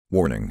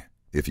Warning,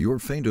 if you're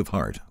faint of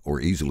heart or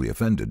easily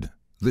offended,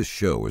 this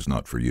show is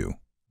not for you.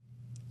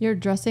 You're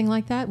dressing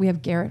like that? We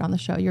have Garrett on the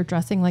show. You're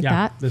dressing like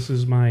that? This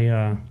is my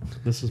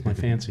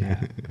fancy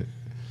hat.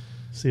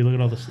 See, look at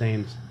all the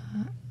stains.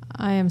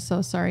 I am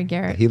so sorry,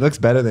 Garrett. He looks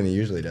better than he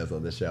usually does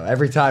on this show.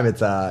 Every time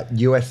it's a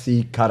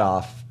USC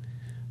cutoff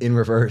in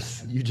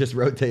reverse. You just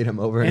rotate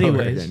him over and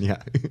over again.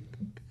 Yeah.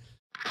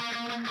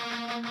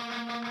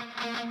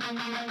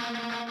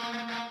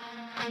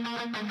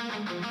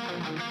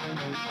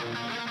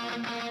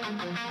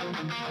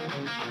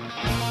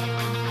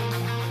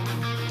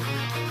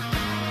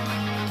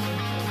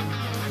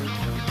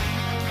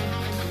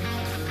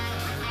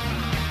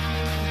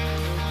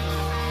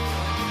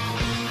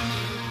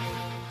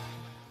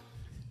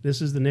 This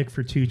is the Nick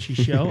Vertucci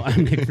Show.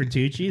 I'm Nick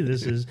Vertucci.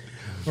 This is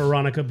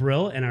Veronica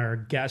Brill and our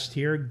guest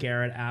here,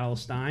 Garrett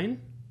Adelstein.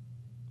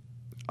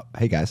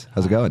 Hey guys,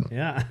 how's it going?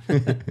 Yeah.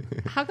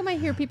 How come I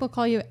hear people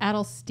call you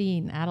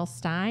Adelstein?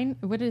 Adelstein?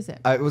 What is it?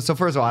 So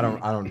first of all,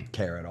 I don't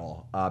care at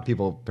all.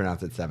 People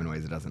pronounce it 7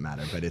 ways. It doesn't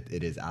matter, but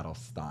it is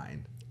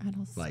Adelstein.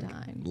 Adelstein. Like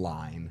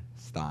line,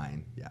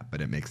 Stein. Yeah,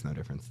 but it makes no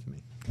difference to me.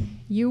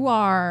 You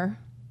are,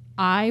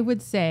 I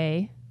would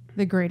say,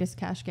 the greatest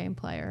cash game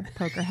player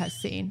poker has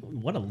seen.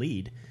 What a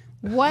lead.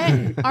 What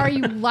are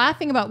you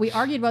laughing about? We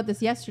argued about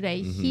this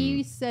yesterday. Mm-hmm.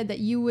 He said that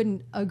you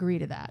wouldn't agree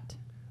to that.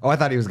 Oh, I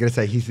thought he was going to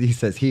say he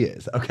says he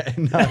is. Okay.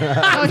 No.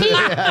 Have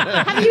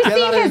you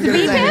seen his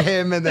VPIP?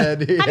 Him and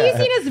then, yeah. Have you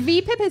seen his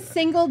VPIP, his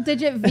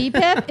single-digit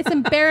VPIP? It's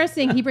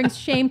embarrassing. He brings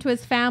shame to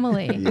his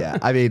family. Yeah.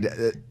 I mean,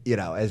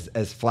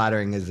 as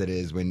flattering as it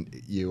is when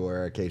you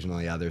or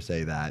occasionally others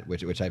say that,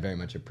 which I very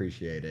much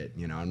appreciate it.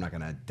 I'm not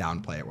going to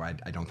downplay it where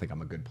I don't think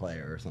I'm a good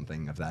player or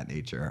something of that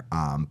nature.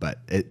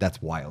 But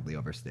that's wildly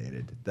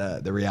overstated.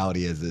 The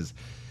reality is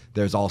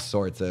there's all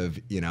sorts of,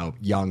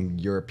 young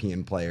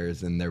European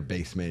players in their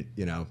basement,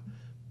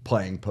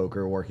 playing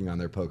poker, working on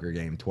their poker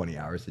game 20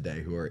 hours a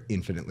day who are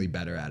infinitely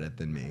better at it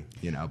than me,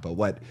 But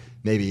what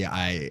maybe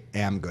I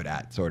am good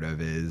at sort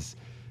of is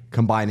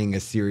combining a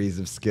series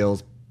of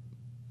skills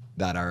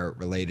that are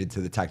related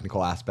to the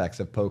technical aspects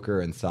of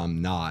poker and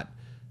some not,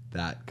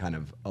 that kind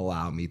of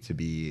allow me to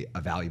be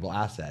a valuable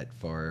asset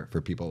for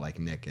people like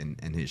Nick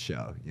and his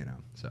show,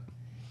 so.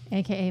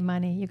 AKA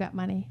money. You got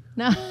money.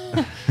 No.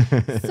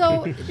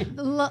 So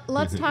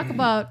let's talk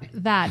about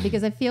that,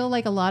 because I feel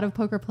like a lot of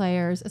poker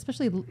players,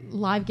 especially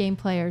live game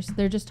players,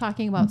 they're just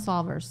talking about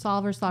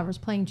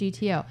solvers, playing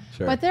GTO.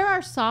 Sure. But there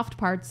are soft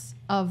parts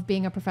of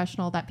being a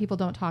professional that people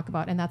don't talk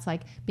about. And that's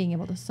like being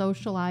able to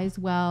socialize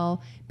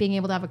well, being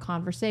able to have a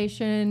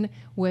conversation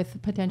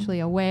with potentially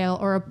a whale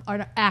or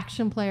an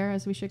action player,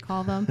 as we should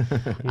call them.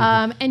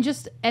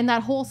 and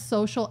that whole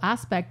social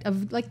aspect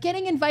of like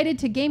getting invited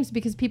to games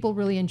because people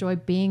really enjoy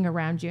being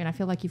around you. And I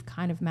feel like you've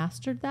kind of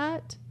mastered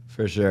that.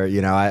 For sure.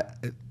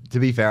 To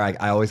be fair,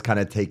 I always kind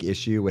of take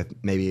issue with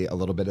maybe a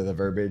little bit of the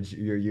verbiage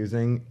you're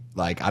using.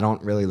 Like, I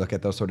don't really look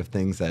at those sort of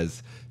things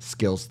as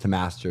skills to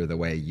master the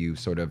way you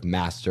sort of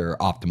master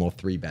optimal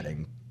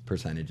 3-betting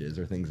percentages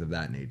or things of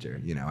that nature.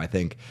 I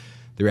think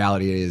the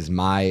reality is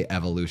my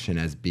evolution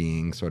as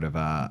being sort of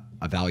a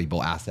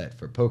valuable asset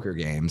for poker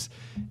games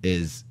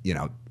is,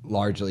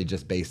 largely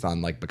just based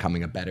on like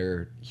becoming a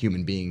better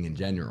human being in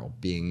general,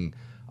 being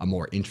a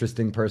more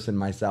interesting person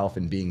myself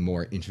and being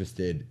more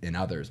interested in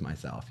others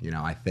myself.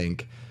 I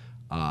think,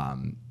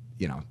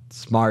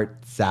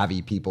 smart,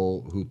 savvy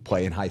people who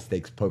play in high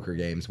stakes poker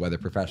games, whether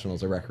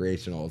professionals or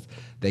recreationals,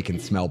 they can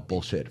smell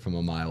bullshit from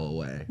a mile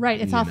away. Right.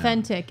 It's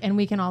authentic and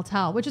we can all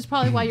tell, which is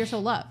probably why you're so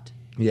loved.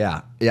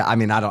 Yeah. Yeah. I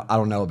mean, I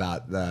don't know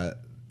about the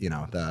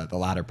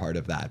latter part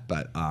of that,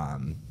 but,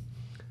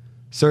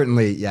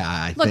 certainly,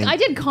 yeah. I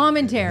did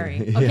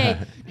commentary. Okay,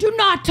 Yeah. Do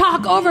not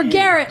talk over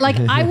Garrett. Like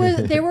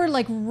they were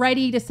like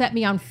ready to set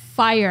me on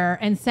fire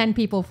and send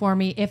people for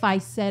me if I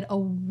said a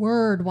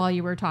word while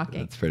you were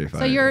talking. That's pretty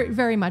funny. So you're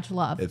very much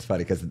loved. It's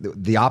funny because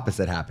the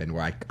opposite happened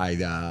where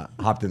I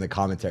hopped in the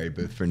commentary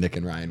booth for Nick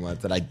and Ryan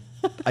once, and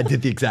I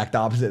did the exact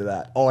opposite of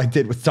that. All I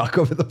did was talk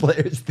over the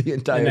players the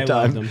entire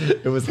time.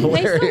 It was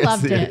hilarious. They still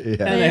loved it.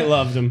 Yeah. And they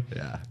loved him.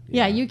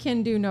 Yeah, you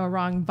can do no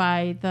wrong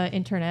by the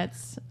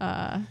internet's,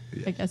 I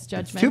guess,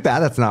 judgment. It's too bad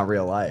that's not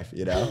real life,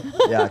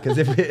 Yeah, because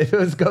if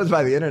it goes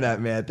by the internet,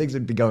 man, things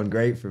would be going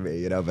great for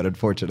me, But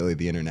unfortunately,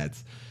 the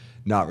internet's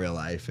not real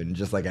life, and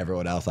just like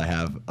everyone else, I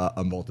have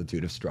a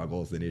multitude of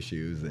struggles and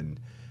issues, and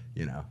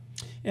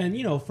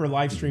And for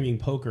live streaming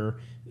poker,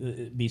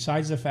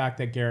 besides the fact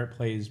that Garrett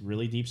plays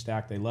really deep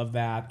stack, they love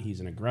that.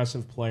 He's an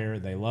aggressive player,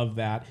 they love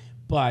that.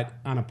 But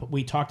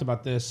we talked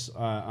about this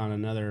on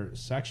another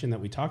section that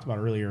we talked about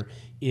earlier.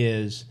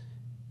 Is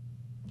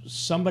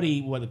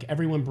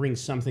everyone brings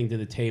something to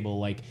the table.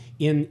 Like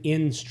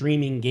in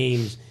streaming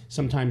games,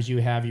 sometimes you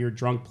have your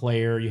drunk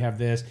player, you have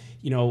this,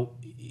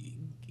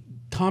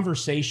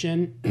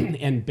 conversation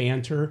and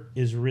banter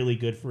is really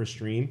good for a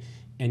stream.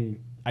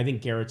 And I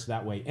think Garrett's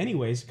that way.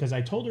 Anyways, because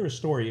I told her a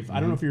story. I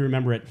don't know if you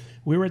remember it.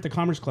 We were at the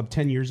Commerce Club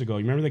 10 years ago.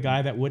 You remember the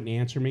guy that wouldn't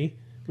answer me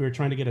We were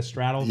trying to get a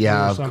straddle.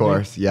 Yeah, or of something,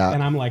 course, yeah.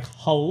 And I'm like,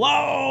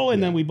 hello,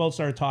 and then we both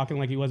started talking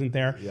like he wasn't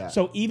there. Yeah.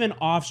 So even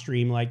off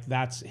stream, like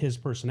that's his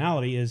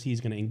personality is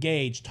he's going to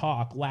engage,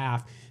 talk,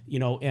 laugh,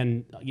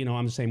 and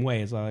I'm the same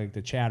way as I like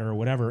to chatter or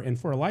whatever. And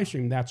for a live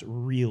stream, that's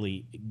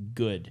really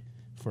good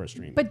for a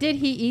stream. But did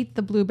he eat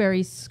the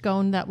blueberry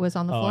scone that was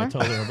on the floor? I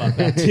told her about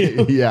that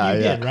too. Yeah,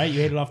 you yeah. did, right?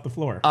 You ate it off the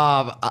floor.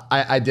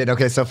 I did.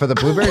 Okay, so for the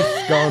blueberry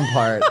scone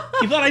part,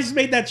 You thought I just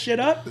made that shit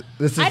up?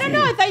 this is I don't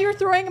know. I thought you were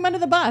throwing him under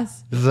the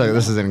bus.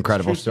 This is an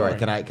incredible True story.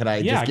 story. Can I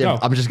Yeah, just give? go.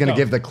 I'm just going to Go.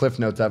 give the cliff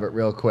notes of it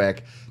real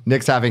quick.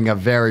 Nick's having a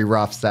very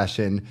rough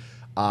session.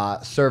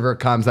 Server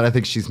comes, and I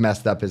think she's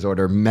messed up his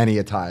order many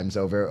a times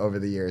over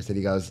the years. And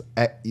he goes,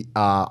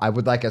 "I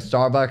would like a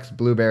Starbucks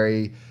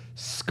blueberry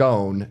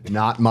scone,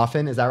 not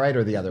muffin. Is that right,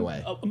 or the other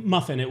way?"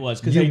 Muffin it was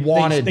because You they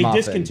wanted muffin.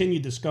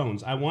 discontinued the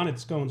scones. I wanted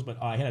scones, but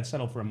I had to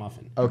settle for a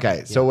muffin.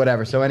 Okay, so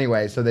whatever. So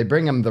anyway, so they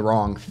bring him the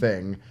wrong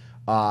thing.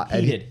 And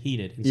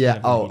Heated. instead Yeah.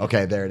 of Oh, heated.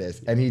 okay. There it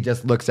is. And he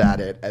just looks at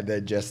it and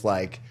then just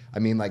like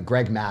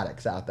Greg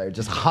Maddox out there,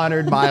 just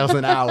 100 miles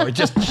an hour,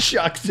 just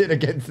chucks it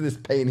against this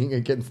painting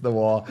against the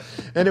wall.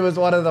 And it was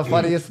one of the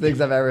funniest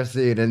things I've ever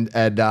seen. And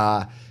at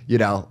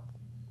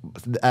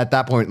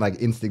that point,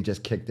 like instinct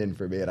just kicked in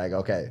for me. And I go,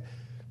 okay,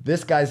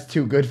 this guy's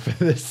too good for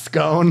this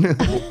scone.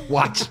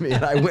 Watch me.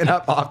 And I went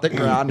up off the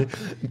ground,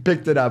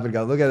 picked it up and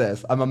go, look at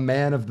this. I'm a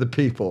man of the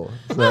people.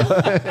 So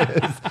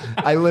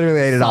I literally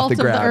ate it off Salt the of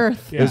the ground.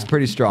 earth. It was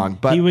pretty strong.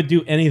 But He would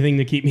do anything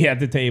to keep me at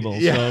the table.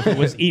 Yeah. So if it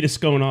was eat a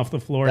scone off the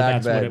floor, Back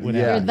that's then, what it would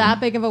yeah. You're happen. that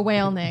big of a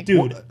whale, Nick.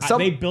 Dude, Some-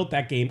 they built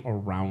that game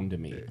around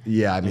me.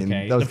 yeah, I mean,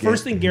 Okay. those The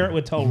first games- thing Garrett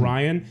would tell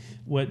Ryan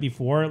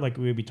before, like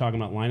we would be talking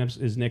about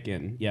lineups, is Nick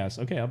in. Yes.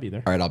 Okay, I'll be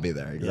there. All right, I'll be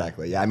there.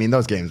 Exactly. Yeah, I mean,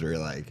 those games were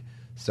like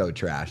so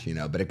trash,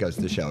 but it goes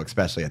to show,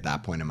 especially at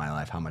that point in my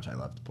life, how much I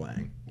loved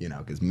playing,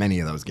 because many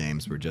of those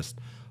games were just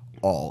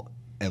all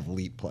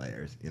elite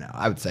players.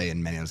 I would say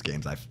in many of those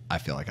games, I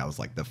feel like I was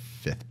like the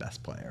 5th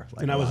best player.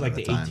 And I was like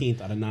the time.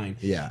 18th out of 9.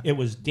 Yeah. It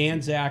was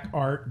Dan, Zach,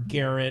 Art,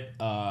 Garrett.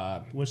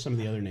 What's some of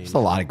the other names? There's a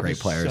lot of great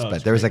players,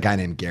 but there was a guy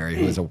named Gary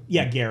who was a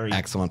Gary.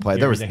 excellent player.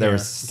 Gary there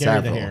was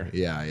several. Gary the hair.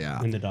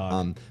 Yeah. And the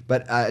dog.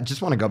 But I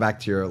just want to go back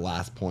to your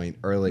last point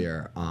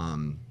earlier,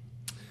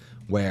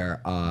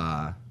 where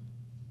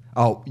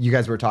you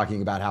guys were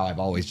talking about how I've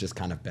always just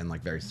kind of been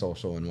like very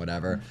social and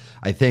whatever.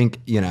 I think,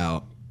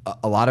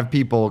 a lot of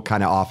people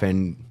kind of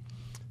often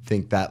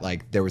think that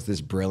like there was this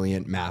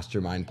brilliant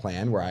mastermind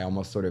plan where I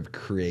almost sort of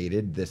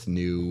created this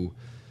new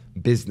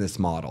business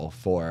model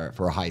for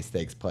a high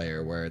stakes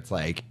player where it's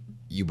like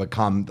you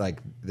become like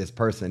this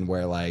person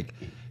where like,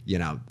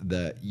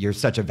 you're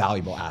such a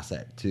valuable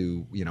asset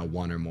to,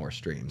 one or more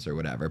streams or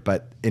whatever.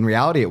 But in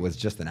reality, it was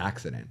just an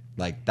accident.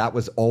 Like that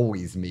was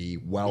always me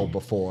well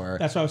before.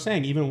 That's what I was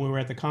saying. Even when we were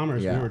at the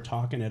Commerce, Yeah. we were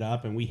talking it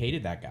up, and we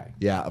hated that guy.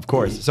 Yeah, of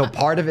course. So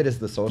part of it is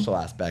the social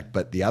aspect,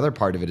 but the other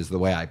part of it is the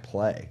way I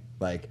play.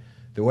 Like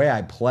the way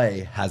I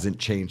play hasn't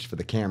changed for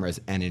the cameras.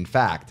 And in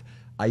fact,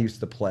 I used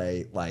to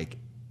play like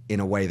in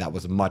a way that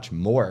was much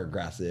more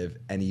aggressive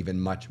and even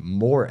much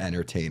more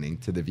entertaining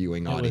to the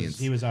viewing audience.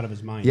 He was out of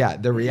his mind. Yeah,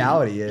 the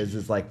reality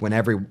is like when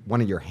every one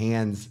of your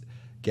hands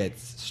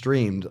gets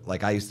streamed,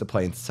 like I used to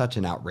play in such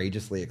an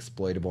outrageously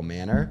exploitable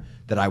manner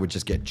that I would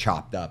just get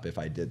chopped up if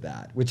I did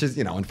that, which is,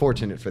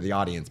 unfortunate for the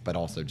audience, but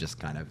also just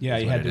kind of Yeah,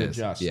 is you what had it to is.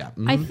 adjust. Yeah.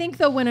 I think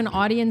though when an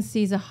audience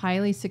sees a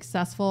highly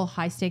successful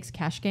high stakes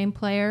cash game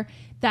player,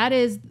 that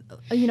is,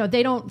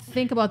 they don't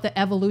think about the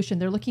evolution.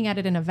 They're looking at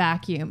it in a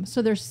vacuum.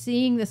 So they're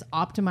seeing this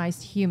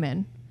optimized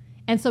human.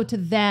 And so to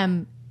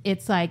them,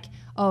 it's like,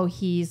 oh,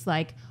 he's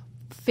like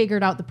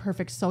figured out the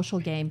perfect social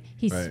game.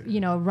 He's, Right.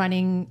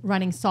 running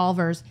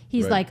solvers.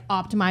 He's Right. like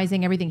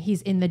optimizing everything.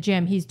 He's in the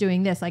gym. He's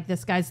doing this. Like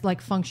this guy's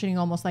like functioning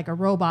almost like a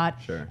robot.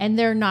 Sure. And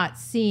they're not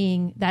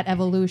seeing that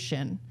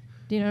evolution.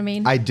 Do you know what I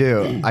mean? I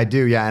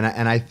do, yeah,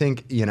 and I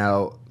think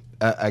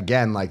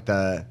again, like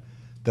the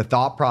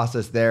thought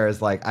process there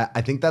is like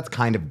I think that's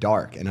kind of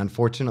dark, and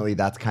unfortunately,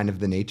 that's kind of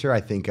the nature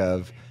I think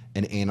of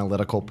an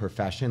analytical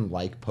profession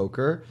like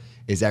poker.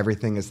 Is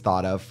everything is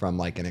thought of from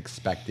like an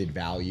expected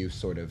value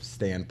sort of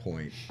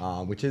standpoint,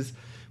 which is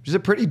a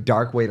pretty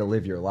dark way to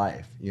live your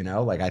life.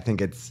 Like I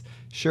think it's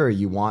sure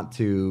you want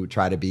to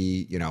try to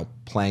be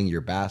playing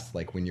your best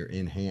like when you're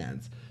in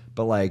hands,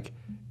 but like.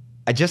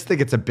 I just think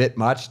it's a bit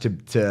much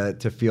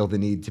to feel the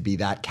need to be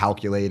that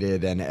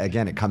calculated. And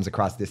again, it comes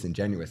across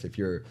disingenuous if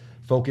you're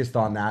focused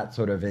on that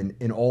sort of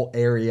in all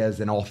areas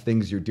and all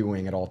things you're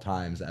doing at all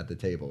times at the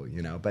table,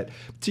 But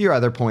to your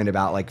other point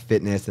about like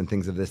fitness and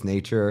things of this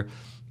nature,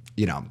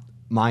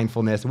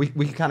 mindfulness, we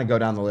can kind of go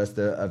down the list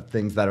of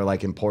things that are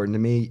like important to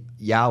me.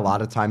 Yeah, a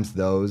lot of times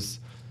those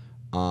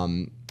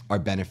are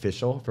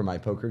beneficial for my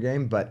poker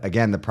game. But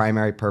again, the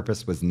primary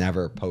purpose was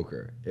never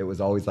poker. It was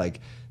always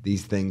like,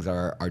 these things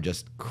are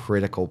just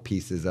critical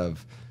pieces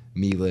of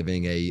me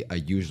living a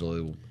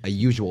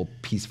usual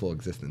peaceful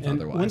existence And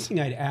otherwise. one thing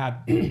I'd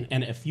add,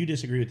 and if you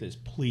disagree with this,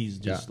 please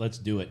just let's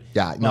do it.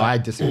 Yeah, no, I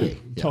disagree.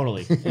 Yeah.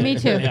 Totally. Me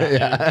too.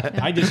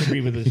 I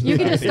disagree with this. You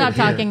can just stop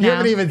talking now. You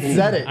haven't even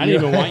said it. I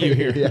didn't even want you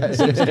here.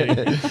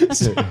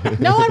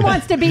 No one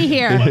wants to be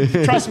here.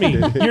 Trust me,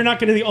 you're not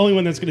going to be the only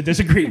one that's going to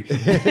disagree.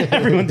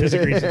 Everyone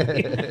disagrees with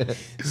me.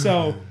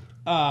 So,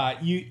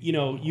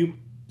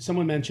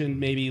 someone mentioned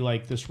maybe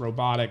like this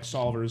robotic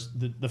solvers.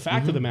 The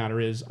fact of the matter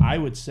is, I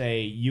would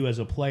say you as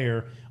a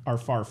player are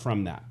far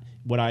from that.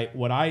 What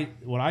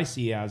I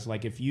see as,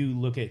 like, if you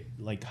look at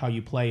like how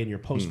you play in your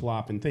post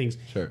flop and things,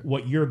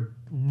 what you're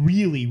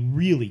really,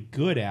 really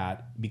good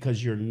at,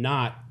 because you're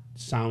not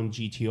sound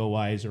GTO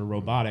wise or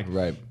robotic,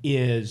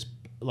 is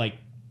like,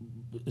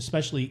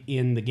 especially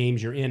in the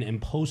games you're in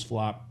and post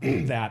flop,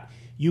 that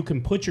you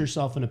can put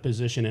yourself in a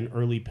position, an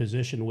early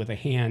position, with a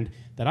hand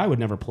that I would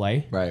never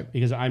play,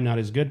 because I'm not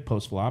as good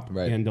post flop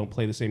and don't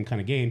play the same kind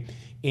of game.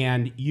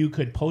 And you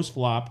could post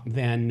flop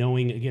then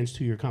knowing against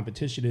who your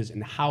competition is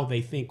and how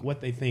they think,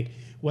 what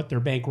their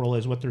bankroll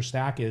is, what their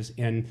stack is.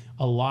 And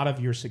a lot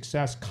of your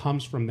success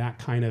comes from that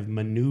kind of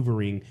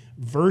maneuvering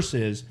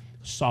versus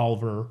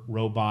solver,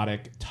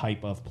 robotic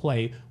type of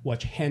play,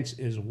 which hence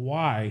is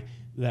why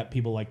that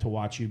people like to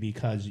watch you,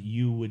 because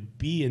you would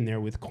be in there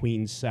with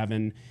Queen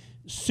 7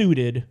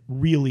 suited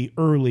really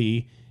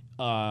early,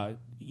 3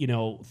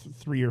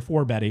 or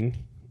 4 betting,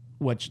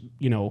 which,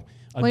 again,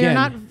 Well, you're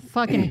not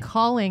fucking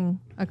calling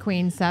a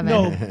Queen 7.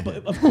 No,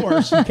 but of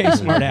course, okay,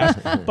 smart ass.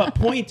 But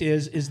point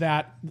is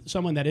that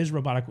someone that is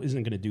robotic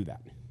isn't going to do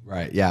that.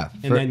 Right, yeah.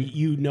 And then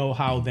you know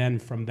how then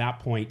from that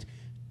point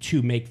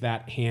to make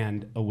that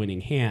hand a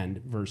winning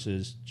hand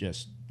versus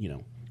just,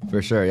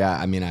 For sure, yeah.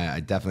 I mean, I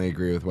definitely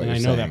agree with what you're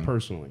saying. And I know that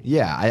personally.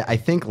 Yeah, I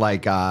think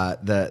like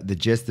the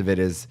gist of it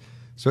is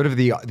sort of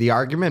the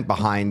argument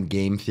behind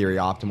game theory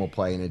optimal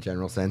play in a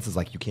general sense is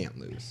like you can't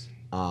lose.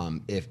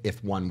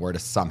 If one were to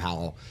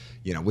somehow,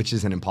 which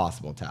is an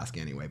impossible task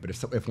anyway, but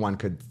if one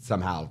could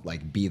somehow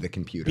like be the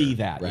computer, be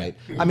that, right?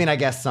 Yeah. I mean, I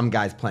guess some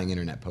guys playing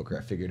internet poker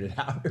have figured it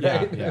out,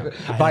 right? Yeah.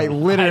 I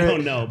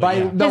don't know.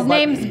 His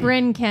name's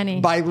Bryn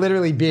Kenny. By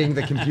literally being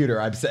the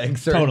computer, I'm saying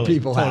certain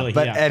people have.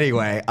 But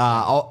anyway,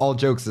 all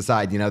jokes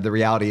aside, the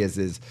reality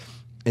is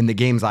in the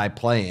games I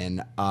play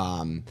in,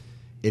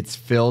 it's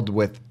filled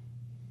with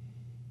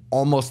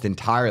almost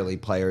entirely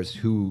players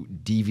who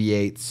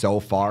deviate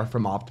so far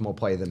from optimal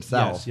play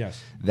themselves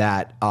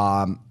that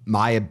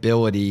my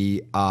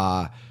ability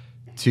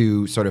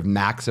to sort of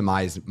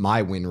maximize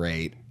my win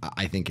rate,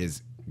 I think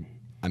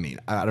I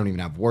don't even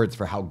have words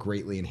for how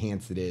greatly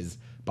enhanced it is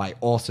by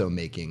also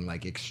making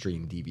like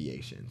extreme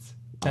deviations.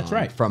 That's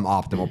right. From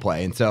optimal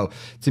play. And so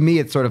to me,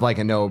 it's sort of like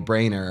a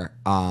no-brainer,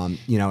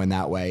 in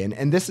that way.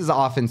 And this is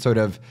often sort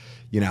of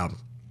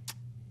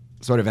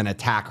an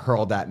attack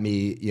hurled at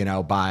me,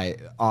 by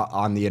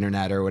on the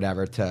internet or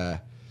whatever.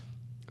 To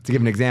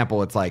give an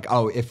example, it's like,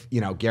 oh, if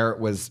Garrett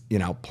was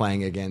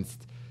playing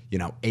against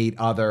 8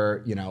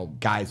 other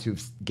guys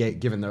who've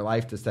given their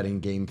life to studying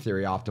game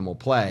theory optimal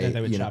play,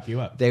 they would chop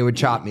you up. They would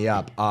chop me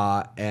up.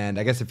 And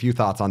I guess a few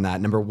thoughts on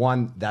that. Number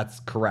 1, that's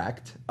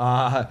correct.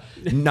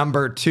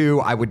 Number 2,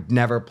 I would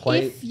never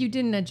play if you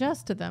didn't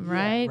adjust to them,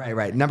 right?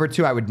 Right. Number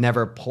 2, I would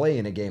never play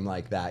in a game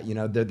like that.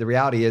 The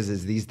reality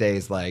is these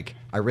days, like,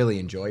 I really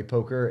enjoy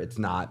poker. It's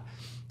not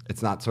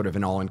sort of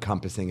an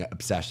all-encompassing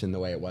obsession the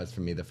way it was for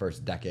me the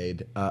first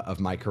decade of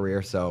my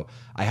career. So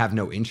I have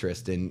no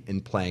interest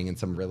in playing in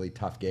some really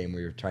tough game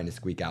where you're trying to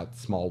squeak out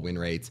small win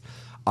rates.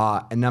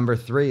 And number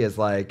 3 is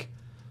like,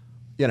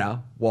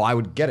 well, I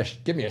would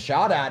give me a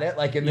shot at it,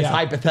 like in this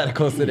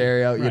hypothetical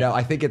scenario.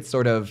 I think it's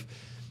sort of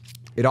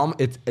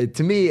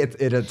to me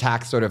it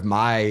attacks sort of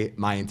my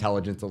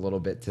intelligence a little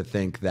bit to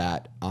think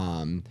that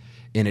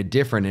in a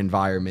different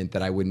environment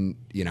that I wouldn't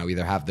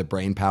either have the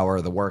brain power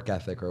or the work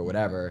ethic or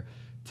whatever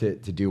to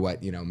do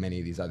what many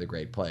of these other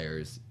great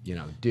players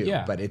do.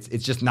 Yeah. But it's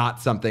just not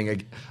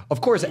something.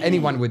 Of course,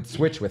 anyone would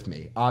switch with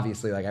me.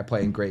 Obviously, like I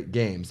play in great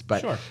games,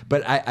 but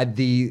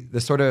the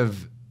sort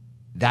of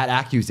that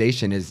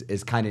accusation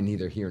is kind of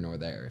neither here nor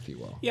there, if you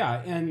will.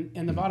 Yeah,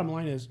 and the bottom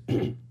line is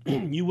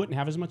you wouldn't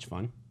have as much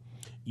fun.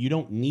 You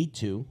don't need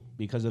to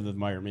because of the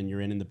environment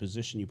you're in and the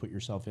position you put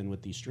yourself in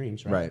with these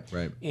streams, right?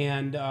 Right.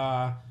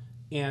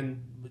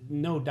 And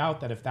no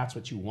doubt that if that's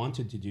what you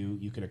wanted to do,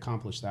 you could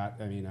accomplish that.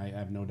 I mean, I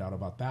have no doubt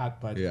about that,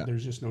 but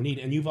there's just no need.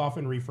 And you've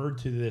often referred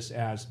to this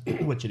as,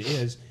 which it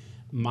is,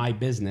 my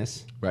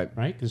business.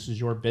 Right? This is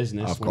your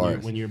business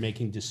when you're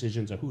making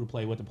decisions of who to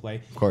play, what to play.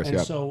 Of course, and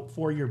so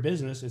for your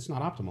business, it's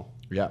not optimal.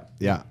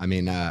 Yeah. I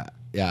mean,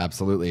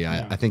 absolutely.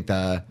 I think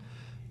the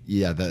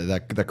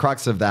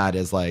crux of that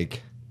is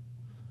like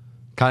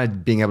kind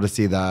of being able to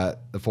see the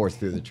forest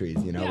through the trees,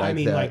 you know. Yeah, I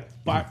mean,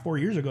 like 4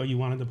 years ago, you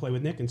wanted to play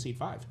with Nick in seat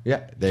 5.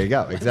 Yeah, there you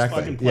go.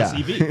 Exactly. Fucking plus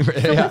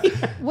yeah.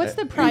 EV. What's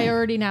the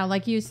priority now?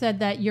 Like you said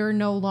that you're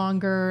no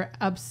longer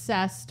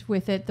obsessed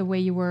with it the way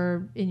you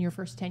were in your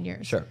first 10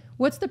 years. Sure.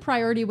 What's the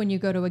priority when you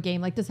go to a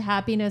game? Like, does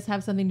happiness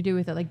have something to do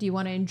with it? Like, do you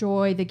want to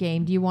enjoy the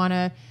game? Do you want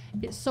to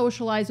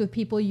socialize with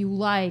people you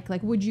like?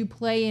 Like, would you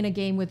play in a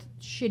game with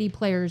shitty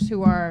players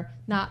who are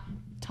not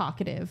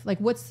talkative? Like,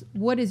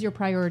 what is your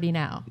priority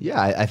now?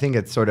 Yeah, I think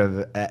it's sort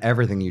of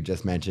everything you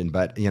just mentioned,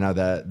 but you know,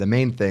 the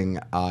main thing,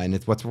 and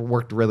it's what's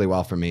worked really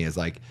well for me is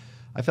like,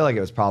 I feel like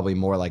it was probably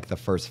more like the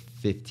first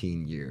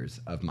 15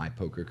 years of my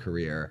poker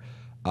career.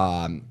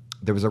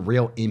 There was a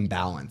real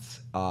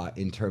imbalance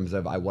in terms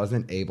of I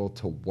wasn't able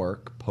to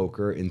work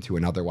poker into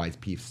an otherwise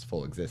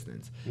peaceful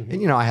existence. Mm-hmm.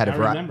 And you know, I had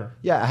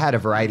a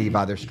variety of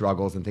other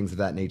struggles and things of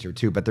that nature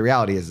too. But the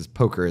reality is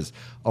poker is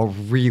a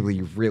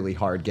really, really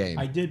hard game.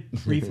 I did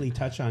briefly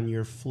touch on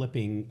your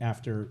flipping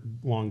after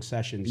long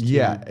sessions. To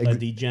the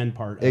degen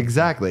part.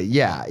 Exactly.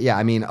 Yeah.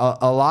 I mean,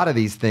 a lot of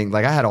these things,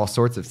 like I had all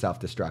sorts of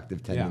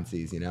self-destructive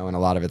tendencies, you know, and a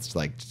lot of it's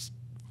like just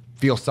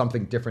feel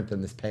something different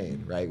than this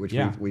pain, right? Which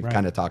we've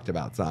kind of talked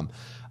about some.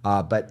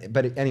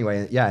 But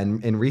anyway, yeah,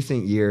 in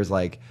recent years,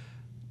 like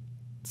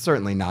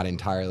certainly not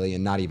entirely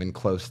and not even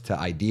close to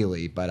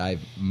ideally, but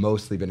I've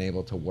mostly been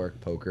able to work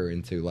poker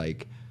into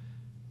like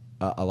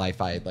a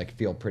life I like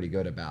feel pretty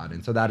good about.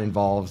 And so that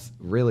involves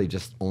really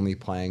just only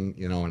playing,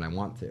 you know, when I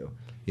want to.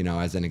 You know,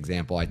 as an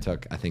example, I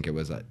think it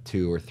was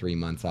 2 or 3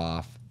 months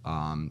off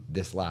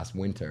this last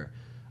winter.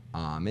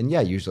 And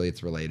yeah, usually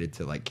it's related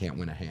to like can't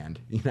win a hand,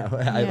 you know.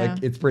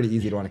 Like it's pretty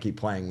easy to want to keep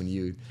playing when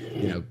you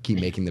know keep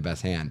making the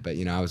best hand. But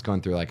you know, I was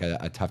going through like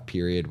a tough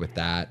period with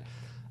that,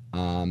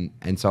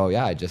 and so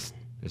yeah, I just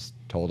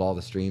told all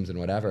the streams and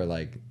whatever,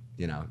 like,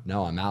 you know,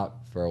 no, I'm out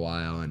for a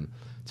while, and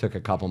took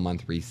a couple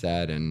month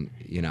reset, and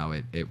you know,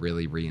 it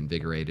really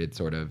reinvigorated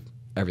sort of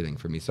everything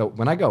for me. So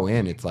when I go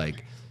in, it's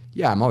like,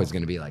 yeah, I'm always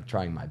going to be like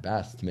trying my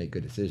best to make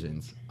good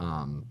decisions,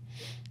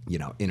 you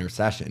know,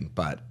 intercession,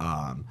 but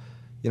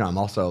you know, I'm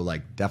also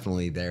like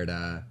definitely there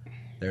to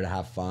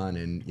have fun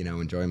and, you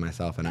know, enjoy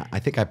myself. And I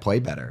think I play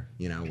better,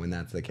 you know, when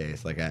that's the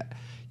case. Like,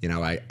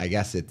 I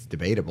guess it's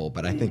debatable,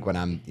 but I think when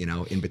I'm, you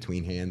know, in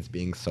between hands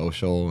being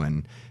social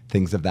and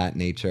things of that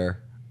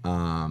nature,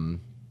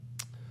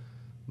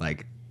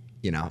 like,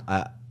 you know,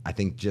 I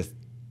think just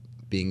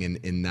being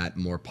in that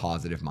more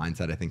positive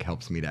mindset, I think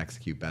helps me to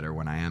execute better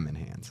when I am in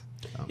hands.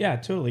 So. Yeah,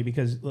 totally.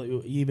 Because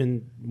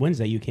even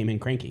Wednesday, you came in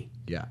cranky.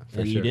 Yeah,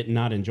 and you did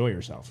not enjoy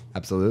yourself.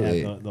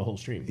 Absolutely, the whole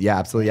stream. Yeah,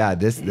 absolutely. Yeah,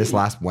 this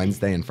last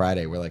Wednesday and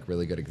Friday were like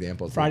really good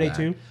examples. Friday of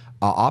that. too.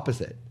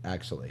 Opposite,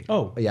 actually.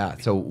 Oh, yeah.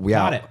 So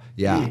got it.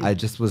 Yeah, I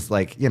just was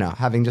like, you know,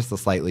 having just a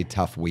slightly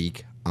tough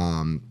week,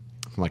 from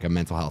like a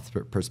mental health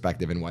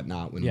perspective and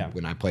whatnot.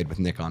 When I played with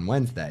Nick on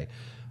Wednesday,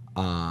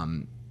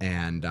 and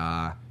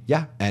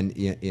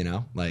you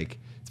know, like.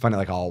 Funny,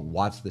 like I'll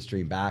watch the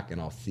stream back and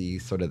I'll see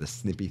sort of the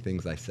snippy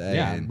things I say.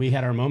 Yeah, and we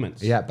had our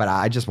moments. Yeah, but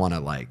I just want to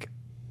like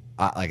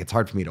it's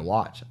hard for me to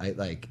watch.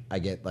 I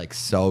get like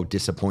so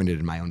disappointed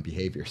in my own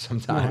behavior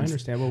sometimes. No, I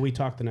understand. Well, we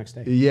talked the next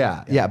day.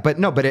 Yeah, but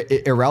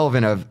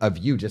irrelevant of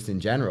you just in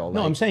general.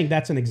 No, like, I'm saying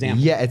that's an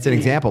example. Yeah, it's an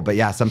example, but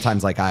yeah,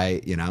 sometimes like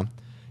I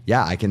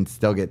can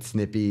still get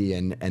snippy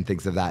and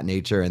things of that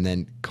nature, and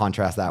then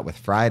contrast that with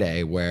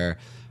Friday where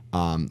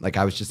like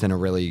I was just in a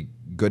really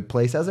good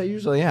place, as I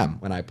usually am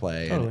when I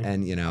play. Totally.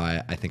 And you know,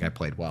 I think I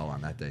played well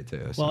on that day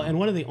too. So. Well, and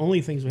one of the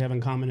only things we have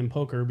in common in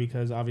poker,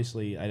 because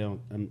obviously I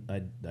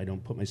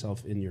don't put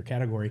myself in your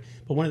category,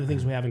 but one of the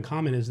things we have in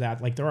common is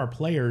that like there are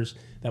players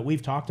that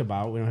we've talked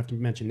about, we don't have to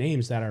mention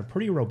names, that are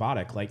pretty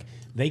robotic. Like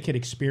they could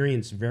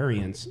experience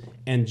variance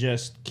and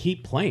just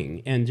keep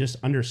playing and just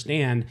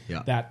understand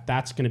that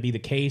that's going to be the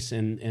case,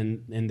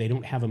 and they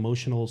don't have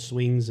emotional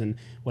swings and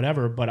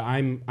whatever. But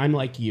I'm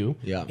like you,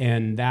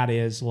 and that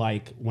is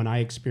like when I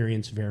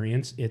experience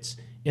variance,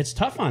 it's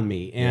tough on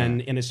me,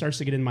 and it starts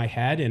to get in my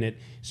head, and it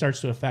starts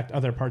to affect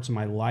other parts of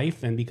my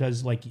life. And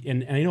because like,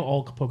 and I know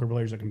all poker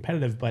players are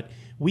competitive, but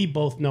we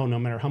both know no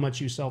matter how much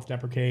you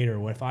self-deprecate or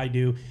what if I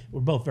do, we're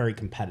both very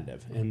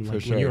competitive. And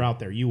like when you're out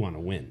there, you want to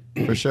win.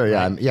 For sure,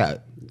 yeah, right?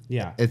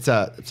 Yeah. It's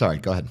sorry,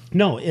 go ahead.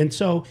 No, and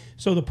so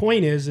the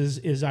point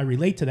is I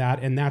relate to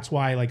that, and that's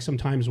why like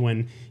sometimes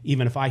when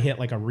even if I hit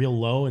like a real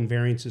low and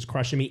variance is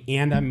crushing me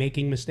and I'm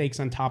making mistakes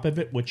on top of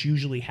it, which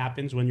usually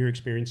happens when you're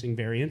experiencing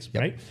variance,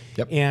 right?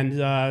 Yep.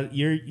 And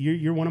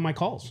you're one of my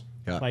calls.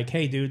 Yeah. Like,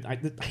 hey, dude, I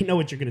know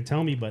what you're going to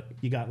tell me, but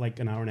you got like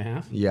an hour and a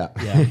half. Yeah.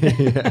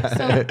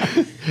 So,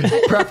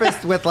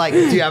 prefaced with like,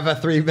 do you have a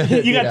 3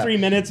 minutes? You got 3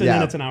 minutes, and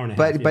then it's an hour and a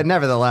half. But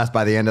nevertheless,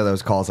 by the end of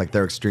those calls, like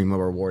they're extremely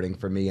rewarding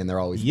for me, and they're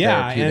always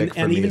therapeutic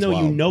and even though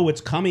well. you know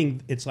it's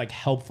coming, it's like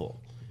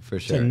helpful for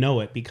sure to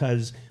know it,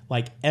 because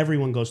like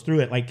everyone goes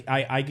through it. Like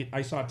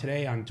I saw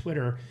today on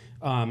Twitter,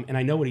 and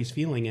I know what he's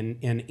feeling,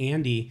 and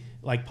Andy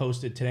like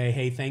posted today,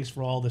 hey, thanks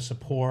for all the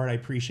support, I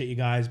appreciate you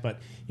guys,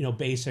 but you know,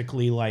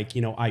 basically like,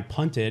 you know, I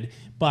punted,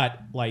 but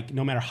like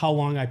no matter how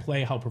long I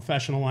play, how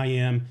professional I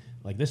am,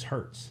 like this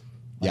hurts.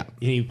 Like,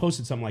 and he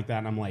posted something like that,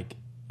 and I'm like,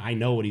 I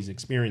know what he's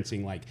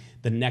experiencing. Like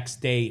the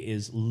next day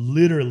is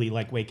literally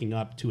like waking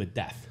up to a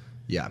death.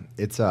 Yeah,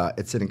 it's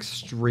an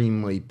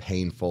extremely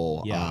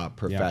painful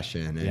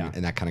profession,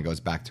 and that kind of goes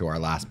back to our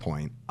last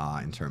point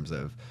in terms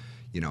of,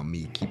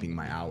 me keeping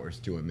my hours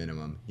to a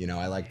minimum.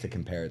 I like to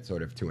compare it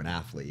sort of to an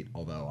athlete,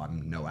 although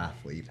I'm no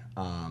athlete,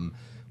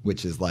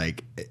 which is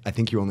like, I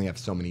think you only have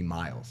so many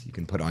miles you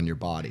can put on your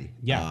body.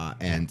 Yeah.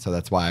 And so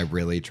that's why I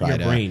really try Your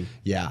brain.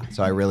 Yeah,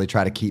 so I really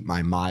try to keep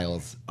my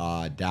miles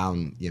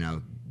down,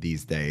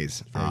 these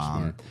days. Very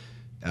smart.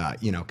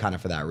 Kind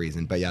of for that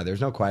reason. But yeah, there's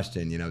no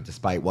question,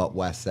 despite what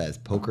Wes says,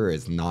 poker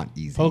is not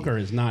easy. Poker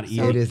is not easy.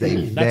 It is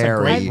That's a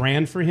great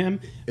brand for him,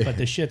 but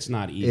the shit's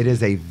not easy. It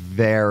is a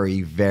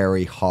very,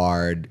 very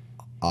hard,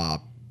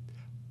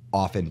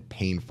 often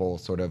painful,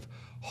 sort of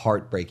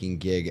heartbreaking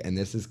gig. And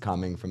this is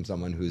coming from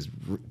someone who's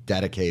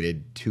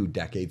dedicated 2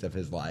 decades of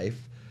his life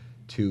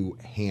to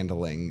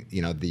handling,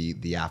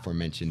 the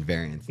aforementioned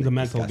variants. The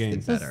mental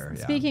game. So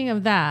speaking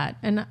of that,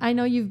 and I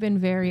know you've been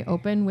very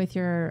open with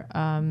your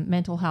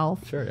mental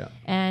health. Sure, yeah.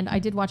 And I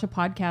did watch a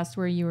podcast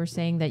where you were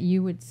saying that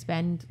you would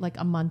spend like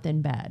a month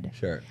in bed.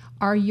 Sure.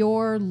 Are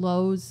your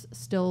lows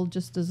still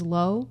just as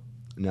low?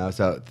 No,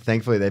 so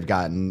thankfully they've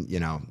gotten,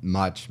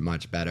 much,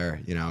 much better,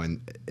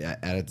 and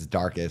at its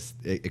darkest,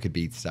 it could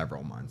be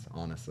several months,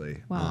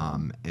 honestly.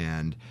 Wow.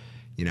 And,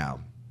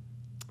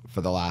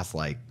 for the last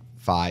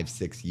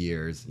 5-6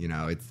 years,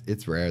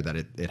 it's rare that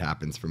it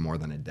happens for more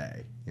than a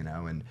day,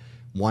 and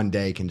one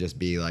day can just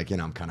be like,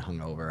 I'm kind of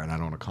hungover and I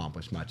don't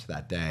accomplish much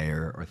that day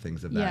or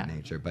things of that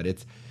nature, but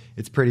it's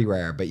pretty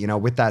rare. But,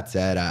 with that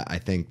said, I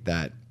think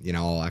that,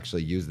 I'll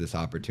actually use this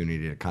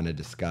opportunity to kind of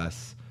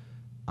discuss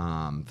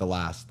the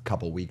last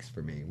couple weeks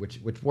for me, which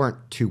weren't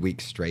 2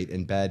 weeks straight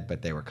in bed,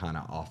 but they were kind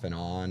of off and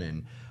on.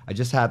 And I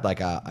just had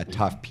like a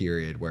tough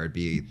period where it'd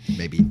be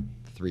maybe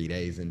 3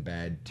 days in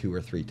bed 2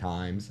 or 3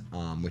 times,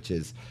 which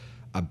is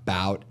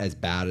about as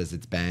bad as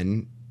it's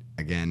been,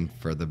 again,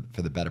 for the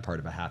better part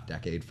of a half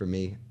decade for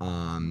me.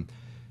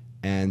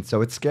 And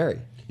so it's scary.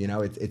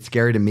 It's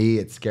scary to me.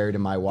 It's scary to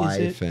my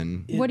wife.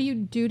 What do you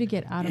do to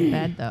get out of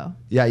bed, though?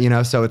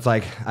 Yeah, so it's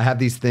like I have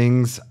these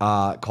things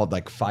called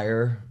like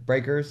fire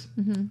breakers,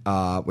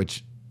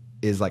 which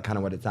is like kind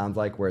of what it sounds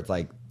like, where it's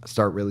like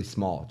start really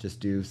small. Just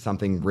do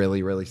something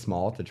really, really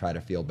small to try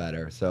to feel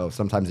better. So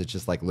sometimes it's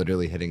just like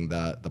literally hitting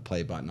the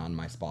play button on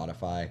my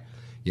Spotify,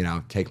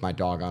 take my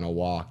dog on a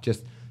walk,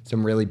 just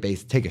some really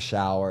basic, take a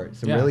shower,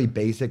 some really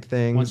basic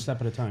things. One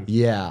step at a time.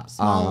 Yeah.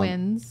 Small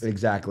wins.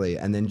 Exactly.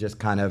 And then just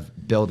kind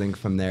of building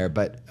from there.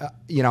 But,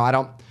 I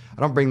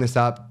don't bring this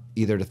up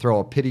either to throw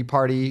a pity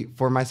party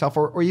for myself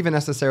or even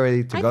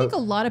necessarily to I think a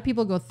lot of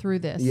people go through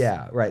this.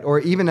 Yeah, right. Or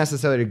even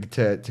necessarily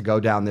to go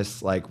down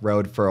this like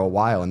road for a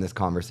while in this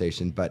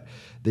conversation. But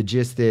the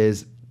gist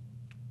is,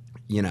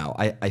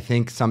 I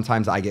think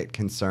sometimes I get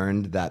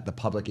concerned that the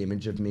public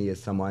image of me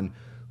is someone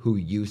who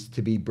used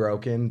to be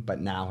broken but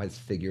now has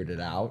figured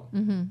it out,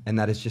 and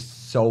that is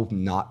just so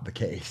not the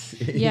case.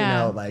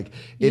 Yeah.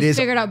 It is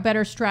figured out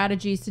better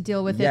strategies to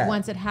deal with it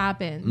once it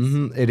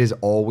happens. It is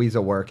always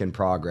a work in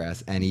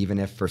progress, and even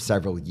if for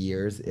several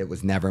years it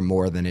was never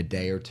more than a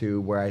day or two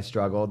where I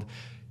struggled,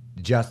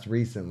 just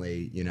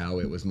recently,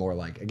 it was more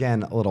like,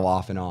 again, a little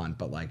off and on,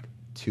 but like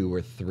 2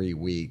 or 3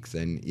 weeks,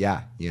 and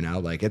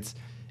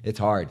it's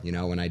hard,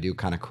 when I do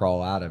kind of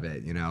crawl out of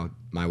it.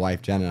 My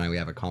wife Jen and I, we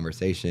have a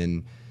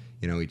conversation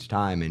each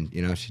time,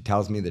 and she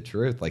tells me the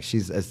truth. Like,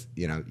 she's as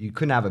you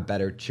couldn't have a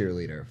better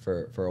cheerleader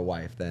for a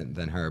wife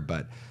than her.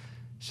 But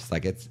she's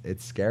like,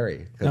 it's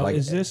scary. Now,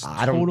 is this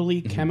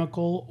totally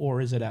chemical,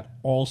 or is it at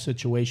all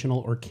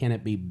situational, or can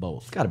it be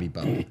both? It's got to be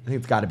both. I think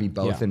it's got to be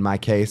both in my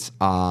case,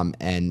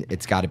 and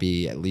it's got to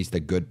be at least a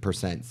good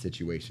percent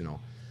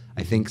situational.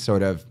 I think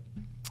sort of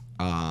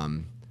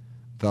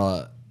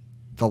the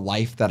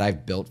life that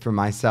I've built for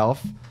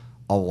myself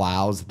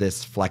allows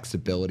this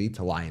flexibility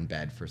to lie in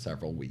bed for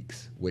several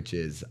weeks, which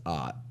is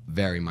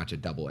very much a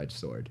double-edged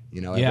sword.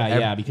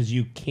 Because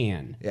you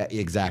can. Yeah,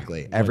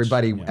 exactly.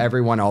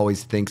 Everyone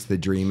always thinks the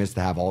dream is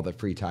to have all the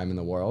free time in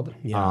the world.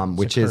 Yeah,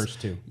 which it's a curse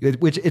too.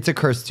 Which it's a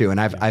curse too, and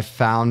I've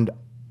found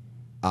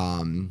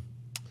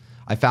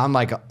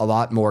like a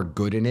lot more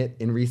good in it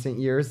in recent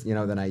years,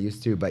 than I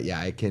used to. But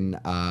yeah, it can.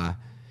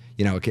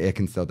 It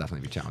can still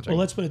definitely be challenging. Well,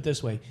 let's put it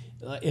this way.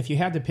 If you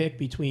had to pick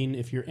between,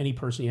 if you're any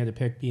person, you had to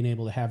pick being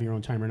able to have your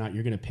own time or not,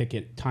 you're going to pick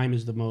it. Time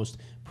is the most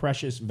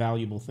precious,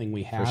 valuable thing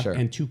we have. Sure.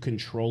 And to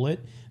control it,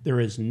 there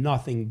is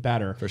nothing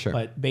better. For sure.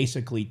 But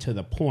basically, to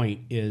the point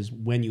is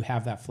when you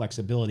have that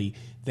flexibility,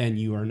 then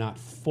you are not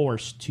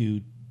forced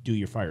to do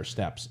your fire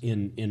steps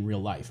in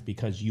real life,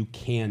 because you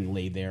can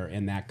lay there,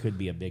 and that could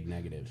be a big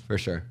negative. For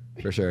sure.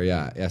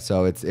 Yeah.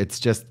 So it's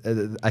just,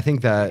 I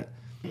think that,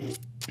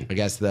 I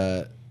guess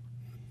the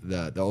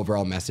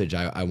overall message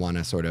I want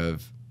to sort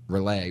of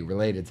relay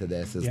related to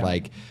this is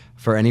like,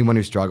 for anyone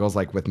who struggles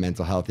like with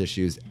mental health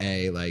issues,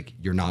 A, like,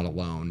 you're not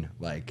alone.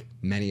 Like,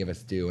 many of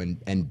us do,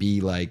 and B,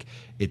 like,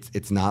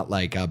 it's not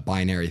like a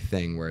binary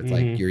thing where it's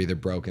like you're either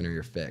broken or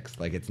you're fixed.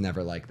 Like, it's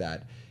never like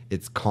that.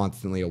 it's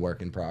constantly a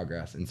work in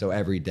progress. And so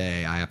every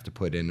day I have to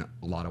put in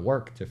a lot of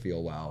work to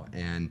feel well.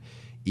 And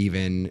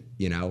even,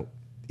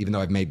 even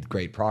though I've made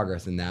great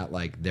progress in that,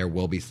 like there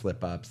will be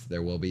slip ups,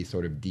 there will be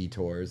sort of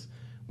detours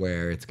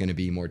where it's going to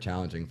be more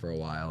challenging for a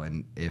while.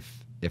 And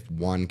if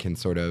one can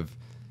sort of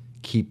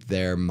keep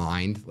their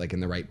mind like in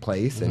the right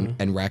place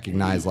and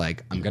recognize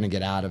like, I'm going to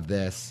get out of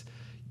this,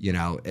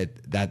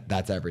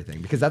 that's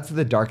everything. Because that's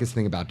the darkest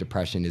thing about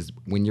depression is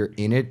when you're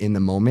in it in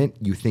the moment,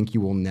 you think you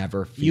will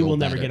never feel You will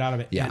better. never get out of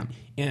it. Yeah.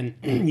 And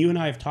you and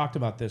I have talked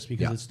about this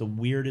because it's the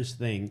weirdest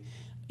thing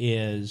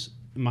is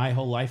my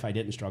whole life I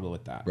didn't struggle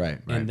with that. Right.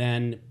 And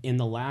then in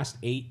the last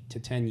 8 to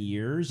 10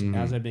 years,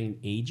 as I've been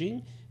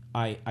aging,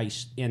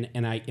 it's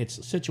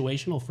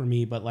situational for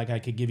me, but like I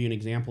could give you an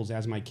examples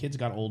as my kids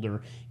got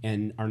older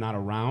and are not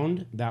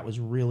around, that was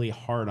really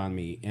hard on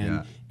me.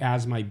 And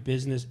as my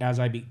business,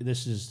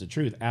 this is the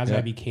truth, as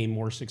I became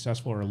more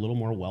successful or a little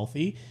more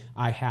wealthy,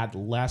 I had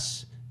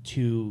less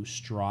to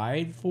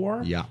strive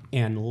for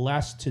and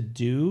less to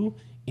do.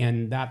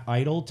 And that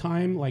idle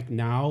time, like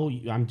now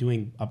I'm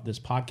doing up this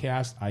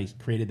podcast, I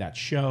created that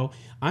show.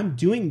 I'm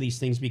doing these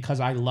things because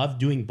I love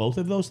doing both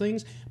of those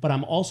things, but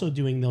I'm also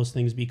doing those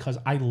things because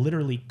I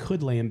literally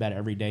could lay in bed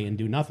every day and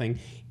do nothing.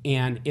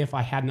 And if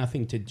I had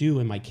nothing to do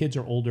and my kids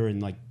are older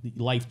and like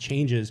life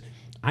changes,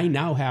 I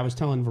now have, I was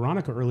telling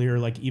Veronica earlier,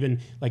 like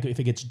even like if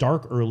it gets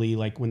dark early,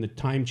 like when the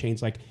time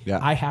changes, like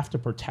I have to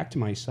protect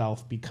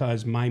myself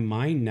because my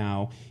mind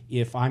now,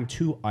 if I'm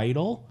too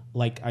idle,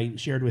 like I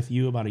shared with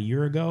you about a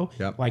year ago,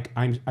 like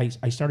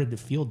I started to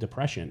feel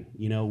depression,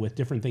 with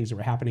different things that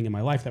were happening in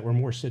my life that were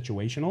more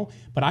situational,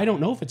 but I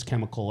don't know if it's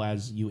chemical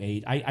as you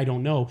age. I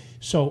don't know.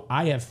 So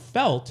I have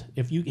felt,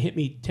 if you hit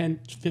me 10,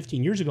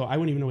 15 years ago, I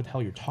wouldn't even know what the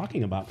hell you're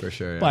talking about. For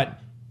sure. But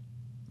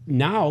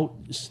now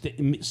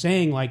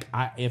saying like,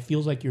 it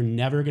feels like you're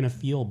never going to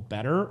feel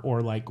better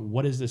or like,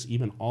 what is this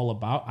even all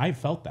about? I've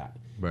felt that.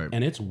 Right.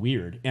 And it's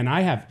weird. And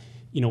I have,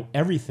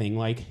 everything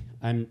like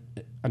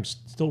I'm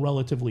still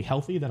relatively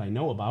healthy that I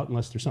know about,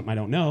 unless there's something I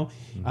don't know.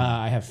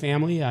 I have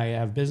family, I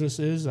have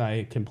businesses,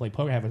 I can play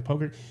poker, I have a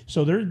poker.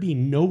 So there'd be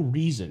no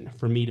reason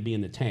for me to be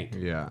in the tank.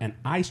 Yeah. And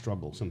I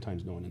struggle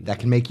sometimes going in the tank. That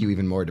can make you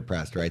even more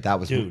depressed, right? That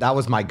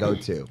was my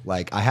go-to.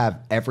 Like I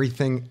have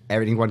everything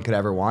one could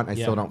ever want. I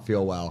still don't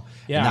feel well.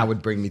 Yeah. And that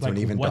would bring me to an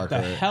even darker.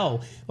 What the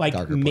hell?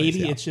 Like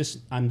maybe place, it's just,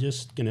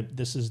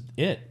 this is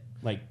it.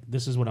 Like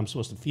this is what I'm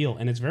supposed to feel,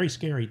 and it's very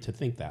scary to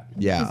think that.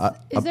 Yeah.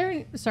 Is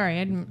there? Sorry,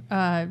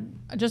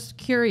 I'm just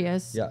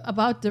curious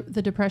about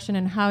the depression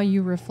and how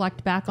you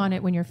reflect back on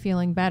it when you're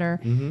feeling better.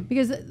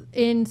 Because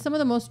in some of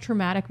the most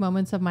traumatic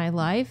moments of my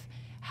life,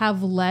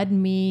 have led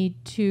me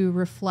to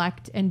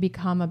reflect and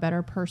become a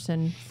better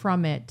person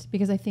from it.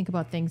 Because I think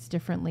about things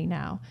differently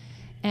now,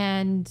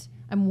 and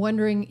I'm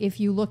wondering if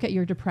you look at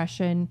your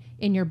depression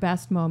in your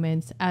best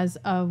moments as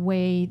a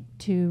way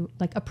to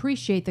like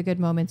appreciate the good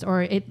moments,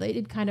 or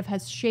it kind of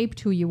has shaped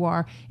who you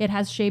are. It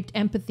has shaped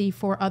empathy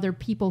for other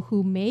people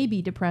who may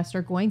be depressed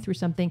or going through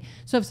something.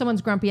 So if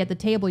someone's grumpy at the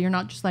table, you're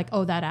not just like,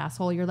 oh, that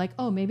asshole. You're like,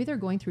 oh, maybe they're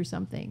going through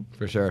something.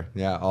 For sure.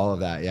 Yeah. All of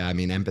that. Yeah. I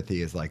mean,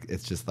 empathy is like,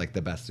 it's just like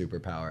the best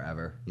superpower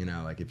ever.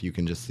 Like if you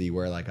can just see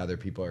where like other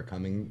people are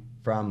coming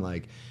from,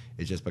 like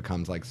it just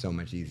becomes like so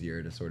much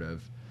easier to sort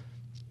of,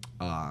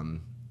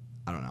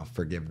 I don't know,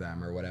 forgive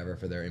them or whatever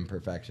for their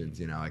imperfections,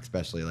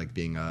 especially like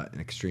being an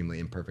extremely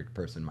imperfect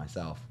person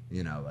myself,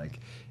 like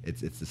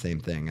it's the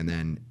same thing. And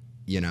then,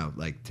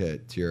 like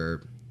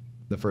to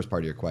the first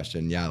part of your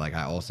question. Yeah. Like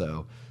I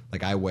also,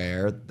 like I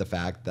wear the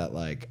fact that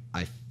like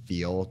I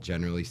feel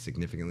generally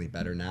significantly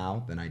better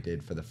now than I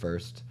did for the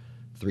first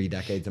 3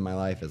 decades of my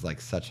life as like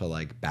such a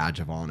like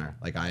badge of honor.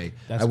 Like I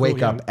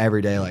wake up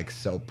every day, like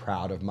so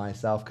proud of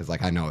myself. Cause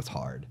like, I know it's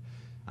hard.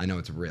 I know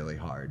it's really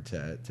hard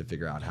to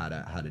figure out how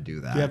to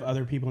do that. Do you have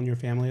other people in your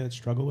family that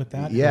struggle with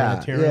that?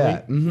 Yeah.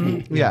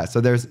 Yeah.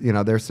 So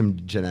there's some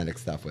genetic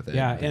stuff with it.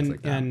 Yeah.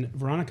 And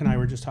Veronica and I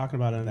were just talking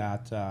about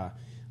that.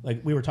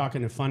 Like we were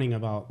talking and funning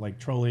about like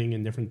trolling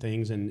and different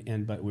things.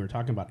 But we were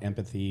talking about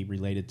empathy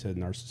related to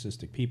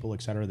narcissistic people,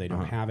 et cetera. They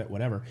don't have it,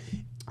 whatever.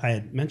 I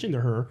had mentioned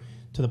to her,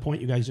 to the point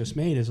you guys just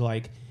made, is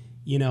like,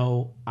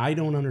 I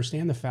don't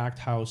understand the fact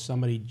how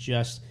somebody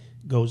just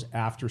goes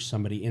after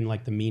somebody in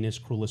like the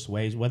meanest, cruelest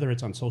ways, whether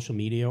it's on social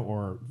media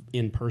or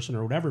in person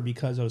or whatever,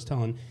 because I was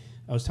telling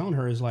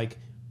her is like,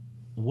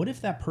 what if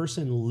that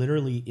person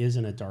literally is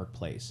in a dark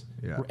place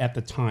at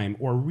the time,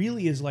 or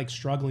really is like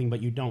struggling,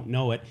 but you don't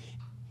know it,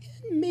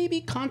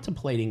 maybe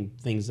contemplating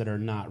things that are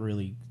not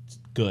really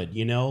good,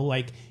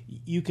 like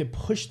you could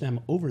push them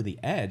over the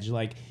edge.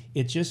 Like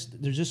there's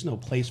just no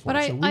place for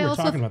it. So we were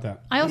talking about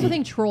that. I also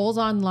think trolls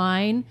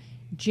online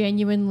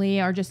genuinely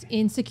are just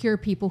insecure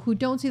people who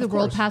don't see the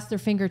world past their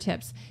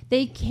fingertips.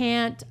 They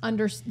can't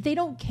they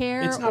don't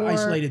care. It's not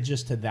isolated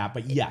just to that,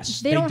 but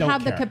yes, they don't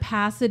have the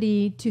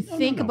capacity to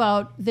think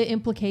about the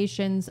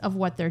implications of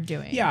what they're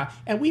doing. Yeah,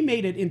 and we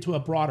made it into a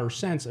broader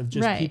sense of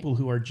just people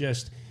who are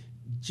just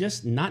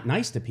not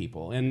nice to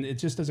people, and it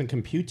just doesn't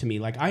compute to me.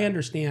 Like I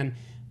understand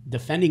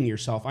defending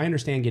yourself, I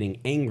understand getting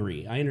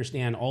angry, I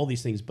understand all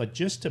these things, but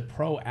just to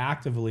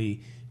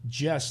proactively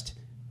just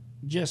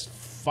just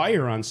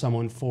fire on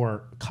someone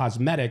for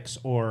cosmetics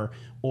or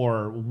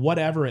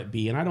whatever it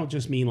be. And I don't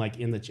just mean like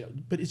in the,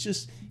 but it's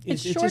just,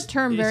 it's short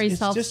term, very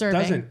self-serving. It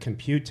just doesn't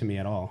compute to me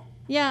at all.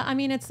 Yeah, I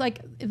mean, it's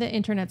like the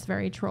internet's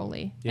very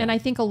trolly. Yeah. And I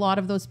think a lot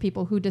of those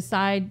people who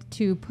decide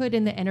to put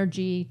in the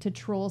energy to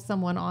troll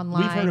someone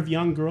online. We've heard of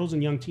young girls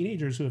and young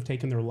teenagers who have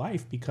taken their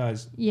life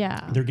because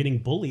they're getting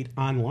bullied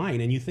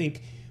online. And you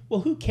think,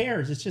 well, who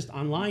cares? It's just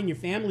online. Your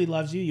family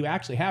loves you. You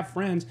actually have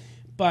friends.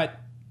 But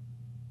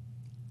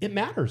it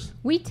matters.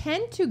 We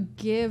tend to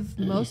give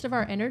most of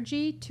our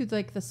energy to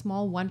like the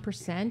small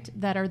 1%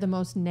 that are the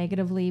most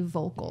negatively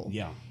vocal.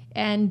 Yeah.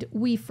 And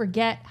we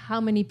forget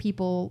how many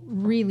people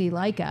really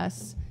like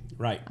us.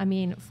 Right. I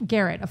mean,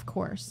 Garrett, of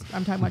course.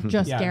 I'm talking about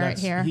just Garrett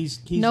here. He's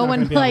no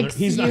one likes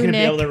He's you, not going to be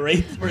able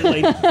Nick. to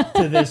relate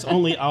to this.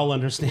 Only I'll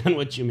understand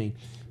what you mean.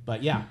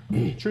 But yeah,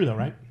 true though,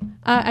 right?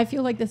 I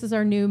feel like this is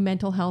our new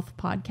mental health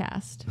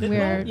podcast.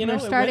 We're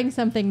starting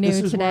something new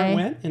this is today. Where it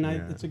went, and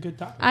it's a good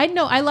topic. I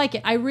know, I like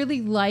it. I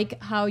really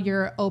like how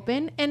you're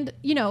open, and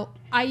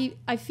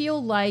I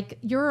feel like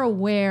you're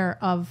aware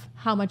of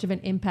how much of an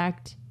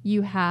impact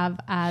you have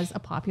as a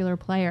popular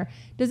player.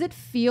 Does it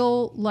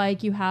feel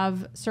like you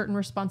have certain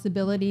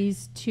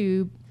responsibilities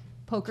to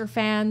poker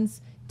fans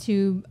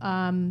to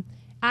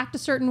act a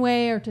certain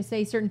way or to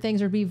say certain things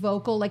or be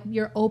vocal, like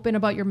you're open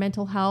about your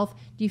mental health?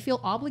 Do you feel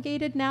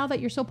obligated now that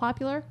you're so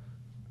popular?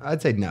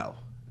 I'd say no.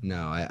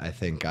 I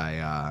think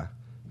I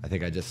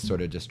just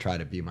sort of just try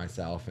to be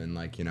myself, and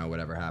like,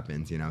 whatever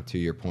happens, to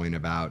your point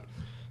about,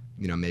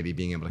 maybe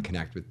being able to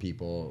connect with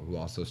people who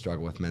also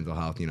struggle with mental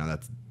health,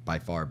 that's by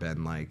far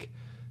been like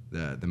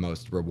the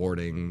most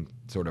rewarding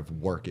sort of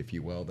work, if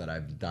you will, that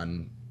I've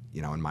done,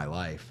 in my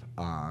life.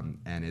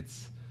 And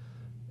it's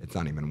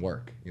not even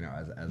work,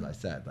 as I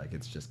said, like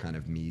it's just kind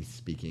of me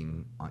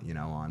speaking,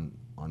 on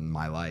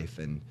my life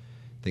and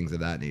things of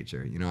that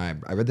nature.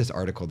 I read this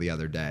article the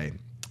other day,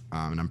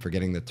 and I'm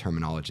forgetting the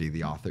terminology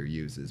the author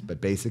uses,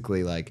 but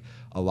basically like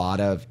a lot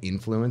of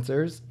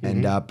influencers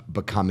end up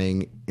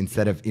becoming,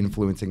 instead of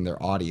influencing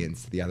their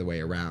audience, the other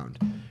way around,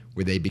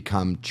 where they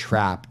become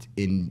trapped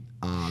in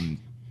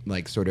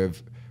like sort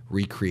of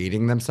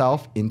recreating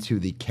themselves into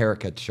the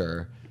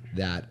caricature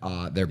that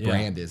their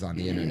brand is on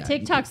the internet.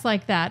 TikTok's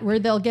like that, where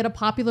they'll get a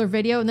popular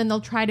video and then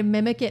they'll try to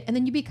mimic it, and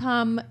then you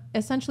become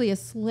essentially a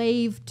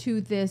slave to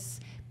this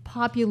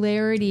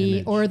popularity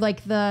image, or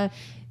like the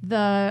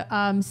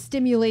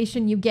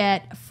stimulation you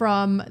get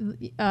from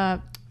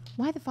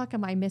why the fuck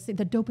am I missing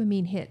the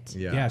dopamine hit?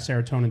 Yeah,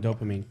 serotonin,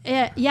 dopamine.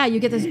 Yeah, you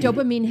get this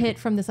dopamine hit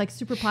from this like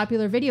super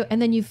popular video,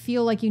 and then you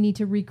feel like you need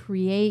to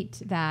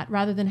recreate that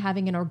rather than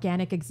having an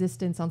organic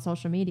existence on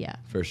social media.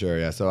 For sure,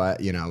 yeah. So I,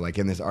 like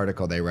in this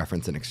article, they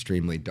reference an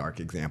extremely dark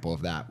example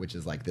of that, which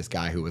is like this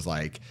guy who was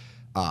like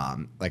a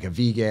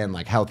vegan,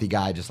 like healthy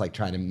guy, just like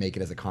trying to make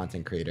it as a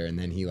content creator, and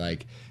then he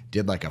like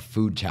did like a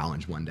food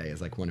challenge one day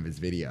as like one of his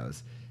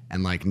videos,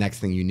 and like next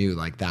thing you knew,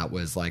 like that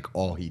was like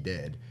all he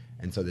did.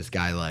 And so this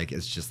guy like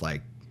is just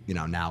like,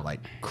 now like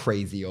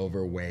crazy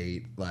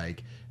overweight,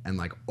 like, and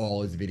like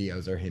all his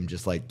videos are him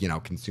just like,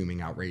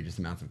 consuming outrageous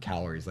amounts of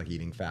calories, like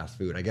eating fast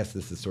food. I guess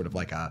this is sort of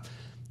like a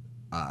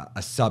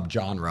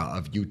subgenre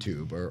of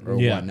YouTube or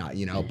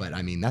whatnot, but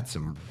I mean, that's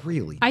some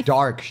really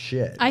dark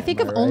shit. I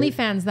think of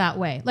OnlyFans that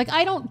way. Like,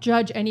 I don't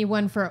judge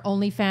anyone for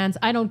OnlyFans.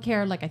 I don't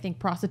care. Like, I think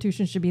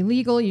prostitution should be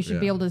legal. You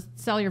should be able to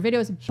sell your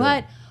videos. Sure.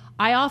 But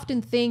I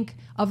often think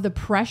of the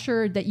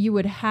pressure that you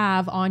would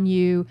have on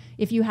you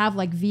if you have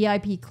like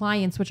VIP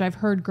clients, which I've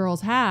heard girls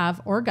have,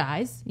 or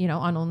guys,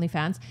 on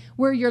OnlyFans,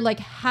 where you're like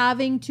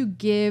having to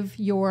give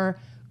your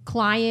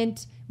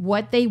client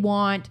what they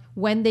want,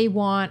 when they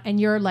want, and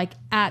you're like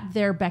at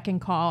their beck and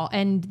call,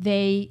 and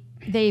they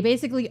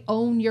basically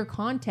own your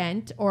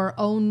content or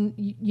own,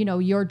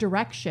 your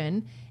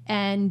direction,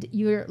 and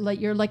you're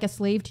like a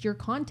slave to your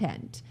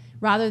content,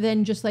 rather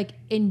than just like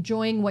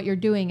enjoying what you're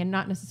doing, and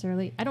not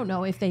necessarily, I don't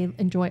know if they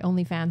enjoy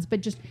OnlyFans,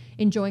 but just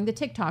enjoying the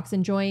TikToks,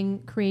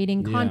 enjoying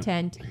creating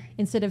content,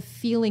 instead of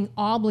feeling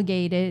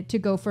obligated to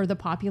go for the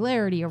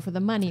popularity or for the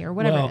money or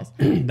whatever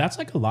it is. That's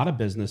like a lot of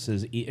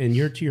businesses, and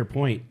to your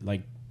point,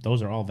 like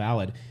those are all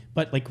valid,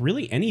 but like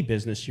really any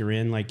business you're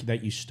in, like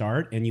that you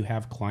start and you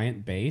have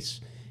client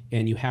base,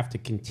 and you have to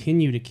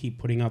continue to keep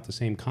putting out the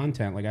same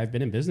content. Like I've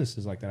been in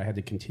businesses like that. I had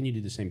to continue to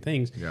do the same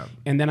things. Yeah.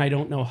 And then I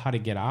don't know how to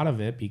get out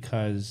of it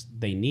because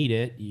they need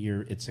it.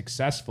 It's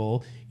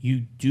successful.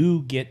 You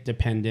do get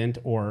dependent,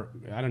 or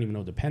I don't even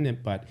know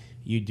dependent, but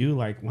you do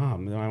like, wow,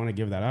 I want to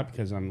give that up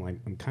because I'm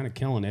kind of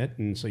killing it.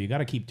 And so you got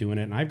to keep doing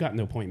it. And I've gotten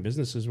to a point in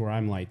businesses where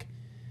I'm like,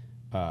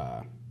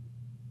 I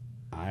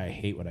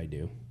hate what I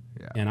do.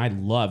 Yeah. And I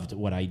loved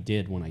what I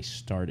did when I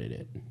started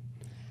it.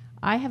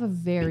 I have a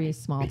very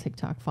small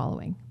TikTok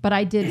following, but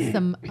I did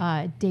some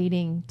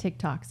dating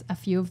TikToks. A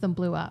few of them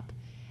blew up.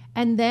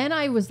 And then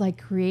I was like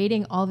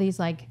creating all these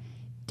like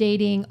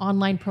dating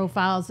online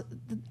profiles,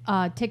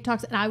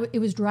 TikToks, and it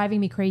was driving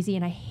me crazy,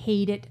 and I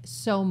hate it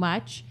so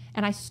much.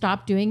 and I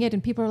stopped doing it.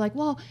 And people are like,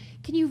 well,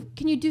 can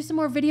you do some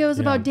more videos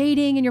about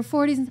dating in your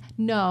 40s? And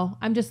no,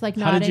 I'm just like,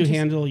 how did you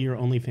handle your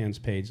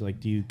OnlyFans page? Like,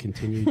 do you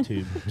continue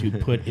to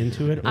put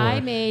into it? Or? I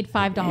made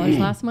 $5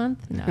 last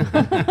month. No,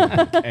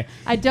 okay.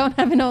 I don't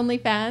have an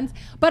OnlyFans,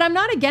 but I'm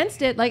not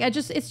against it. Like,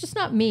 it's just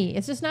not me.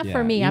 It's just not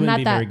for me. I'm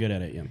not that very good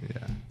at it. Yeah.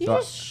 You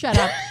just shut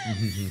up,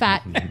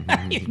 fat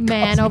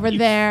man over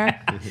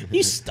there.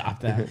 You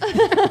stop that.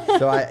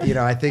 So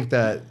I think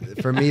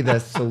that for me, the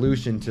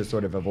solution to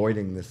sort of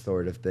avoiding this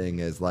sort of thing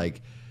is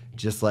like,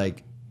 just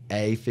like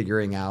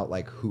figuring out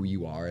like who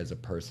you are as a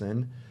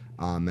person.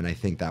 And I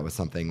think that was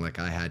something like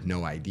I had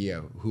no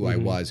idea who I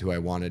was, who I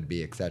wanted to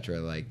be, etc.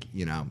 Like,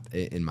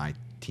 in my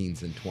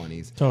teens and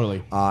 20s.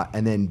 Totally.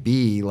 And then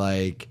B,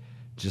 like,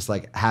 just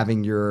like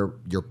having your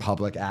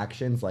public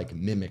actions like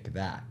mimic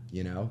that,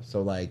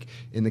 So like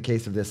in the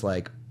case of this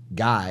like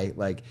guy,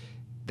 like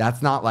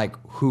that's not like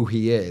who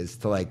he is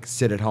to like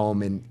sit at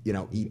home and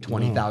eat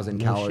 20,000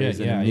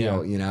 calories in a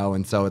meal,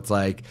 and so it's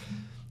like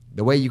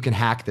the way you can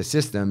hack the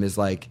system is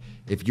like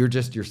if you're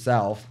just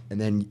yourself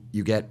and then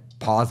you get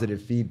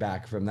positive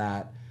feedback from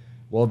that,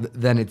 well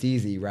then it's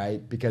easy,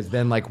 right? Because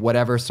then like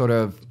whatever sort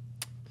of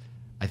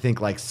I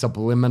think like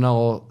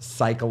subliminal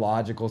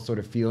psychological sort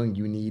of feeling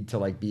you need to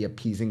like be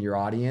appeasing your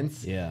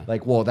audience. Yeah.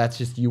 Like, well, that's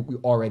just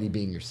you already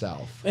being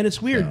yourself. And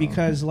it's weird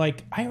because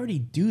like I already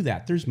do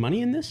that. There's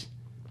money in this.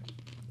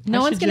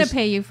 No one's going to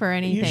pay you for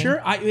anything. You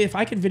sure? If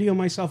I could video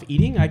myself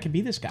eating, I could be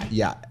this guy.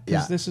 Yeah.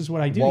 Because this is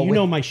what I do.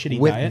 Well, my shitty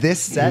with diet. With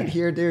this set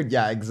here, dude,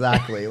 yeah,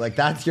 exactly. Like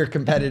that's your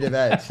competitive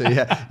edge. So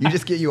yeah, you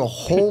just get you a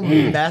whole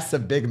mess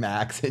of Big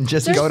Macs and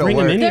just go to bring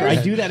work. Them in here. I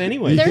do that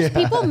anyway. There's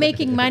people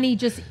making money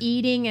just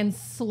eating and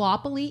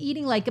sloppily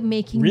eating, like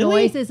making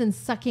noises and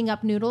sucking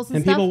up noodles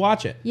and stuff. People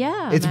watch it.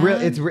 Yeah,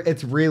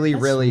 it's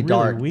really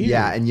dark. Weird.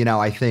 Yeah, and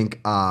I think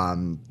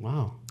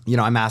wow.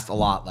 I'm asked a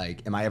lot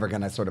like, am I ever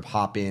going to sort of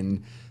hop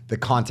in the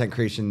content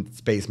creation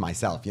space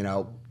myself? I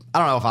don't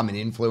know if I'm an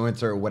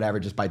influencer or whatever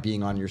just by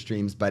being on your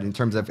streams, but in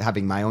terms of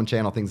having my own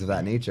channel, things of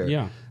that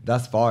nature,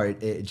 thus far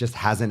it just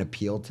hasn't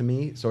appealed to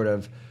me sort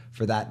of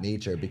for that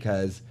nature,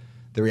 because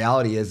the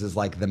reality is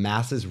like the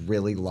masses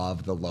really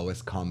love the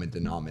lowest common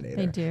denominator.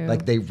 They do.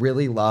 Like they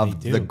really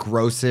love the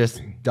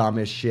grossest,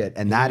 dumbest shit.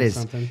 And that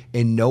is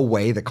in no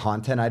way the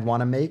content I'd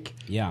want to make.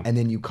 Yeah. And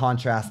then you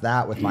contrast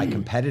that with my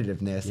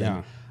competitiveness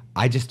and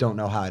I just don't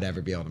know how I'd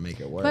ever be able to make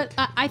it work. But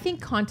I think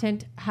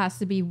content has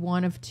to be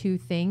one of two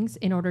things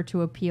in order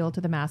to appeal to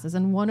the masses.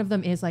 And one of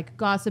them is like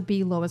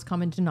gossipy, lowest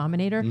common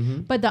denominator.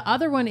 But the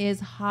other one is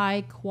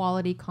high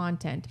quality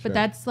content. But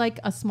that's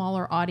like a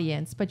smaller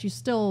audience, but you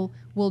still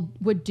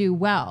would do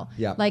well.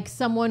 Yeah. Like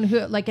someone who,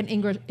 like an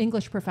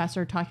English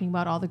professor talking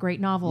about all the great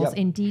novels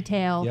in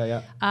detail.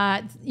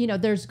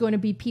 There's going to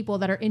be people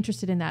that are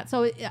interested in that.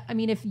 So, I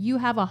mean, if you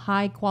have a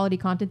high quality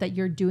content that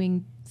you're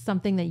doing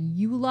something that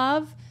you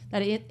love,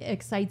 that it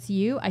excites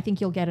you, I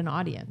think you'll get an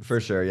audience. For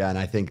sure, yeah. And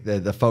I think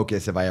the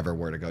focus, if I ever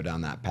were to go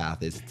down that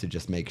path, is to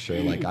just make sure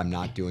like I'm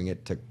not doing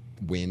it to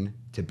win,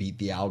 to beat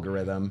the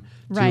algorithm,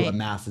 to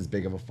amass as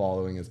big of a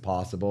following as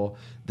possible.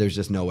 There's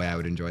just no way I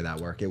would enjoy that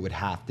work. It would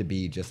have to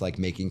be just like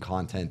making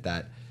content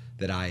that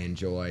I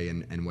enjoy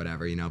and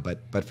whatever,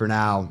 But for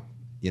now,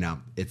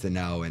 it's a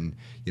no. And,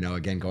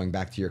 again, going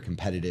back to your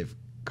competitive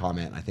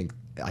comment, I think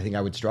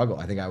I would struggle.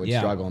 I think I would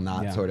struggle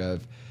not sort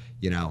of,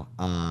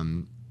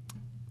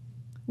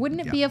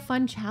 Wouldn't it be a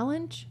fun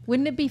challenge?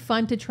 Wouldn't it be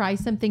fun to try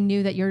something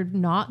new that you're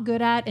not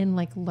good at and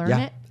like learn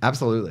it?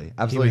 Absolutely.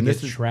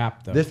 This is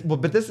trapped though.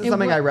 But this is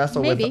something I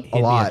wrestle with a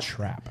lot. It'd be a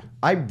trap.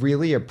 I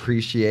really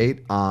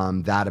appreciate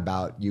that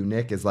about you,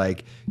 Nick, is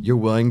like you're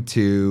willing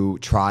to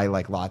try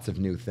like lots of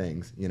new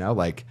things,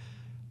 like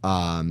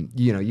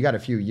you got a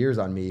few years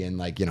on me and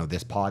like,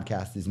 this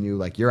podcast is new.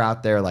 Like you're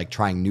out there like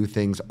trying new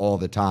things all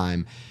the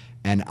time.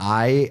 And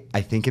I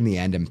think in the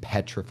end, I'm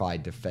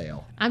petrified to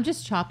fail. I'm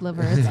just chopped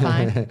liver. It's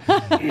fine.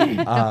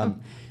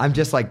 I'm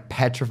just like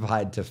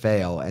petrified to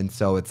fail. And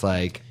so it's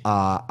like,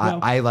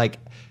 I like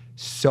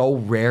so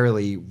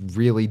rarely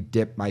really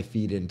dip my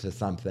feet into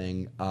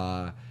something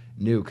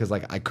new because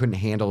like I couldn't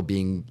handle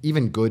being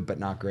even good but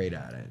not great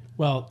at it.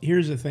 Well,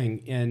 here's the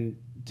thing. And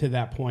to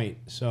that point,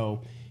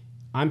 so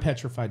I'm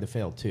petrified to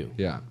fail too.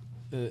 Yeah.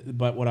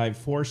 But what I've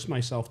forced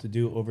myself to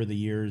do over the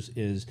years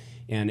is,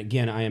 and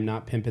again, I am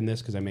not pimping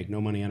this because I make no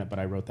money on it, but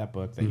I wrote that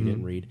book that you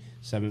didn't read,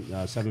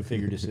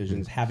 Seven-Figure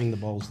Decisions, Having the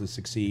Balls to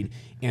Succeed.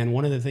 And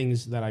one of the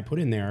things that I put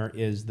in there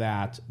is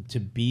that to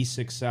be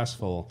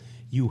successful,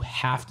 you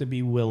have to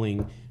be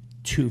willing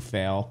to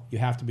fail. You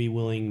have to be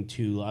willing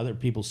to other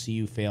people see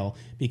you fail,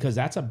 because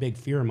that's a big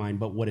fear of mine.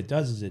 But what it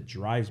does is it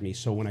drives me.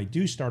 So when I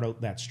do start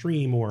out that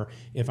stream, or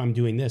if I'm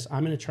doing this,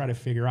 I'm going to try to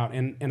figure out.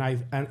 And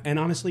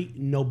honestly,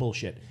 no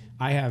bullshit,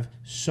 I have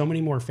so many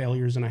more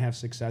failures than I have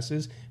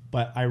successes.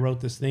 But I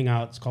wrote this thing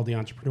out. It's called The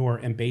Entrepreneur.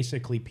 And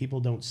basically,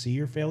 people don't see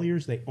your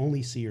failures. They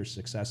only see your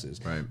successes.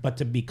 Right. But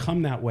to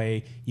become that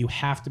way, you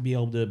have to be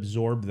able to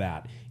absorb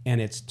that. And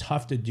it's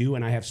tough to do.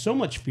 And I have so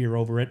much fear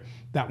over it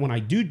that when I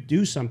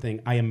do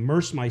something, I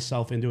immerse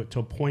myself into it to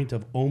a point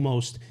of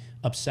almost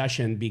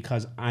obsession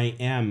because I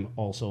am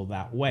also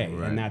that way.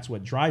 Right. And that's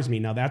what drives me.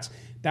 Now that's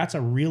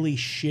a really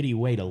shitty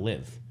way to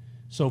live.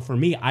 So for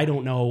me, I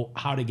don't know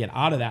how to get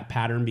out of that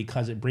pattern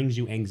because it brings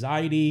you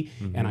anxiety,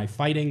 and I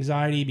fight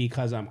anxiety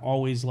because I'm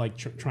always like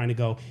trying to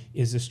go,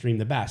 is this stream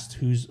the best?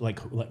 Who's like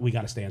we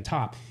got to stay on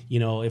top. You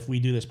know, if we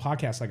do this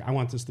podcast, like I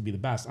want this to be the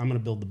best. I'm going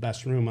to build the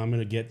best room. I'm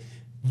going to get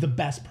the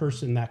best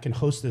person that can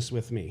host this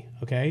with me.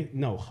 Okay?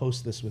 No,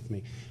 host this with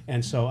me.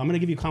 And so I'm going to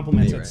give you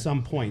compliments at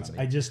some points.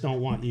 I just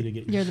don't want you to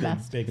get You're the your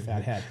best. big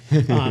fat head.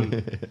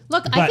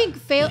 Look, But- I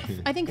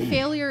think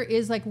failure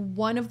is like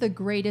one of the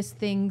greatest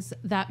things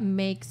that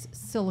makes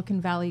Silicon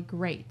Valley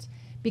great,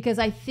 because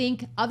I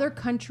think other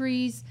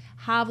countries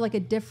have like a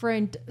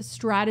different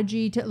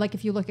strategy to, like,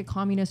 if you look at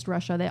communist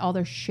Russia, all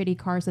their shitty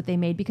cars that they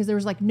made, because there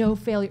was like no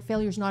failure.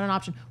 Failure's not an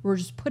option. We're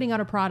just putting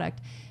out a product,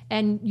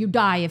 and you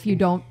die if you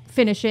don't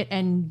finish it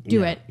and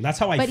do it. That's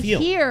how I feel.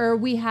 But here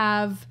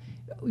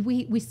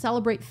we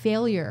celebrate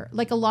failure.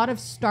 Like a lot of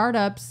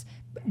startups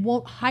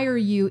won't hire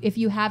you if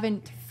you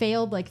haven't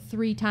failed like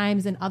 3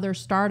 times in other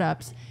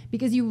startups,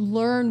 because you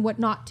learn what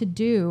not to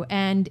do,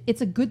 and it's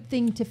a good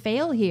thing to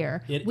fail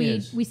here.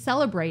 We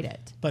celebrate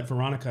it. But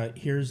Veronica,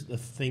 here's the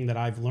thing that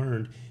I've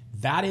learned.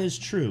 That is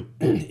true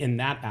in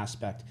that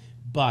aspect.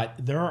 But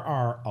there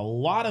are a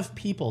lot of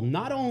people,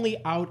 not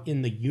only out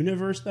in the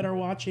universe that are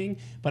watching,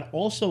 but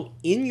also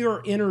in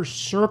your inner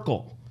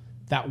circle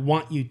that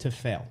want you to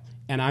fail.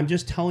 And I'm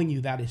just telling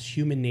you that is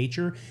human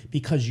nature,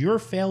 because your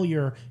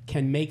failure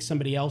can make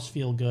somebody else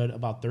feel good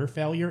about their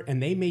failure,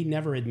 and they may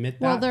never admit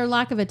that. Well, their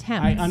lack of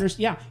attempts. I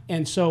understand. Yeah.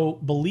 And so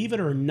believe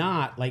it or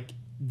not, like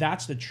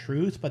that's the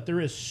truth, but there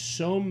is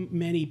so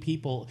many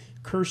people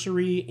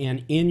cursory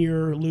and in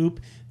your loop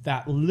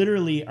that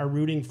literally are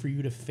rooting for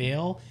you to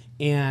fail.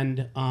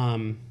 And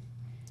I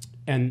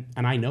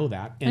know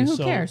that. And who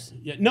cares?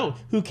 No,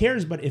 who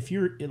cares? But if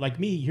you're like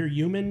me, you're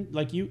human,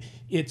 like you,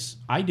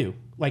 I do.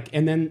 Like,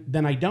 and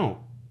then I don't.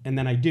 And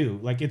then I do.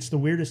 Like, it's the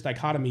weirdest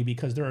dichotomy,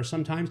 because there are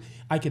sometimes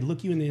I could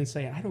look you in the eye and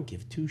say, I don't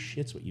give 2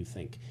 shits what you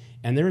think.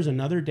 And there's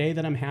another day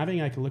that I'm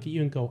having, I could look at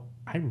you and go,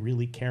 I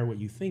really care what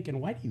you think. And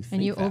why do you think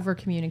And you that? over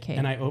communicate.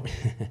 And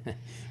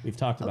we've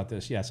talked about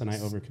this, yes, and I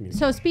over communicate.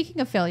 So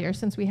speaking of failure,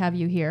 since we have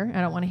you here,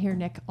 I don't want to hear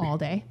Nick all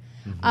day.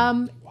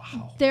 Wow.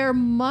 There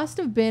must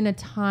have been a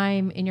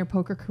time in your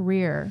poker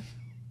career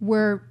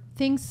where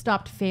things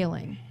stopped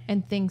failing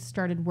and things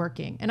started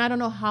working. And I don't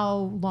know how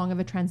long of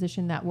a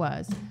transition that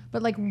was,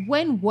 but like,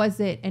 when was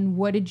it, and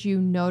what did you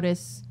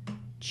notice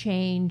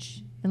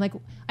change? And like,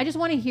 I just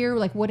want to hear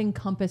like what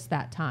encompassed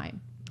that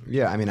time.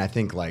 Yeah, I mean, I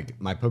think like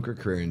my poker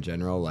career in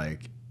general,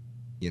 like,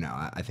 you know,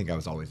 I think I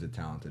was always a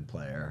talented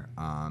player,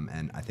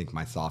 and I think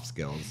my soft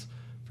skills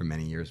for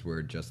many years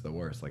were just the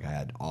worst. Like, I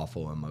had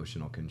awful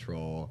emotional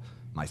control.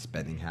 My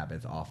spending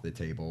habits off the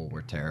table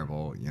were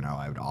terrible. You know,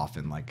 I would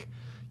often like,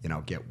 you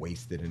know, get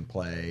wasted in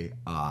play.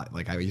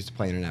 Like, I used to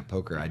play internet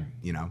poker. I'd,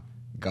 you know,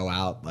 go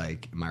out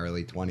like in my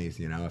early 20s,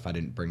 you know, if I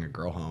didn't bring a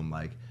girl home,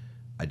 like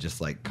I'd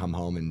just like come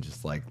home and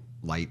just like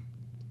light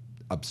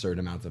absurd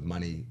amounts of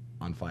money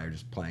on fire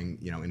just playing,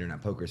 you know,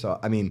 internet poker. So,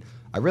 I mean,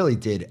 I really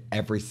did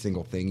every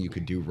single thing you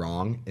could do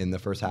wrong in the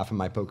first half of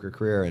my poker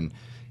career. And,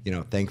 you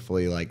know,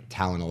 thankfully, like,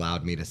 talent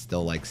allowed me to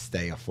still, like,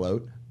 stay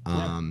afloat.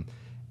 And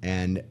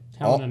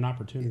talent and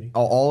opportunity.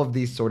 All of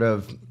these sort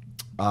of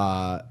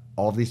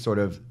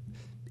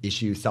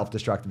issues,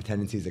 self-destructive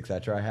tendencies, et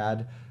cetera, I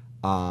had,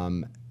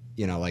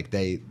 you know, like,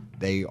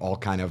 they all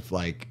kind of,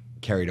 like,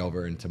 carried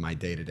over into my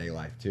day-to-day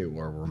life, too,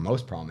 or were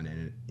most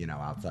prominent, you know,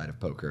 outside of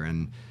poker.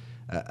 And,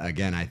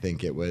 again, I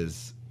think it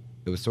was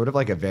sort of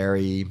like a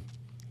very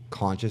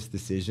conscious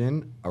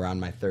decision around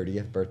my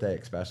 30th birthday,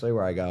 especially,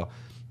 where I go,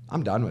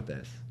 I'm done with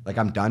this. Like,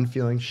 I'm done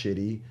feeling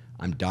shitty.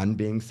 I'm done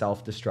being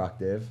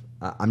self-destructive.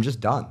 I'm just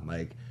done.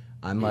 Like,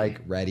 I'm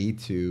like ready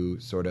to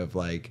sort of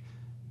like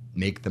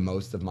make the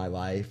most of my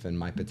life and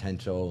my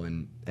potential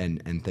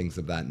and things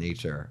of that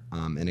nature.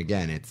 And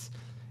again, it's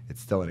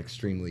still an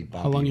extremely bumpy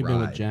ride. How long you been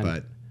with Jen?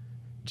 But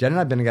Jen and I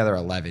have been together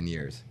 11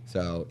 years.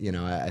 So, you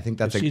know, I think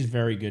that's she's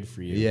very good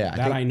for you. Yeah,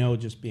 I know,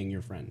 just being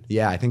your friend.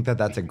 Yeah, I think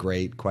that's a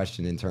great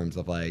question in terms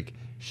of like,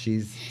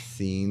 she's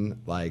seen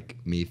like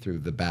me through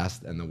the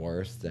best and the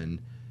worst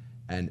and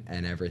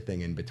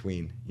everything in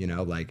between, you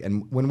know, like,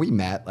 and when we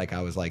met, like,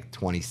 I was like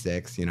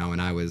 26, you know,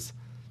 and I was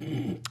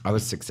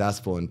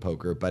successful in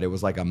poker, but it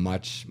was like a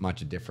much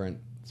different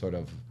sort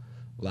of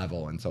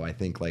level. And so I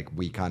think like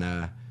we kind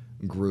of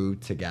grew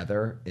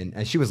together,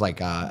 and she was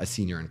like a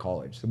senior in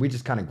college, so we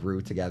just kind of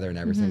grew together in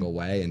every single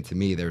way. And to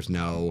me, there's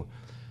no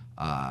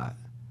I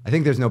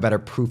think there's no better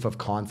proof of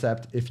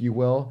concept, if you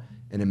will,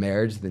 in a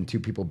marriage than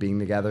two people being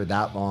together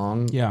that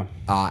long,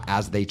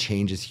 as they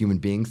change as human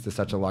beings to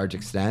such a large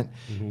extent,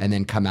 and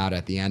then come out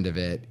at the end of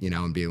it, you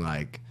know, and be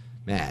like,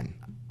 man,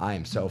 I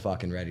am so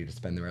fucking ready to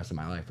spend the rest of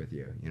my life with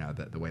you, you know,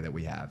 the way that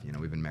we have. You know,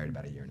 we've been married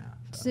about a year now.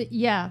 So,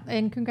 yeah,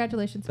 and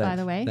congratulations, by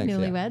the way, Thanks,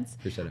 newlyweds. Yeah.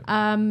 Appreciate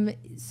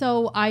it.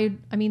 So I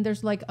mean,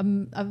 there's like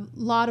a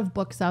lot of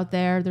books out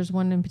there. There's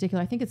one in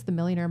particular, I think it's The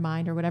Millionaire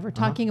Mind or whatever,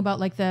 talking about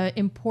like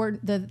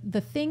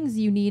the things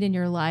you need in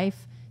your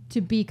life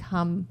to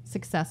become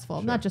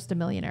successful, not just a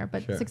millionaire,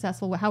 but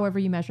successful, however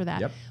you measure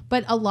that. Yep.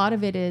 But a lot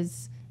of it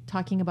is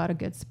talking about a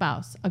good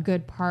spouse, a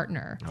good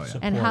partner,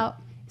 and how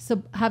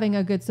having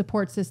a good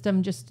support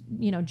system, just,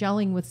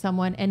 gelling with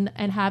someone and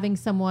having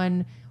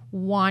someone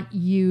want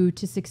you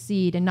to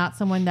succeed and not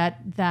someone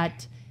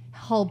that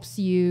helps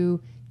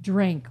you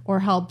drink or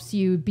helps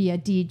you be a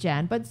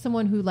degen, but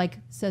someone who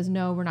says,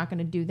 no, we're not going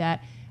to do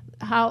that.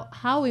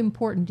 How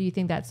important do you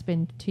think that's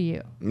been to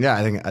you? Yeah,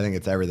 I think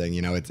it's everything.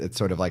 It's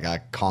sort of like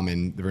a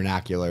common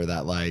vernacular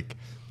that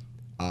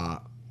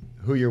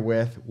who you're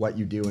with, what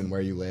you do, and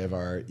where you live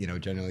are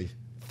generally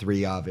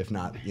three of, if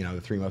not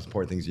the three most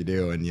important things you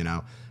do. And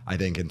I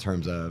think in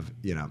terms of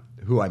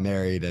who I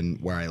married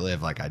and where I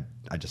live, I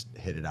just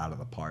hit it out of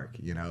the park.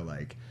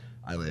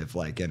 I live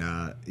in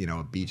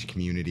a beach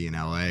community in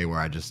LA where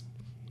I just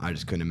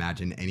couldn't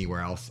imagine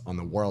anywhere else on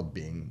the world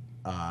being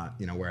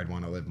where I'd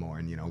want to live more.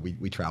 And,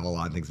 we travel a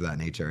lot and things of that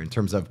nature. In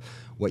terms of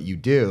what you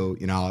do,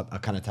 I'll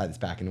kind of tie this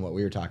back into what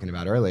we were talking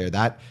about earlier.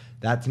 That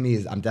to me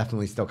is, I'm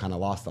definitely still kind of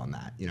lost on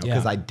that,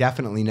 because I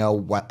definitely know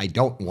what I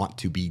don't want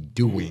to be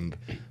doing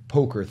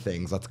poker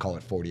things, let's call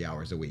it 40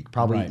 hours a week,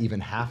 probably even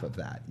half of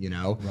that,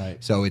 Right.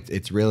 So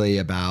it's really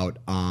about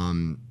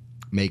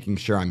making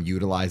sure I'm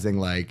utilizing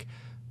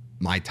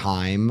my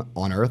time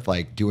on earth,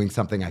 doing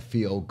something I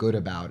feel good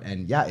about.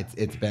 And yeah,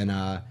 it's been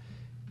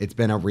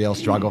a real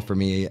struggle for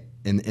me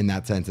in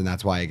that sense. And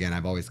that's why, again,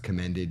 I've always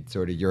commended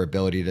sort of your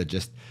ability to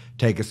just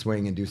take a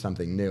swing and do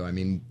something new. I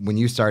mean, when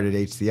you started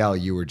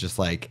HCL, you were just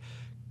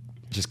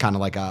kind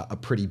of like a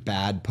pretty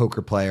bad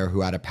poker player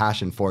who had a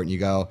passion for it. And you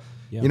go,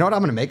 you know what, I'm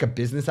going to make a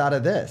business out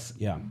of this.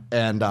 Yeah.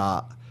 And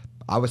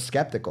I was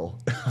skeptical.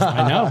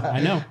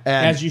 I know.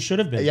 And, as you should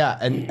have been. Yeah,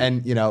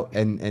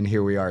 and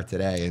here we are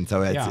today. And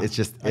so it's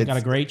just I got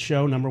a great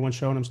show, #1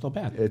 show, and I'm still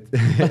bad.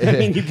 I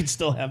mean, you could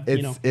still have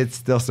it's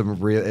still some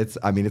real. It's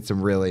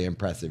some really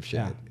impressive shit.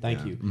 Yeah,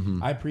 thank you.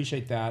 Mm-hmm. I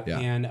appreciate that. Yeah.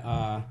 And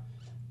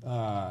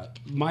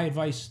my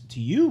advice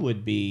to you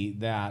would be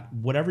that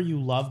whatever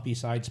you love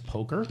besides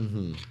poker,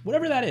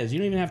 whatever that is, you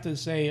don't even have to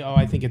say, "Oh,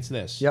 I think it's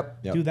this."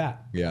 Yep. Do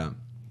that. Yeah.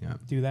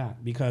 Do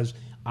that, because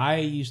I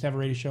used to have a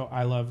radio show.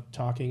 I love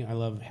talking. I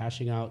love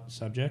hashing out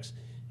subjects.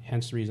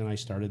 Hence the reason I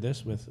started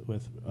this with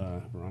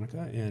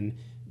Veronica. And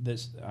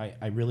this,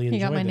 I really enjoyed.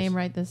 You got my this. name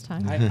right this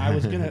time.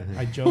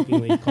 I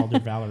jokingly called her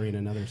Valerie in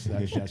another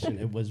session.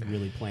 It was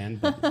really planned,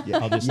 but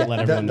I'll just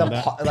let everyone know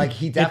that.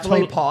 He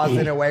definitely paused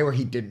in a way where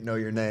he didn't know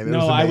your name.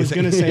 I was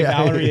going to say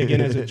Valerie again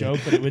as a joke,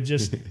 but it would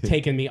just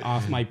taken me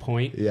off my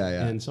point. Yeah.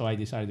 And so I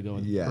decided to go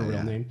with her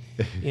real name.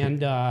 And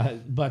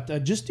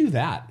but just do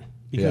that.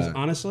 Because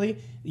honestly,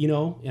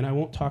 and I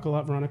won't talk a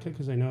lot, Veronica,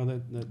 because I know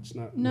that's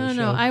not my show.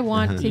 No, I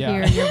want to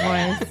hear your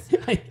voice.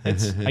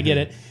 I get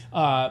it.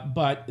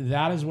 But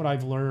that is what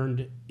I've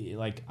learned.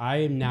 I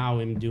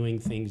am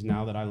doing things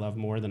now that I love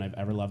more than I've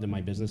ever loved in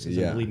my businesses.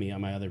 And believe me,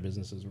 my other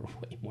businesses were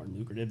way more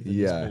lucrative than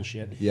this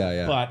bullshit.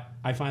 Yeah. But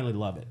I finally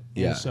love it.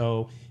 And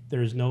so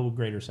there's no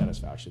greater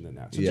satisfaction than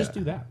that. So just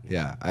do that.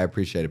 Yeah, I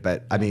appreciate it.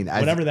 But I mean,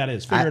 whatever that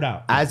is, figure it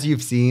out. As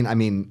you've seen, I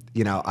mean,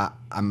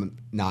 I'm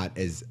not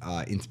as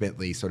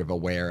intimately sort of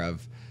aware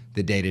of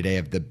the day-to-day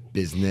of the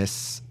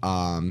business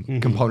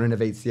component of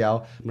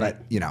HCL.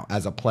 But,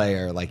 as a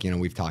player,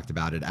 we've talked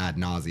about it ad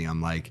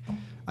nauseum,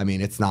 I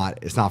mean, it's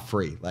not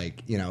free.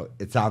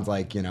 It sounds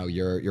like,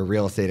 your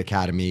real estate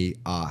academy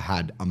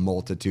had a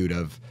multitude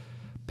of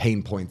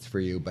pain points for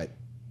you, but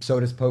so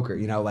does poker,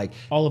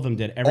 all of them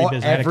did. Every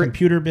business. I had a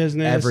computer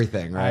business.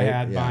 Everything, right? I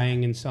had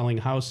buying and selling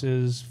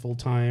houses full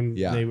time.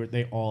 Yeah.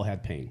 They all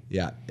had pain.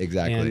 Yeah,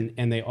 exactly.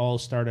 And they all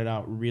started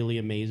out really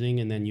amazing,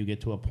 and then you get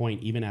to a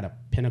point, even at a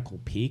pinnacle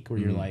peak, where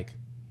you're like,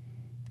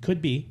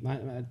 could be. I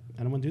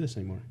don't want to do this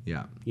anymore.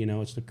 Yeah.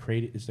 It's the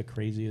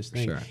craziest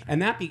thing. Sure.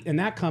 And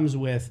that comes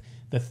with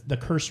the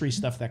cursory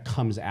stuff that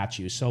comes at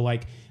you. So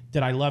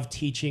did I love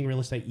teaching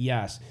real estate?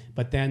 Yes.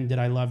 But then did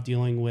I love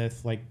dealing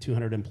with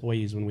 200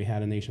 employees when we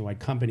had a nationwide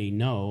company?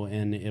 No.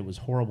 And it was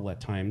horrible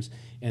at times.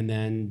 And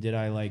then did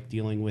I like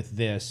dealing with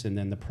this and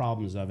then the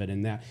problems of it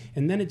and that?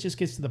 And then it just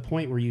gets to the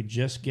point where you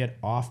just get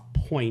off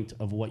point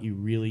of what you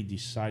really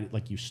decided,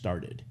 you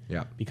started.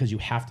 Yeah. Because you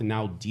have to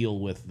now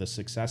deal with the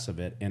success of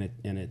it. And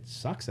it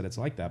sucks that it's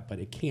like that, but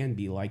it can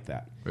be like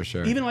that. For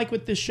sure. Even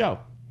with this show.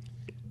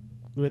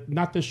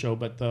 Not this show,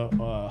 but the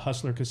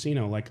Hustler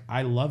Casino.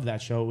 I love that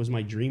show. It was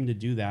my dream to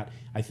do that.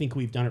 I think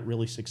we've done it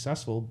really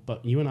successful,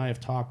 but you and I have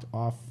talked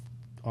off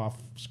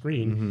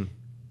screen,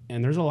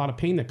 and there's a lot of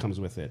pain that comes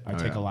with it. I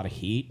take a lot of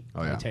heat.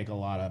 I take a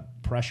lot of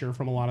pressure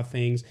from a lot of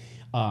things.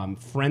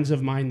 Friends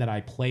of mine that I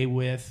play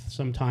with,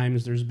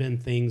 sometimes there's been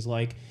things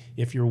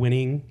if you're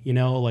winning, you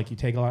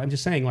take a lot. I'm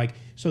just saying,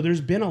 so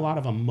there's been a lot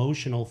of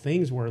emotional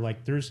things where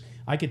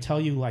I could tell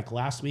you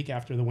last week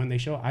after the Wednesday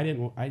show,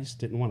 I just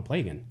didn't want to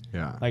play again.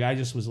 Yeah. I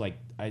just was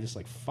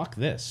fuck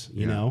this,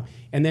 you know?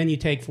 And then you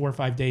take 4 or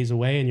 5 days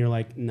away and you're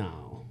like,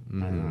 no,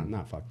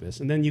 not fuck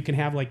this. And then you can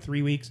have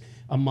 3 weeks,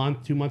 a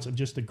month, 2 months of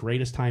just the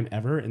greatest time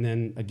ever. And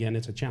then again,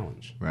 it's a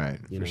challenge. Right.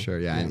 For sure.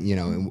 Yeah. And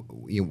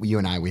you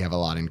and I, we have a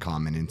lot in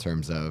common in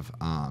terms of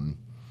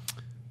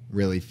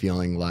really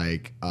feeling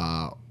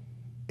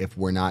if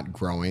we're not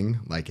growing,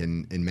 like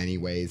in many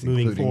ways,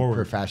 Moving including forward.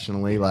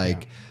 professionally,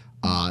 like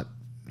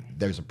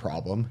there's a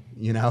problem,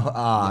 you know?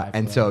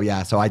 And feel so,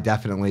 yeah, so I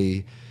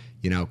definitely,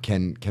 you know,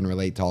 can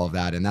relate to all of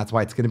that. And that's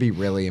why it's going to be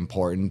really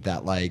important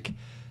that like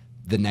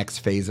the next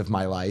phase of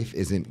my life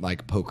isn't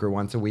like poker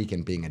once a week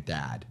and being a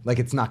dad. Like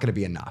it's not going to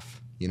be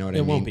enough. You know what I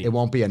mean? Won't be. It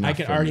won't be enough. I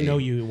can for already me. know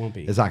you. It won't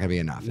be. It's not going to be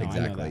enough. No, I know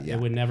exactly. that. Yeah.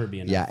 It would never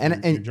be enough. Yeah,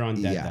 and you're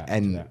drawn dead. yeah, to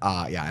and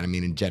that. yeah, and I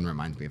mean, and Jen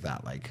reminds me of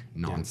that like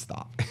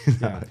nonstop.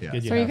 Yeah, Yeah.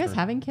 good So are you have guys her.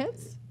 having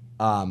kids?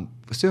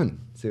 Soon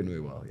we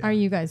will. Yeah. Are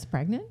you guys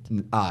pregnant?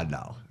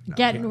 No.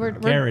 Garrett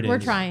We're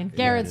is. trying. Garrett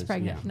Garrett's is,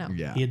 pregnant. yeah. No.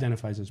 Yeah. He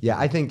identifies as. Yeah,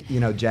 I think, you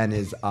know, Jen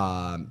is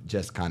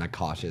just kind of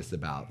cautious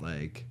about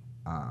like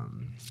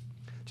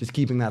just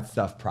keeping that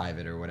stuff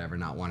private or whatever,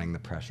 not wanting the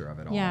pressure of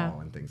it all Yeah.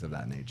 and things of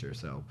that nature.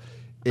 So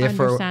if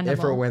or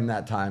Understandable. when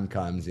that time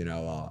comes, you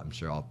know, I'm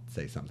sure I'll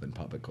say something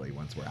publicly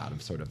once we're out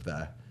of sort of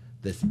the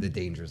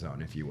danger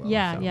zone, if you will.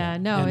 Yeah, So, yeah.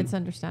 No, And- it's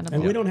understandable.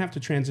 And we don't have to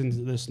transition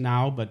to this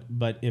now,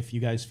 but if you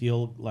guys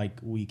feel like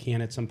we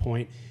can at some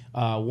point,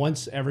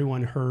 once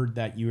everyone heard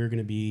that you were going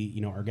to be,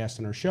 you know, our guest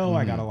on our show,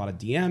 I got a lot of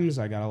DMs,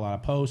 I got a lot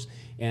of posts,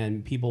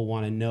 and people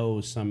want to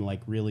know some like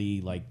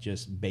really like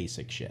just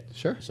basic shit.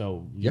 Sure.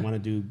 So you Yeah. want to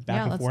do back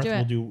Yeah, and let's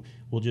forth? do it.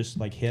 We'll just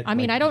like hit. I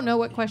mean, like, I don't know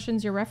what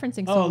questions you're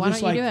referencing, so why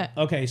just don't you like,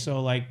 do it? Okay,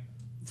 so like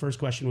first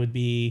question would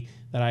be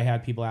that I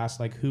had people ask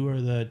like, who are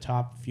the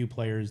top few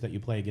players that you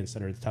play against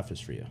that are the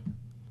toughest for you?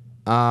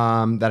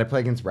 that I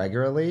play against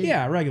regularly.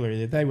 Yeah,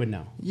 regularly. They would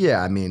know.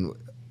 Yeah, I mean,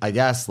 I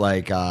guess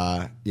like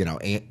you know,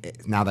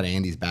 now that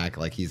Andy's back,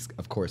 like he's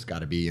of course got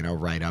to be, you know,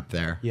 right up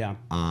there. Yeah.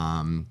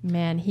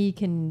 Man,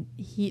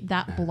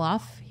 that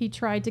bluff he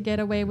tried to get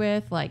away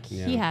with, like he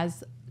Yeah.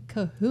 has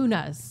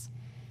kahunas.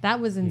 That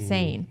was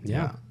insane.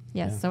 Yeah.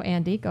 Yes. So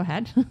Andy, go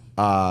ahead.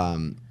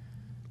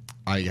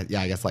 I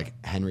guess like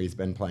Henry's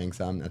been playing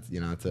some. That's, you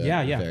know, it's a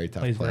Yeah. very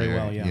tough Plays very player.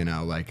 well, yeah. You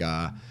know, like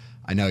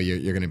I know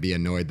you're going to be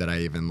annoyed that I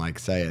even like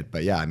say it,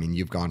 but yeah, I mean,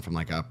 you've gone from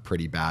like a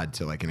pretty bad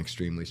to like an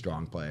extremely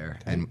strong player,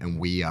 and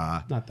we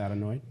Not that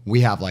annoyed.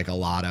 we have like a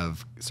lot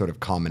of sort of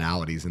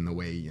commonalities in the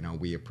way, you know,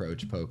 we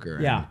approach poker.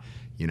 Yeah. And,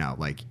 you know,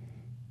 like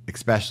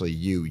especially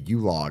you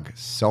log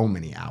so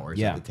many hours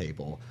Yeah. at the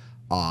table.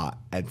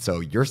 And so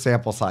your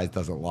sample size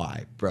doesn't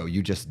lie, bro.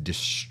 You just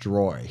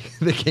destroy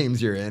the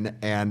games you're in.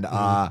 And,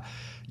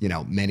 you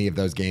know, many of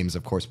those games,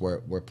 of course,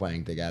 we're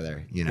playing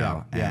together, you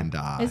know, Yeah,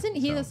 yeah. and, Isn't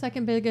he so, the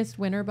second biggest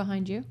winner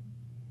behind you?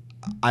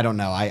 I don't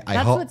know. I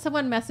That's hope, what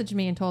someone messaged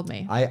me and told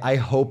me. I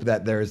hope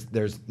that there's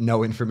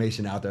no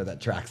information out there that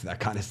tracks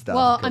that kind of stuff.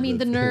 Well, I 'cause mean,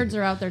 the it's- nerds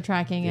are out there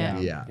tracking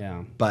it. Yeah.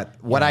 Yeah. But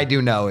what I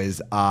do know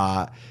is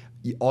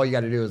all you got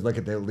to do is look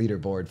at the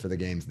leaderboard for the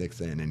games Nick's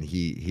in, and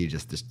he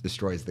just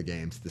destroys the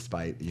games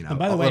despite, you know, And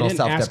by the a way, I little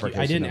didn't ask you,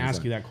 self-deprecation. I didn't of his ask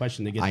own. you that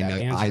question to get I that know,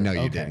 answer. I know you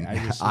Okay, didn't.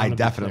 just I wanted to be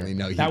definitely clear.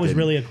 know you That was didn't.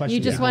 really a question.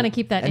 You just yeah. want to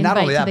keep that And not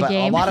invite only to that, the but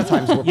game. a lot of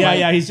times we're Yeah, playing,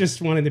 yeah. He's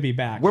just wanted to be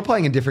back. we're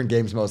playing in different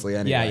games mostly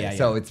anyway. Yeah.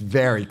 So it's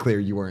very clear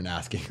you weren't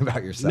asking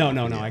about yourself.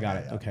 No. Yeah, I got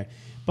it. yeah. Okay.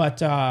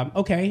 But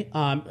okay.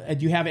 Do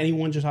you have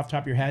anyone just off the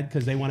top of your head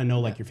because they want to know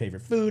like your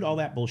favorite food, all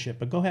that bullshit?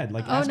 But go ahead.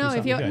 Like, Oh ask me no! If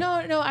something you good.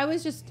 no, I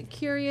was just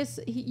curious.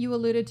 You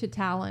alluded to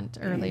talent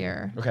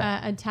earlier. Okay.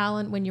 A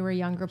talent when you were a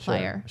younger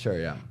player. Sure,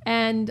 yeah.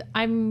 And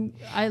I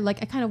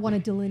kind of want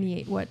to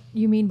delineate what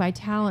you mean by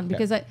talent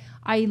because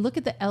I look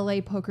at the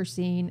LA poker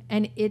scene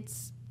and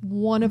it's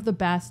one of the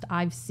best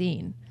I've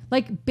seen.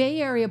 Like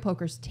Bay Area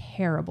poker's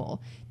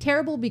terrible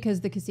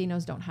because the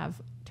casinos don't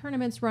have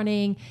tournaments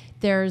running.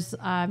 There's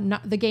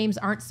the games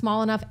aren't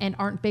small enough and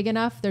aren't big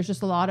enough. There's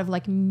just a lot of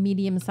like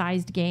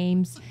medium-sized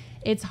games.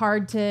 It's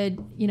hard to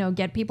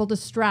get people to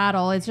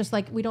straddle. It's just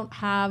like we don't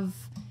have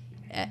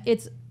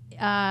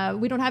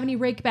any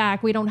rake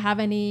back. We don't have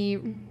any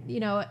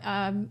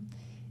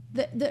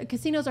the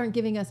casinos aren't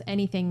giving us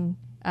anything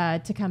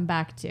to come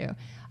back to.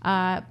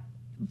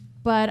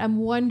 But I'm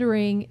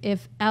wondering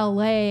if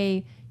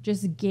LA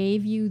just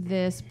gave you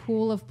this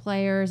pool of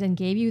players and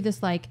gave you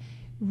this like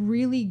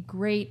really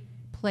great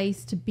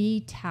place to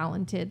be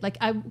talented. Like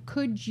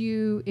could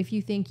you, if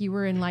you think you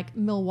were in like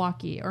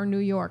Milwaukee or New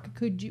York,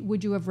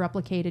 would you have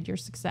replicated your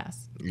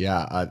success?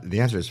 Yeah, the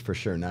answer is for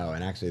sure no.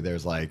 And actually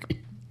there's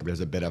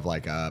a bit of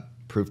like a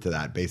proof to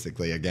that.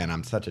 Basically, again,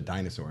 I'm such a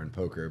dinosaur in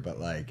poker, but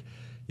like,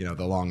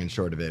 the long and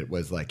short of it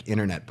was like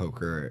internet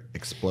poker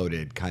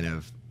exploded kind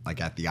of like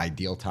at the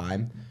ideal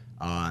time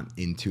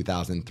in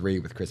 2003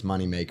 with Chris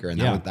Moneymaker. And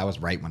that was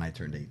right when I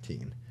turned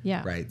 18.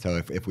 Yeah. Right. So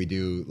if we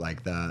do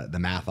like the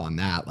math on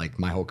that, like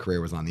my whole career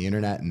was on the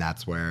internet, and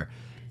that's where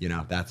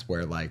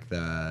like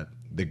the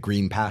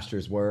green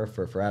pastures were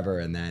for forever.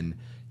 And then,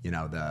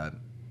 the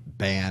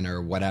ban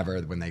or whatever,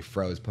 when they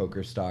froze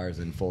Poker Stars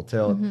in Full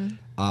Tilt,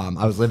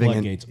 I was living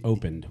Floodgates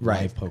opened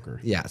live poker.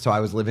 Yeah. So I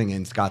was living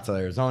in Scottsdale,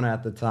 Arizona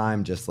at the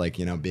time, just like,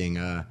 being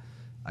a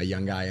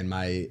young guy in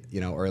my,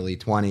 early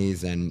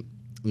 20s. And,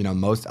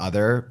 most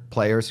other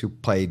players who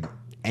played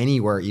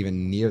anywhere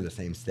even near the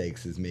same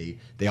stakes as me,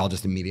 they all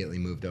just immediately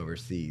moved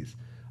overseas.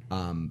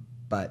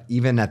 But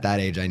even at that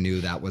age, I knew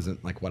that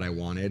wasn't like what I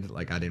wanted.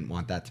 Like I didn't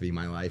want that to be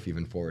my life,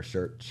 even for a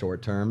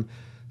short term.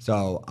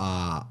 So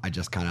I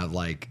just kind of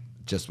like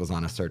just was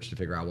on a search to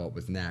figure out what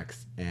was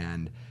next.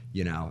 And,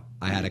 you know,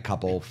 I had a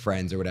couple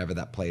friends or whatever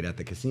that played at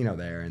the casino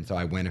there. And so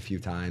I went a few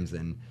times,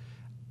 and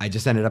I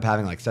just ended up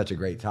having like such a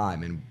great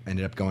time, and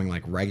ended up going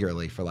like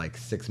regularly for like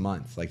 6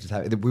 months. Like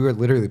we were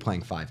literally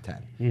playing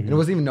 5-10, and it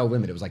wasn't even no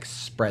limit. It was like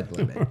spread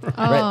limit.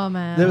 Oh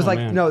man! There was like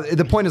man. no.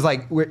 The point is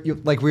like we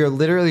were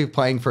literally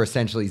playing for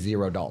essentially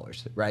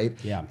 $0, right?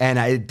 Yeah. And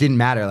it didn't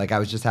matter. Like I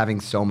was just having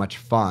so much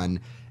fun,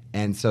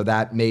 and so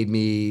that made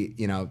me,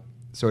 you know,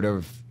 sort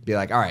of be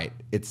like, all right,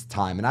 it's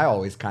time. And I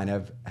always kind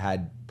of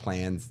had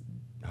plans,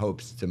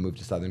 hopes to move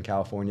to Southern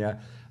California.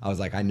 I was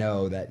like, I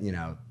know that, you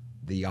know,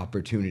 the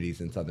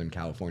opportunities in Southern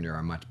California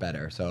are much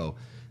better. So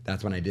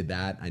that's when I did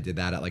that. I did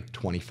that at like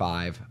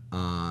 25.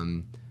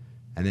 And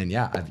then,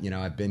 yeah,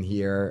 I've been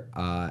here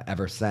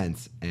ever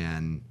since.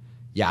 And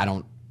yeah, I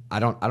don't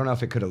know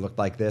if it could have looked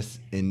like this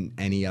in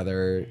any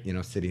other, you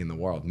know, city in the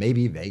world.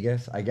 Maybe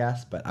Vegas, I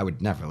guess, but I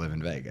would never live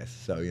in Vegas.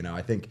 So, you know,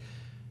 I think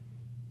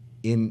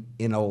in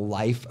a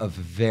life of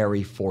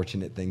very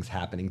fortunate things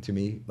happening to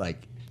me,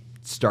 like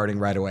starting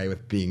right away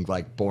with being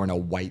like born a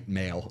white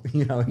male,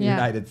 you know, in the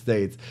United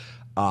States,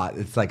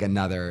 it's like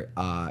another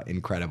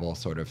incredible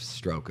sort of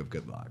stroke of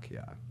good luck.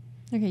 Yeah.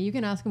 Okay, you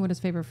can ask him what his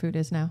favorite food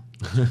is now.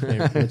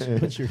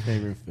 What's your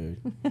favorite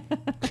food?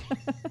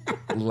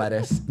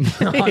 Lettuce.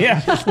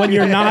 Yeah, when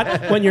you're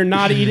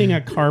not eating a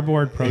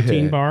cardboard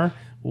protein bar,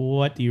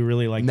 what do you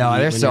really like? No, to eat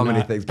there's when so you're many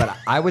not? things, but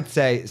I would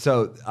say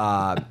so.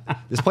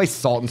 This place,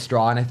 Salt and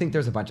Straw, and I think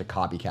there's a bunch of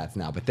copycats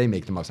now, but they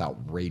make the most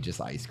outrageous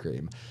ice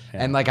cream.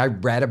 Yeah. And like I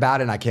read about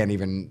it, and I can't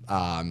even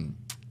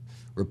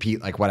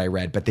repeat like what I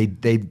read, but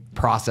they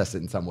process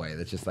it in some way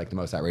that's just like the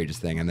most outrageous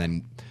thing. And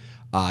then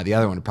the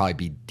other one would probably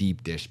be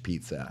deep dish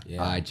pizza.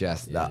 Yeah. I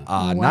just What?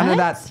 none of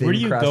that thin Where do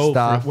you crust go?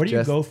 stuff. Where do you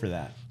just- go for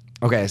that?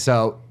 Okay,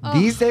 so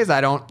these days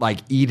I don't like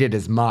eat it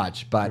as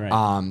much, but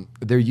Right.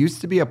 there used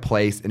to be a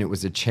place, and it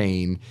was a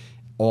chain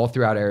all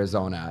throughout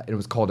Arizona. It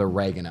was called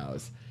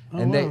Oregano's,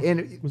 and wow.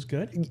 it Was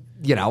good?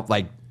 You know,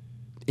 like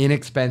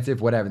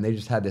inexpensive, whatever. And they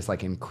just had this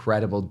like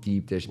incredible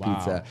deep dish Wow.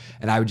 pizza,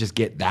 and I would just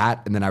get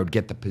that, and then I would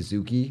get the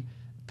Pizookie.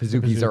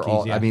 Pizookies are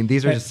all. yeah. I mean,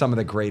 these are But- just some of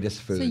the greatest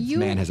foods you-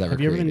 man has ever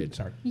Have you ever created. been?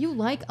 Sorry, You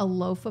like a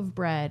loaf of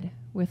bread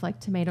with like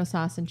tomato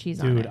sauce and cheese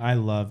on dude. it. I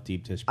love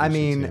deep dish. Pizza I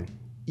mean, too.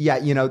 yeah,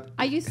 you know.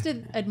 I used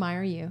to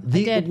admire you. I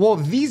did. Well,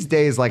 these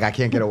days, like I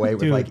can't get away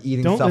with Dude, like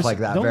eating don't stuff listen- like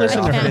that don't very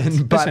listen to her.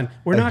 often. But Listen,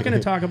 we're not going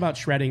to talk about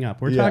shredding up.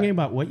 We're Yeah. talking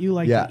about what you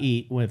like Yeah. to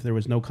eat if there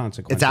was no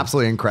consequences. It's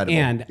absolutely incredible.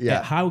 And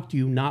Yeah. how do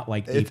you not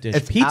like deep dish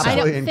It's pizza?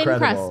 absolutely thin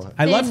incredible. crust.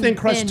 I love thin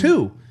crust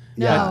too.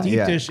 No. But deep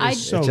Yeah. dish I-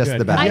 is so It's just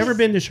good. the best. Have you I ever just-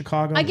 been to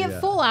Chicago? I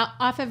get full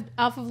off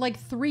of like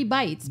 3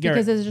 bites Garrett.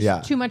 because there's just Yeah.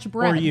 too much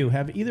bread. Or you?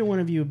 Have either one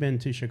of you been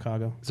to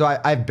Chicago? So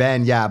I've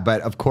been, yeah, but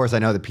of course I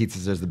know the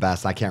pizzas is the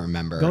best. I can't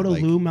remember. Go to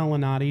like, Lou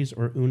Melinati's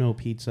or Uno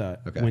Pizza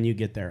Okay. when you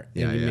get there,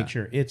 and Yeah, you yeah. make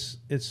sure it's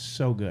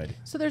so good.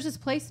 So there's this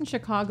place in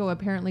Chicago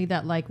apparently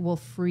that like will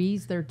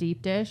freeze their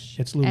deep dish.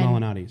 It's Lou and-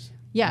 Melinati's.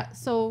 Yeah,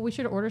 so we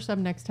should order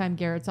some next time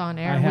Garrett's on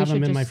air. I We have should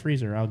them in my just-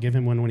 freezer. I'll give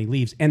him one when he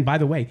leaves. And by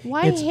the way,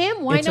 Why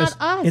him? Why it's not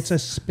us? It's a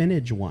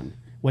spinach one,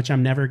 which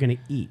I'm never going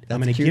to eat. I'm That's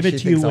going to cute. give it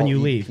She to you thinks when I'll you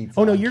eat leave. pizza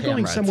Oh no, on you're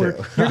going camera, somewhere.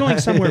 too. You're going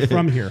somewhere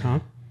from here,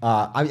 huh?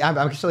 I'm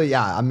actually,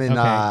 yeah, I'm in. Okay,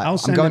 I'm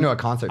send going him- to a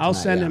concert. I'll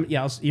tonight, send yeah. him.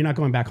 Yeah, you're not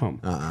going back home.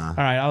 All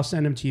right, I'll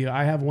send him to you.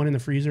 I have one in the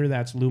freezer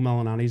that's Lou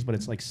Melinati's, but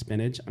it's like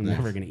spinach. I'm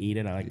never going to eat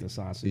it. I like the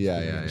sausage. Yeah, I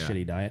yeah, have a yeah.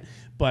 shitty diet,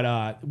 but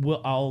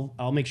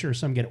I'll make sure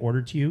some get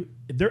ordered to you.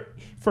 They're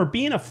for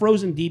being a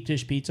frozen deep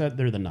dish pizza.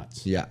 They're the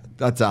nuts. Yeah,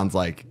 that sounds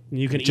like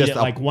You can eat just it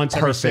a like once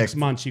every 6 perfect,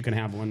 months. You can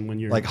have one when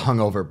you're like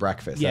hungover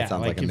breakfast. yeah, that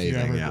sounds like if amazing.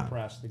 You're ever Yeah.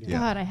 depressed again. Yeah.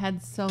 God, I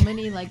had so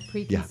many like Yeah,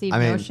 preconceived I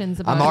mean, notions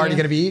about I'm already you.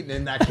 going to be eating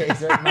in that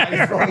case. Right? Might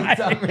as well eat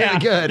something really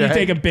good. You right?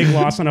 take a big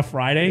loss on a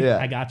Friday. Yeah.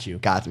 I got you.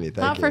 Got to be. Thank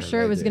Thought you. for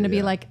sure it was going to be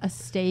Yeah. like a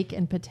steak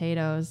and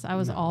potatoes. I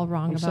was all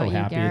wrong I'm about so you,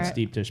 happy Garrett. it's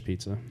deep dish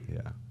pizza.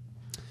 Yeah.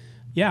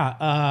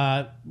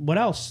 Yeah. What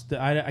else?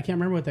 I can't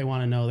remember what they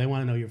want to know. They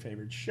want to know your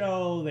favorite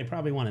show. They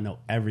probably want to know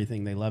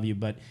everything. They love you,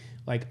 but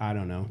like I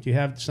don't know. Do you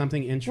have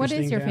something interesting? What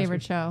is your to ask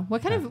favorite me? show?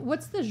 What kind of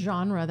what's the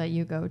genre that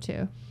you go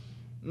to?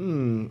 I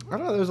don't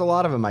know. There's a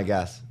lot of them, I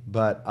guess,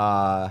 but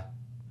I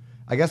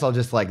guess I'll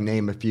just like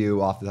name a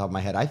few off the top of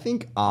my head. I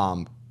think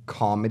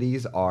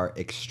comedies are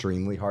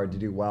extremely hard to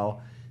do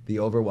well. The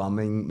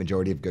overwhelming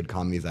majority of good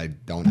comedies I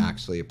don't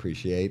actually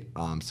appreciate.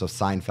 So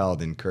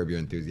Seinfeld and Curb Your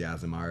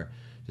Enthusiasm are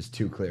just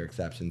 2 clear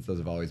exceptions. Those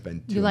have always been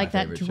 2 You of like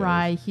my that favorite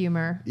dry shows.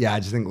 humor. Yeah, I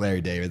just think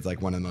Larry David's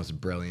like one of the most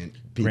brilliant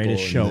people.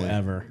 Greatest in show the-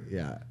 ever.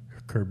 Yeah.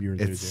 Curb Your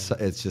Enthusiasm.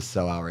 It's just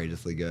so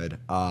outrageously good.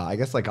 I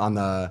guess like on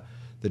the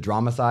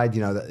drama side,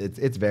 you know,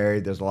 it's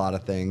varied. There's a lot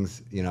of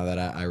things, you know, that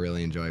I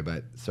really enjoy,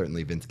 but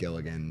certainly Vince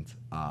Gilligan's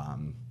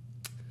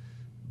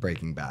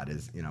Breaking Bad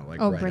is, you know, like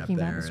right Breaking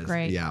up Bad there. is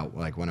great. Yeah,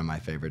 like one of my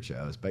favorite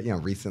shows. But you know,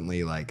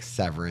 recently like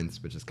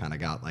Severance, which has kind of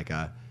got like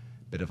a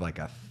bit of like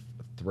a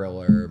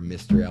thriller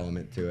mystery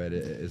element to it.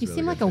 Is You really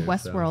seem like good a too,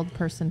 Westworld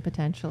person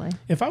potentially.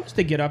 If I was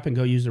to get up and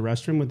go use the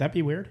restroom, would that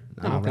be weird?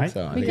 I don't think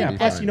so. I think Yeah. it'd be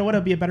Plus, fine. you know what?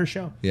 It'll be a better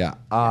show. Yeah.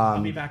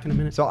 I'll be back in a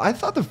minute. So I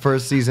thought the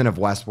first season of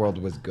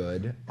Westworld was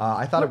good.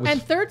 I thought it was.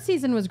 And third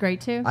season was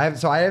great too. I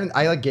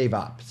gave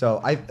up. The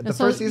So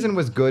first season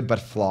was good but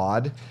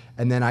flawed,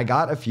 and then I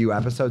got a few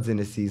episodes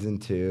into season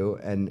 2,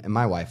 and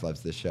my wife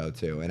loves this show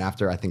too. And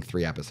after I think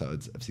 3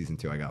 episodes of season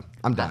 2, I go,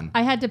 I'm done.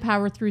 I had to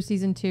power through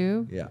season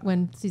 2 Yeah.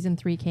 when season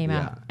 3 came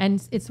Yeah. out,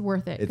 and it's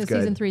worth it It's because good.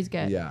 season 3 is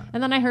good. Yeah.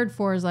 And then I heard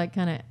 4 is like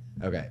kind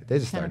of Okay, they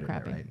just Kinda started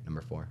crappy. it, right?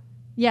 Number 4.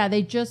 yeah,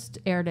 they just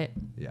aired it.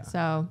 Yeah.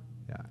 So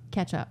Yeah,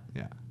 catch up.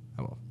 yeah.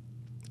 I will.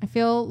 I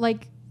feel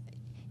like,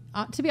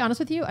 to be honest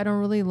with you, I don't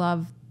really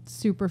love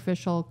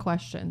superficial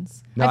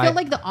questions. No, I feel I-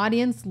 like the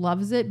audience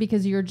loves it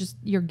because you're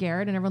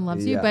Garrett and everyone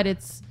loves you, Yeah. but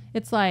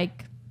it's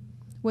like,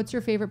 what's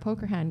your favorite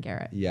poker hand,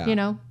 Garrett? Yeah. You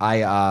know?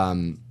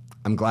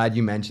 I'm glad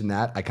you mentioned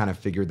that. I kind of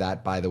figured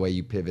that by the way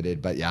you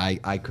pivoted, but yeah,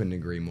 I couldn't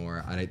agree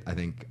more. I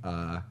think,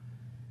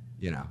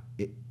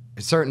 it,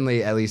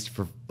 certainly at least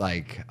for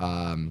like,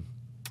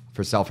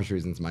 for selfish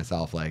reasons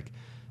myself, like,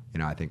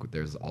 I think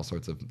there's all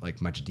sorts of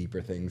like much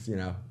deeper things,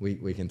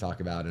 we can talk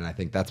about. And I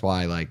think that's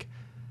why, like,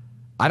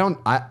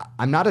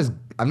 I'm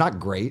not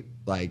great,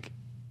 like,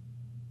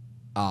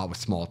 with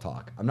small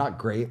talk. I'm not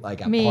great,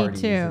 like, at Me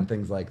parties too. and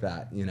things like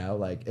that,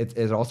 like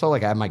it's also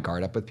like I have my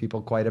guard up with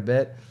people quite a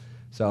bit.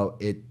 So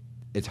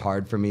it's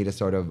hard for me to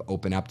sort of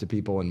open up to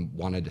people and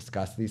want to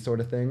discuss these sort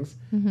of things.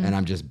 Mm-hmm. And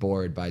I'm just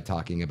bored by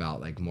talking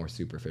about like more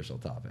superficial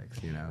topics,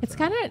 It's so.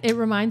 kind of, it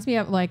reminds me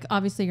of like,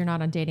 obviously you're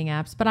not on dating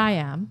apps, but I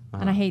am,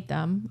 and Uh-huh. I hate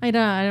them. I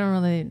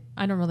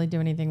don't really do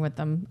anything with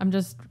them. I'm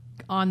just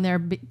on there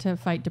to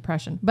fight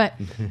depression. But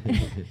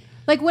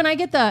like when I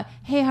get the,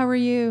 hey, how are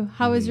you?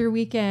 How was your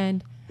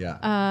weekend?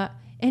 Yeah.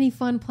 Any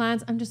fun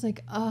plans? I'm just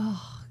like,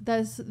 oh,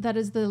 that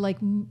is the like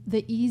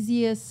the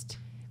easiest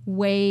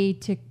way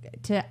to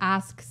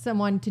ask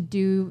someone to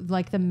do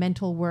like the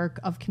mental work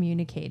of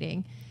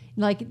communicating,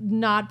 like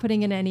not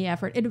putting in any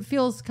effort. It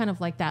feels kind of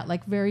like that,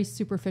 like very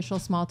superficial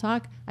small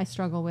talk. I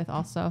struggle with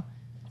also.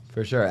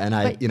 For sure. And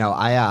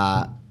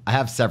I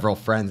have several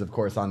friends, of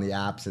course, on the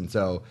apps. And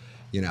so,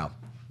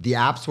 the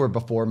apps were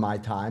before my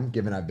time,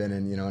 given I've been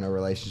in a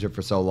relationship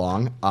for so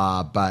long.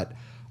 But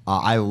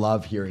I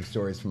love hearing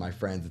stories from my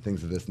friends and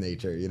things of this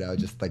nature,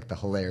 just like the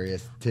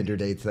hilarious Tinder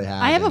dates they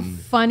have. I have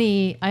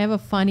a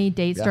funny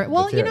date Yeah, story.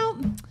 Well, let's hear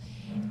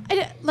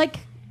it.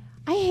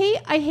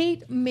 I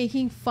hate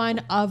making fun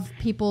of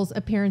people's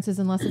appearances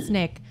unless it's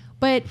Nick.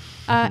 But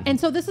and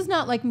so this is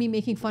not like me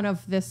making fun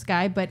of this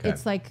guy, but Okay.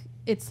 it's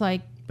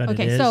like But it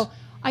okay, is. so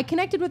I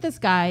connected with this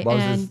guy What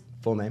was and his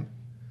full name?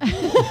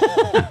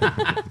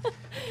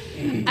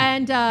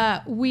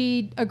 and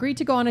we agreed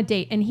to go on a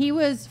date, and he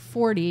was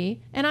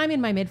 40 and I'm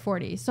in my mid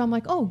 40s. So I'm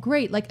like, oh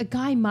great, like a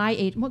guy my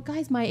age. What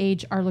guys my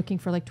age are looking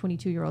for like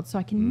 22-year-olds, so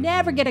I can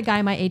never get a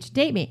guy my age to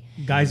date me.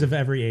 Guys of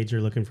every age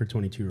are looking for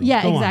 22-year-olds.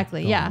 Yeah, Go on.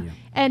 exactly. Go Yeah.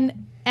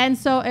 on, And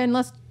so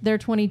unless they're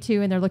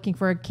 22 and they're looking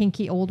for a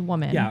kinky old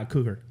woman. Yeah,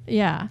 cougar.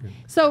 Yeah.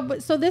 So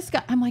this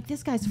guy, I'm like,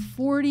 this guy's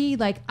 40.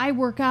 Like I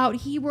work out,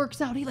 he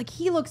works out.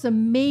 He looks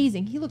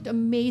amazing. He looked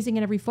amazing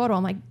in every photo.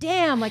 I'm like,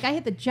 damn, like I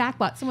hit the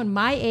jackpot. Someone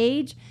my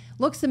age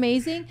looks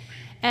amazing.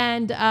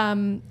 And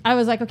I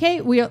was like,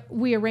 okay,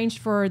 we arranged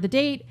for the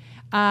date.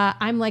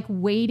 I'm like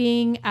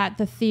waiting at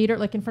the theater,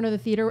 like in front of the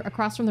theater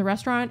across from the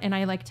restaurant. And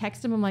I like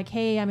text him. I'm like,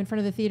 hey, I'm in front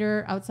of the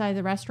theater outside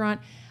the restaurant.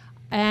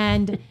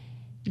 And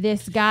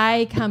this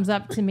guy comes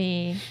up to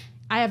me.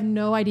 I have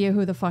no idea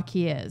who the fuck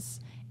he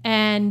is.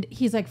 And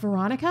he's like,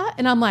 Veronica?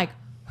 And I'm like,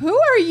 who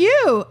are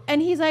you?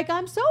 And he's like,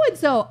 I'm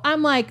so-and-so.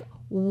 I'm like,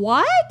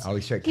 what? Oh,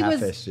 he straight He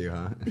was- catfished you,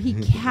 huh? He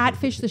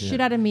catfished the shit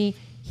out of me.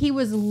 He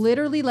was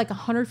literally like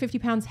 150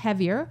 pounds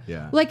heavier.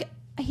 Yeah. Like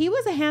he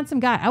was a handsome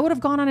guy. I would have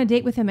gone on a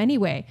date with him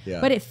anyway.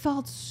 Yeah. But it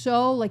felt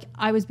so like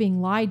I was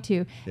being lied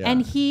to. Yeah.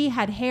 And he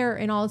had hair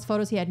in all his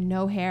photos. He had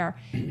no hair.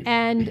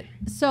 And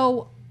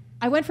so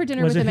I went for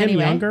dinner Was with it him him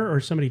anyway. younger or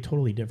somebody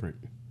totally different?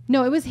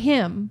 No, it was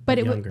him. But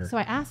it Younger. was so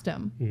I asked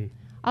him.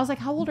 I was like,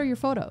 how old are your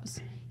photos?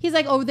 He's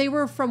like, oh, they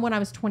were from when I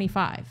was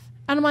 25.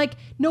 And I'm like,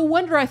 no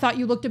wonder I thought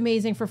you looked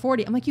amazing for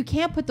 40. I'm like, you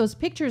can't put those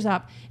pictures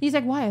up. And he's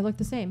like, why? I look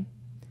the same.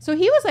 So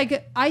he was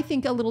like, I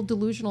think a little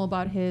delusional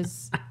about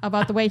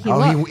the way he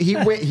looked.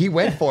 He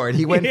went for it.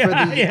 He went for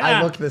the Yeah.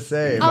 I look the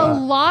same. A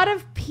lot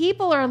of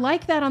people are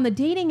like that on the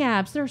dating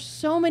apps. There's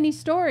so many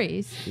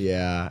stories.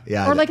 Yeah.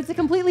 Or like it's a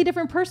completely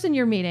different person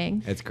you're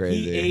meeting. It's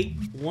crazy. He ate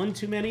one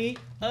too many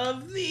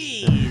of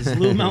these.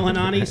 Lou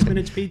Melanani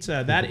spinach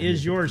pizza. That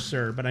is yours,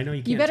 sir. But I know you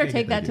can't. You better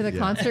take that to the Yeah.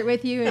 concert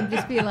with you and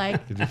just be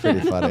like, It'd be pretty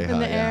funny. in huh?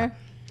 the Yeah. air.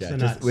 Yeah, So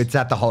just, nuts. it's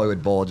at the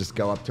Hollywood Bowl. Just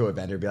go up to a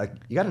vendor and be like,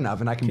 you got an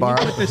oven I can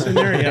borrow? Put this in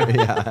there. Yeah.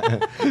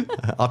 Yeah.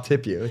 I'll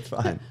tip you. It's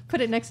fine.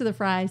 Put it next to the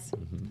fries.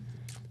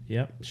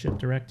 Yep. Shipped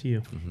direct to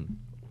you. Mm-hmm.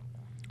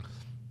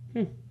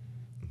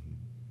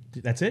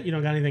 That's it. You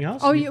don't got anything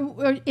else? Oh,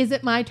 is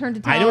it my turn to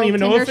tell I don't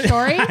even know Tinder if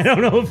stories? I don't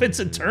know if it's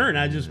a turn.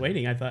 I was just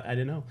waiting. I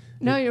didn't know.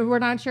 No, we're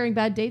not sharing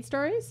bad date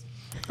stories.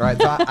 All right,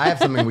 so I have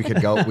something we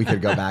could go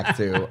back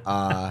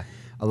to.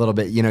 a little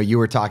bit, you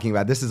were talking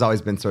about, this has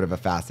always been sort of a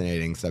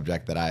fascinating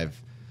subject that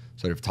I've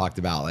sort of talked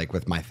about like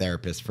with my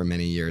therapist for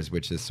many years,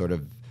 which is sort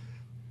of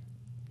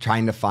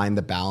trying to find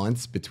the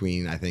balance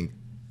between, I think,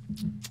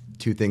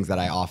 two things that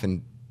I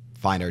often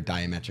find are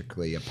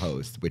diametrically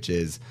opposed, which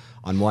is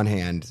on one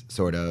hand,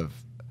 sort of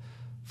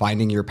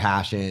finding your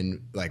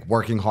passion, like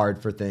working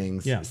hard for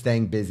things,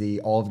 staying busy,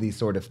 all of these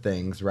sort of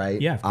things,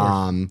 right? Yeah, of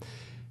course.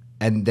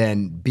 And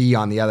then B,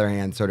 on the other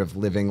hand, sort of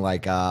living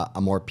like a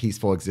more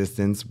peaceful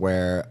existence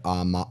where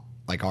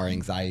like our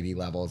anxiety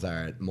levels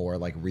are at more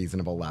like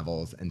reasonable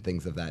levels and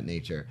things of that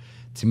nature.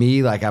 To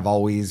me, like I've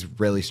always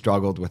really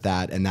struggled with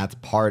that. And that's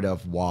part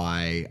of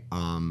why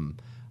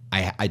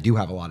I do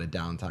have a lot of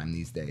downtime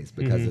these days,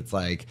 because it's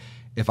like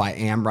if I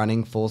am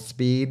running full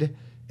speed,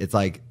 it's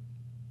like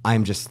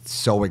I'm just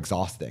so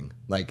exhausting.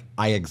 Like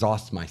I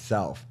exhaust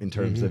myself in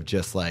terms of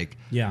just like,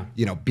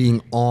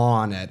 being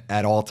on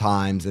at all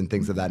times and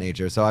things of that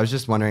nature. So I was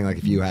just wondering like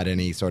if you had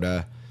any sort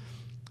of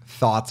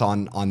thoughts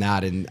on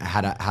that and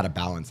how to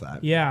balance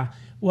that. Yeah.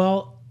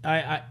 Well,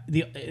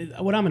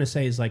 what I'm going to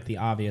say is like the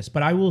obvious,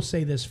 but I will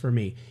say this for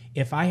me.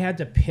 If I had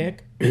to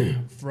pick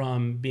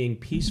from being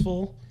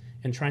peaceful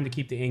and trying to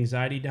keep the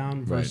anxiety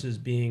down versus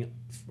being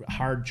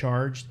hard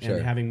charged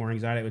and having more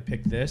anxiety, I would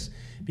pick this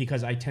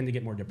because I tend to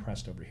get more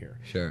depressed over here.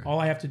 Sure. All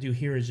I have to do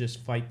here is just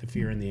fight the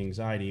fear and the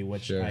anxiety,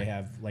 which I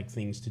have like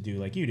things to do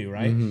like you do,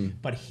 right?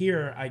 But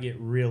here I get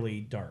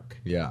really dark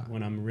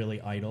when I'm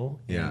really idle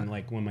and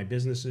like when my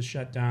business is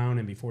shut down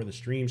and before the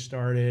stream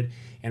started.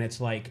 And it's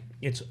like,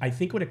 I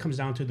think what it comes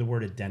down to the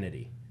word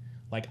identity.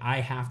 Like I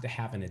have to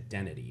have an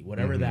identity,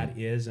 whatever that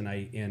is, and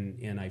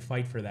I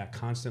fight for that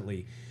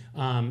constantly.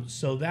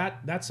 So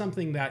that's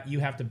something that you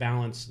have to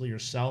balance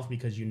yourself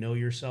because you know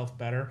yourself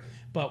better.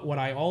 But what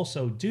I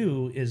also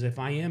do is if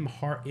I am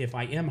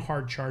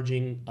hard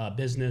charging a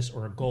business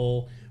or a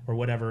goal or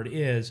whatever it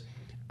is,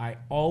 I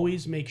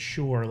always make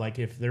sure, like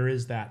if there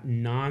is that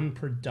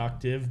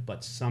non-productive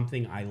but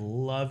something I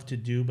love to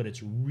do but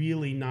it's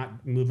really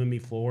not moving me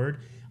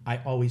forward,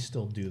 I always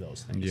still do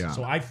those things. Yeah.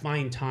 So I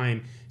find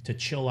time to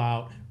chill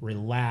out,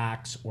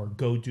 relax, or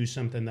go do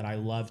something that I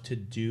love to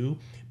do.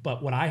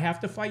 But what I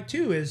have to fight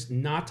too is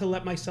not to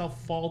let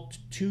myself fall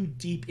too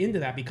deep into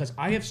that, because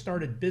I have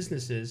started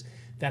businesses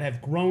that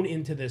have grown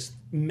into this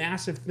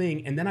massive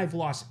thing, and then I've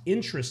lost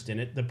interest in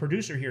it. The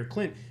producer here,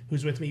 Clint,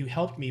 who's with me, who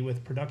helped me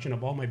with production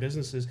of all my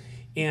businesses,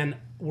 and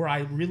where I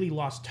really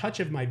lost touch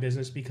of my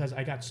business because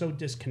I got so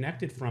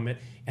disconnected from it,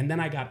 and then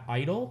I got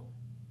idle,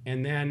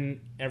 and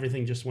then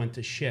everything just went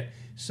to shit.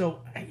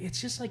 So it's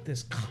just like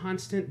this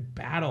constant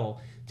battle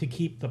to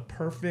keep the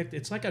perfect.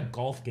 It's like a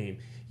golf game.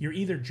 You're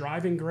either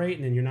driving great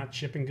and then you're not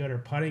chipping good or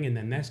putting, and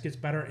then this gets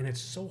better, and it's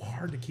so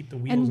hard to keep the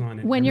wheels on.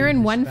 And when you're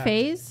in one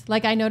phase,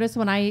 like I notice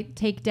when I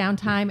take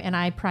downtime and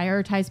I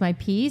prioritize my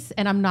peace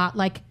and I'm not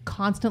like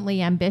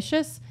constantly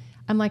ambitious,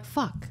 I'm like,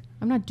 fuck,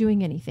 I'm not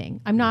doing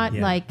anything. I'm not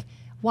like,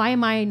 why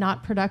am I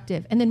not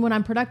productive? And then when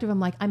I'm productive, I'm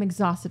like, I'm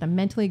exhausted. I'm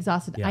mentally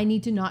exhausted. I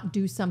need to not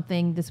do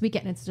something this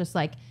weekend. And it's just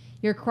like,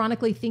 you're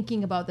chronically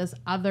thinking about this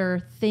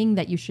other thing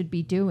that you should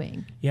be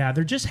doing. Yeah,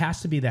 there just has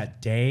to be that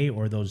day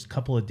or those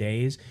couple of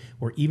days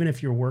where even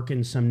if you're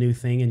working some new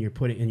thing and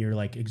you're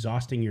like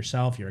exhausting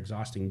yourself, you're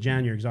exhausting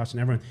Jen, you're exhausting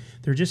everyone,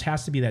 there just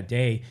has to be that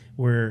day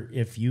where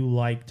if you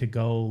like to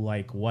go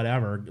like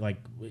whatever, like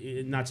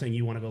not saying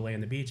you want to go lay on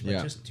the beach, but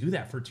just do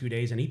that for 2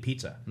 days and eat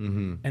pizza.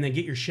 And then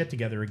get your shit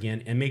together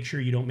again and make sure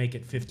you don't make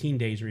it 15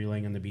 days where you're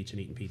laying on the beach and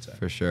eating pizza.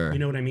 For sure. You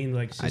know what I mean?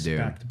 Like it's just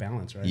back to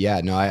balance, right?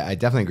 Yeah, no, I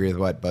definitely agree with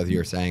what both of you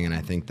are saying. And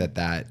I think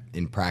that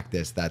in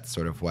practice, that's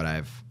sort of what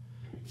I've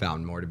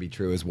found more to be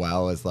true as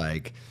well, is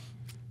like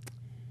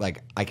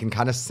I can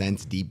kind of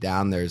sense deep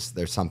down there's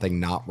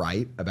something not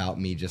right about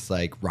me just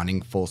like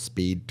running full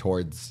speed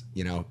towards,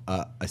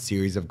 a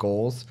series of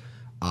goals.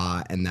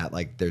 And that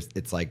like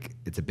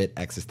it's a bit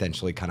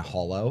existentially kind of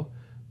hollow,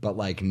 but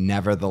like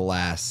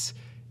nevertheless,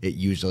 it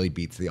usually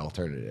beats the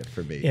alternative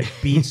for me. It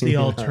beats the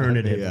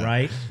alternative,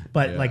 right?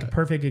 But like a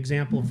perfect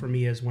example for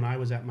me is when I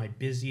was at my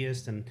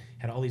busiest and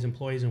had all these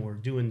employees and we're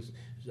doing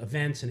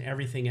events and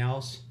everything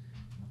else.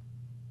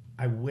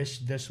 I wish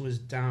this was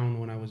down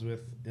when I was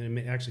with, and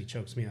it actually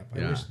chokes me up.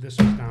 I wish this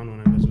was down when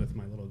I was with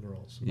my little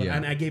girls. But,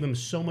 and I gave them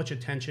so much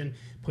attention,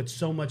 put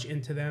so much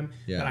into them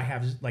that I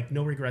have like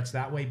no regrets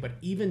that way. But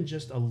even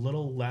just a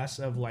little less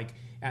of like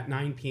at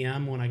 9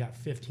 p.m. when I got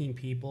 15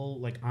 people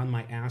like on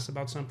my ass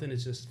about something,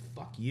 it's just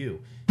fuck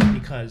you,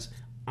 because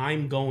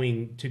I'm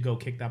going to go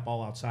kick that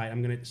ball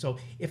outside. So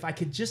if I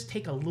could just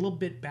take a little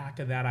bit back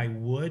of that, I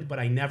would, but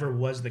I never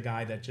was the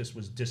guy that just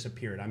was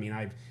disappeared. I mean,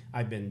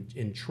 I've been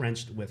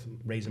entrenched with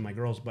raising my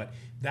girls, but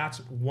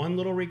that's one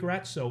little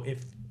regret. So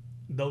if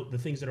the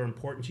things that are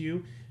important to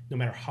you, no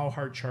matter how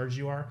hard charged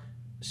you are,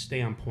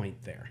 stay on point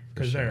there,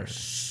 because they're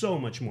so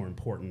much more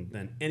important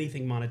than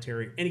anything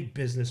monetary, any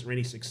business, or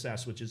any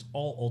success, which is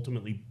all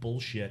ultimately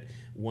bullshit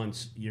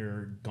once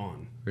you're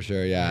gone. For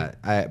sure, yeah.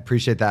 I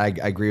appreciate that.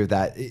 I agree with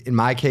that. In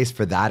my case,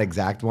 for that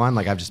exact one,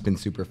 like I've just been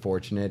super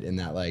fortunate in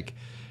that, like,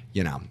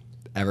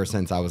 ever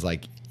since I was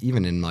like,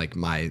 even in like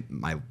my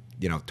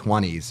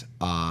 20s,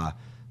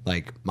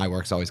 like my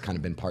work's always kind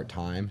of been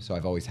part-time, so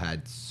I've always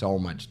had so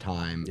much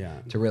time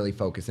to really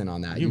focus in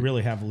on that. You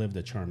really have lived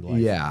a charmed life.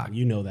 Yeah.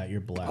 You know that. You're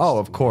blessed. Oh,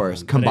 of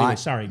course. But anyway,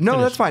 sorry. No,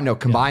 finish. that's fine. No,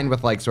 combined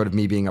with like sort of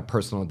me being a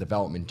personal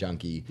development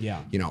junkie,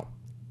 you know,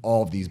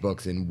 all of these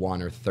books in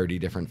 1 or 30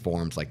 different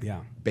forms, like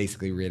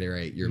basically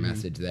reiterate your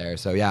message there.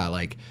 So yeah,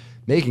 like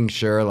making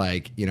sure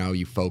like, you know,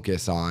 you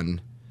focus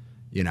on,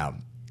 you know,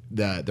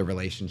 the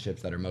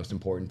relationships that are most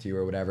important to you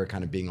or whatever,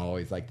 kind of being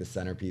always like the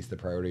centerpiece, the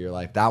priority of your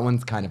life. That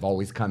one's kind of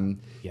always come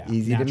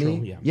easy to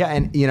me. Yeah.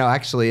 And you know,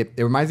 actually it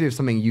reminds me of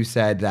something you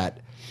said that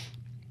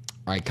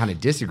I kind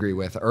of disagree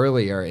with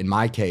earlier in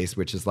my case,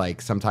 which is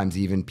like sometimes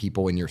even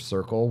people in your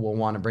circle will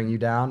want to bring you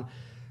down.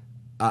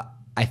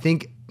 I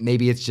think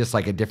maybe it's just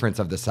like a difference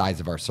of the size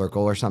of our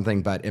circle or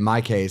something. But in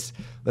my case,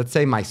 let's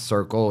say my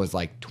circle is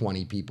like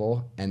 20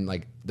 people, and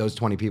like those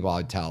 20 people I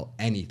would tell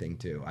anything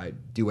to. I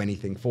do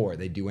anything for.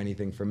 They do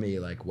anything for me,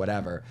 like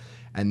whatever.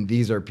 And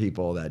these are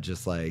people that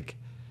just like,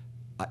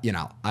 you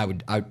know,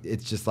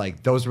 it's just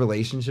like those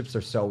relationships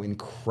are so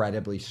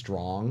incredibly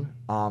strong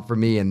for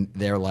me, and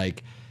they are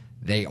like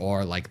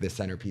the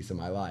centerpiece of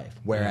my life.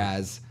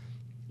 Whereas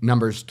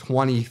numbers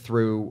 20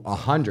 through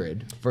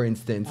 100, for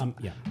instance,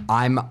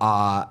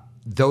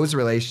 those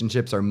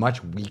relationships are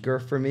much weaker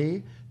for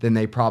me than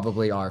they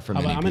probably are for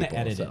many people. I'm going to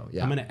edit it.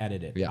 I'm going to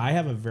edit it. Yeah. I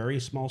have a very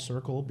small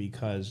circle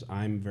because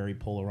I'm very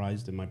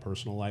polarized in my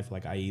personal life.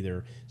 Like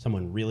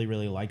someone really,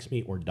 really likes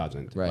me or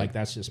doesn't. Right. Like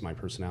that's just my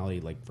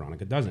personality. Like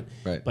Veronica doesn't.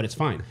 Right. But it's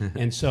fine.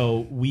 And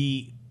so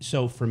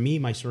for me,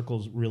 my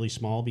circle's really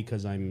small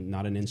because I'm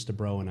not an Insta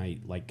bro, and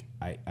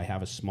I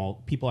have a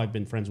small people I've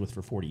been friends with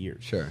for 40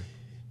 years. Sure.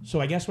 So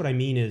I guess what I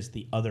mean is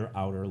the other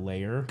outer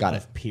layer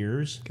of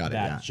peers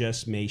that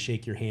just may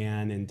shake your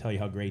hand and tell you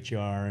how great you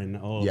are and,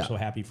 I'm so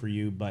happy for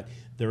you, but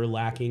they're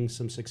lacking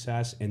some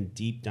success, and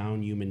deep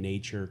down human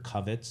nature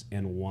covets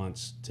and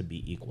wants to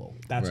be equal.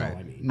 That's all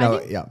I mean.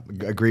 No,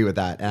 agree with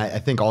that. And I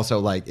think also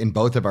like in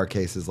both of our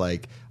cases,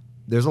 like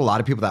there's a lot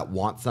of people that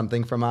want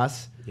something from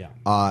us. Yeah.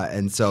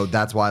 And so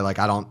that's why like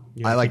I don't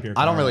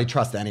really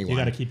trust anyone. You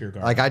got to keep your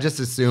guard. Like I just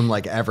assume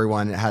like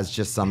everyone has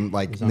just some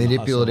like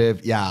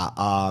manipulative.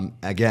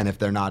 Again, if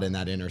they're not in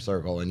that inner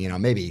circle, and you know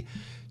maybe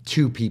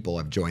 2 people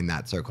have joined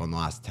that circle in the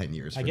last 10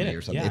 years for me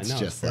or something. It's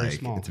just like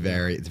small. It's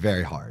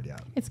very hard. Yeah.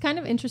 It's kind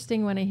of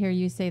interesting when I hear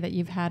you say that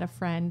you've had a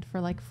friend for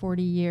like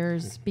 40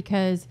 years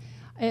because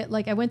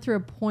I went through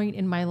a point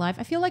in my life.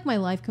 I feel like my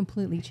life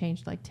completely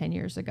changed like 10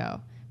 years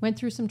ago. Went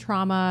through some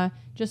trauma,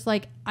 just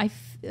like I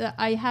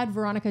had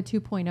Veronica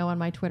 2.0 on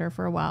my Twitter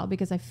for a while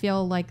because I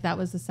feel like that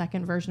was the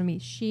second version of me.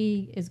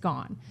 She is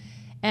gone.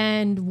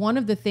 And one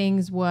of the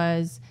things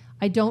was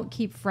I don't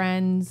keep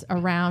friends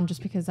around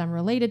just because I'm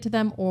related to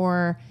them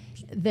or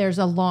there's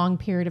a long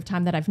period of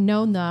time that I've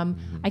known them.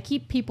 Mm-hmm. I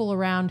keep people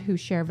around who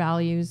share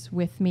values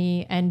with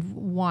me and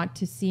want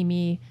to see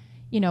me,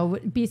 you know,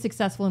 be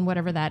successful in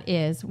whatever that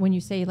is. When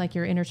you say like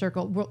your inner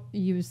circle,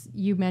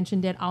 you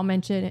mentioned it, I'll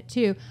mention it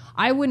too.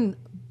 I wouldn't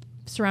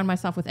surround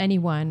myself with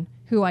anyone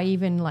who I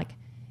even like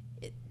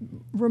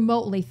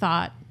remotely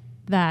thought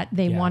that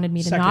they wanted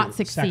me to not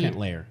succeed. Second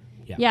layer.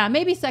 Yeah,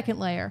 maybe second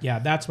layer. Yeah,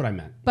 that's what I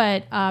meant.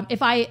 But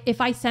if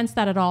I sense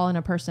that at all in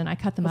a person, I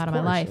cut them out of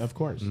my life. Of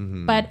course.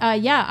 Mm-hmm. But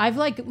I've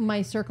like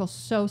my circle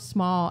so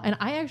small, and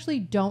I actually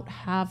don't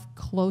have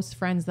close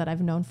friends that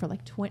I've known for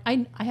like 20.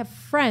 I have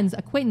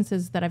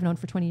acquaintances that I've known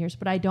for 20 years,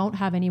 but I don't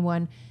have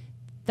anyone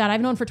that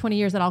I've known for 20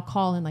 years that I'll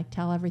call and like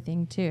tell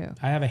everything to.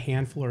 I have a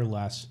handful or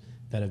less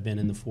that have been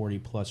in the 40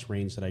 plus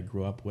range that I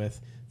grew up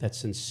with that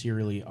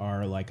sincerely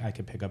are like, I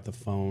could pick up the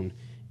phone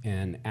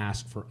and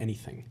ask for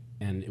anything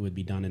and it would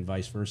be done, and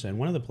vice versa. And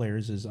one of the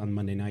players is on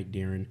Monday night,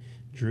 Darren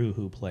Drew,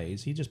 who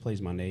plays. He just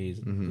plays Mondays,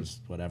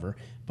 just whatever.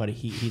 But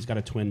he's got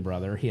a twin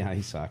brother. Yeah,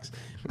 he sucks.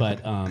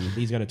 But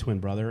he's got a twin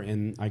brother,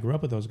 and I grew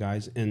up with those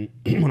guys. And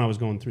when I was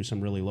going through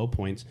some really low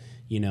points,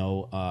 you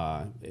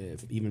know,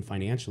 if even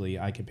financially,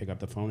 I could pick up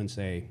the phone and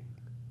say,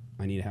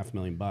 I need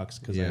 $500,000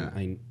 because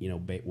I you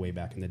know, way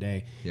back in the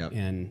day,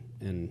 and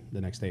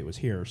the next day it was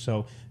here.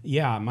 So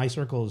yeah, my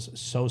circle is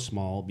so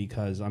small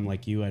because I'm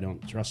like you. I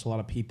don't trust a lot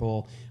of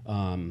people.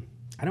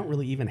 I don't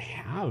really even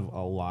have a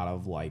lot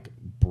of like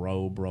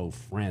bro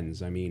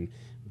friends. I mean,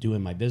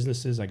 doing my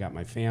businesses, I got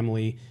my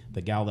family.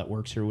 The gal that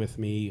works here with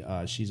me,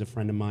 she's a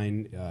friend of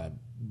mine.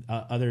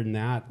 Other than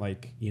that,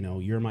 like, you know,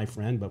 you're my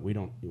friend, but we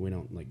don't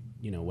like,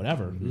 you know,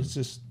 whatever. It's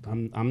just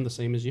I'm the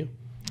same as you.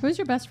 Who's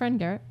your best friend,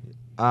 Garrett?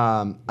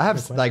 I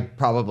have like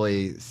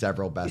probably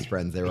several best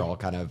friends. They were all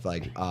kind of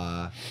like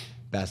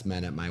best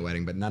men at my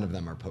wedding, but none of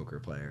them are poker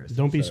players.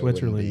 Don't be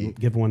Switzerland.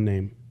 Give one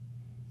name.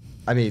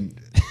 I mean,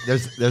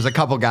 there's a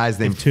couple guys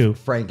named two.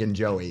 Frank and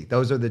Joey.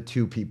 Those are the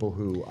 2 people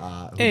who.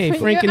 Hey,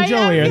 Frank and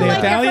Joey, are they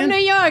Italian? From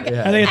New York.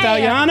 Yeah. Are they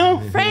Italiano?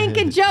 Frank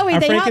and Joey.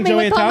 They Frank help and me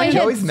Joey with all my Italian?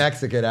 hits. Joey's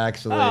Mexican,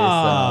 actually.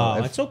 Oh,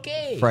 so it's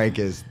okay. Frank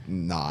is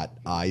not.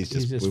 He's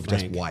just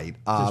Frank. white.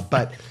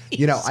 But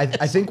you know, I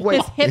think what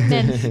Just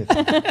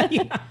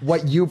hitman.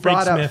 what you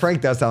brought Frank up, Smith.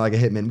 Frank does sound like a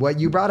hitman. What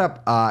you brought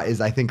up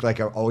is, I think,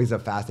 like always a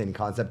fascinating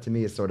concept to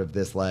me is sort of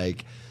this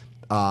like.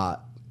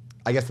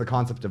 I guess the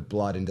concept of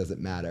blood and does it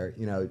matter?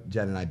 You know,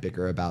 Jen and I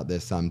bicker about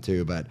this some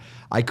too, but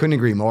I couldn't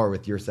agree more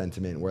with your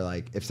sentiment where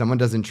like, if someone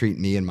doesn't treat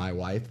me and my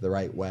wife the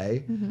right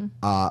way,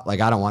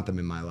 like I don't want them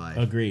in my life.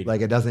 Agreed.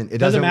 Like it doesn't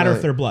matter really,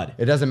 if they're blood.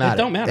 It doesn't matter. It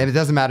don't matter. And it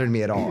doesn't matter to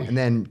me at all. And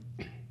then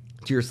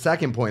to your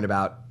second point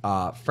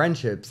about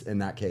friendships in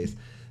that case,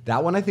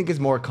 that one I think is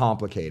more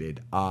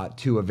complicated.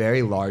 To a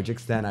very large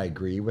extent, I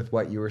agree with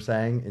what you were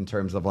saying in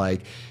terms of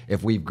like,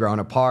 if we've grown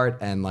apart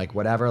and like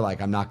whatever,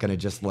 like I'm not going to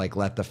just like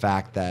let the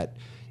fact that,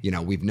 you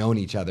know, we've known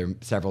each other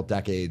several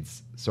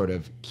decades sort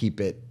of keep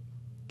the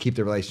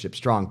relationship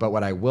strong. But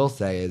what I will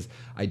say is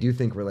I do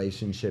think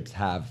relationships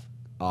have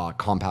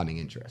compounding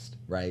interest,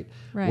 right?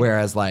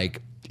 Whereas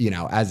like, you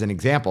know, as an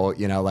example,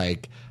 you know,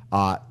 like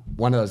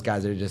one of those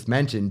guys that I just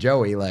mentioned,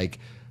 Joey, like,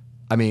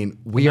 I mean,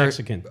 we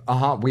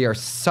are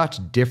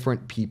such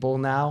different people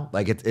now.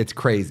 Like it's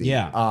crazy.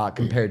 Yeah.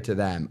 Compared to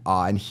them.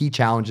 And he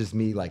challenges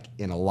me like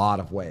in a lot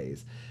of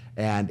ways.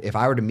 And if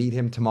I were to meet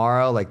him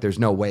tomorrow, like there's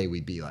no way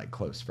we'd be like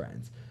close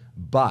friends.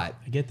 But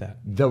I get that.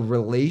 The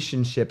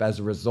relationship as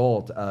a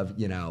result of,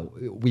 you know,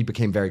 we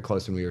became very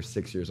close when we were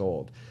 6 years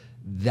old.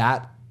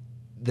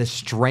 The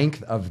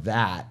strength of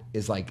that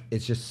is like,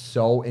 it's just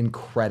so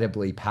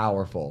incredibly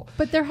powerful.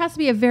 But there has to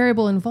be a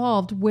variable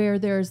involved where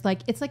there's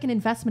like, it's like an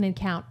investment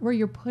account where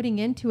you're putting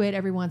into it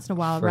every once in a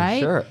while, right?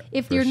 Sure.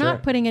 If you're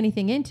not putting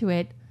anything into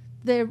it,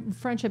 the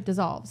friendship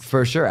dissolves.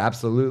 For sure.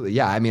 Absolutely.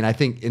 Yeah. I mean, I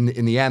think in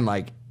the end,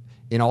 like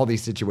in all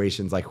these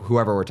situations, like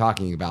whoever we're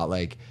talking about,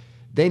 like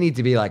they need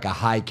to be like a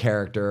high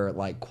character,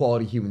 like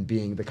quality human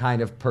being, the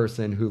kind of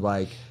person who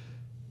like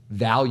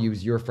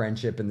values your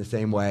friendship in the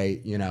same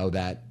way, you know,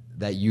 that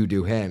you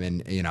do him.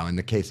 And, you know, in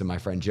the case of my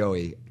friend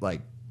Joey,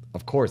 like,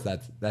 of course,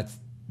 that's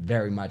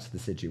very much the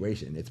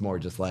situation. It's more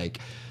just like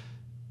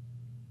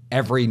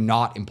every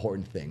not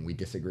important thing we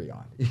disagree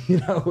on, you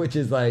know, which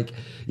is like,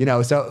 you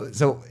know,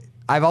 so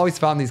I've always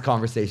found these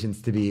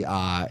conversations to be,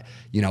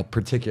 you know,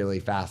 particularly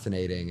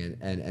fascinating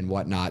and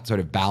whatnot, sort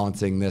of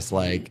balancing this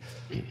like,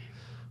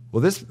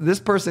 well, this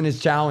person is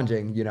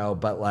challenging, you know,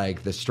 but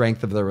like the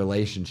strength of the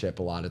relationship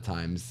a lot of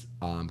times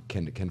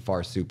can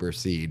far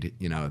supersede,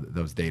 you know,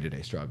 those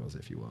day-to-day struggles,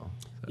 if you will.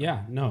 So.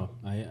 Yeah, no,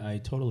 I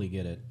totally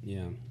get it.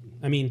 Yeah.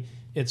 I mean,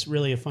 it's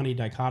really a funny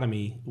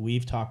dichotomy.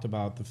 We've talked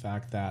about the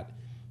fact that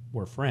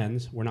we're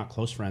friends. We're not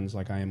close friends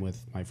like I am with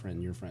my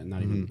friend, your friend,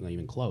 not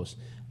even close.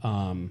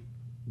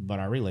 But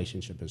our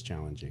relationship is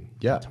challenging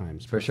at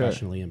times,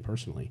 professionally and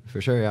personally.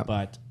 For sure, yeah.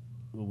 But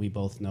we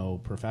both know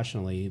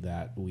professionally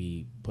that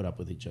we put up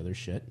with each other's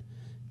shit.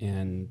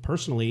 And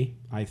personally,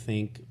 I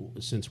think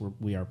since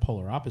we are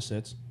polar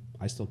opposites,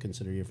 I still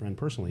consider you a friend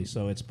personally.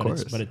 So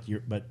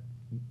but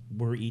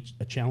we're each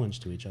a challenge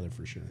to each other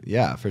for sure.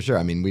 Yeah, for sure.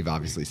 I mean, we've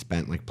obviously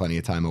spent like plenty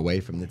of time away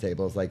from the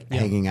tables, like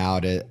hanging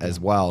out as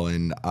well.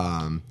 And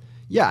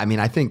yeah, I mean,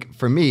 I think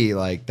for me,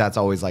 like that's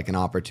always like an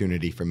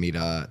opportunity for me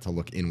to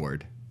look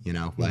inward, you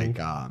know, like,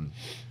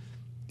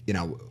 you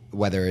know,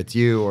 whether it's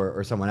you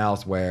or someone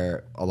else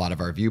where a lot of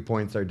our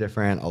viewpoints are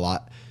different, a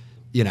lot,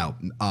 you know,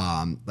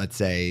 let's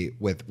say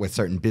with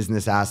certain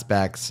business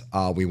aspects,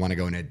 we want to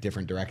go in a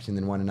different direction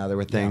than one another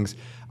with things.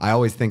 I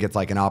always think it's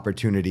like an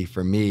opportunity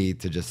for me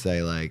to just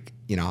say like,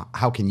 you know,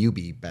 how can you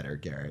be better,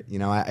 Garrett? You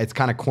know, it's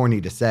kind of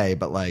corny to say,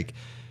 but like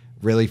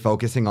really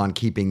focusing on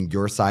keeping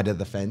your side of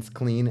the fence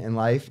clean in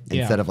life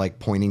instead of like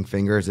pointing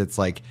fingers. It's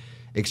like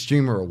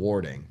extremely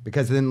rewarding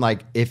because then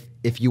like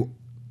if you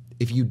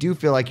do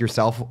feel like you're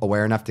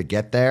self-aware enough to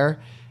get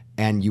there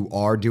and you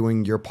are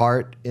doing your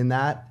part in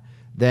that,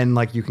 then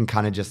like you can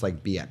kind of just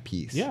like be at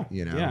peace. Yeah.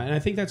 You know? Yeah. And I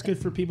think that's good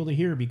for people to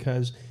hear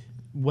because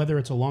whether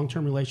it's a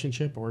long-term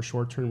relationship or a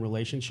short-term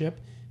relationship,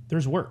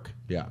 there's work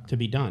to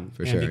be done.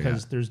 For sure.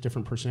 Because there's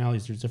different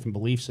personalities, there's different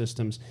belief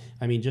systems.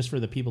 I mean, just for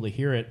the people to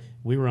hear it,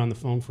 we were on the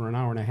phone for an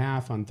hour and a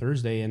half on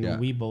Thursday and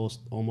we both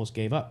almost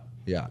gave up.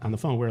 On the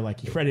phone, we're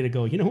like, you're ready to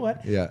go. You know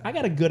what? I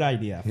got a good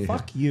idea.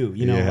 Fuck you.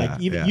 You know, like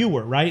even you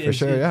were right. For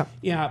sure.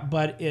 Yeah.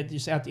 But it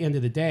just at the end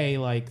of the day,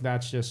 like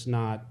it's just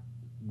not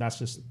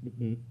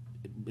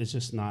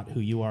who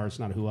you are. It's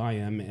not who I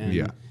am.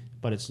 And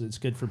but it's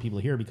good for people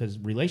to hear because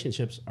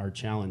relationships are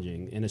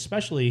challenging, and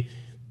especially.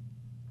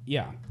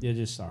 Yeah, you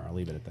just are. I'll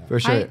leave it at that. For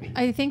sure.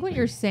 I think what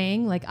you're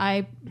saying, like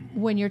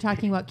when you're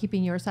talking about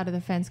keeping your side of the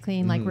fence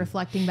clean, like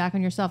reflecting back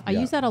on yourself, I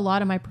use that a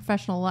lot in my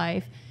professional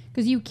life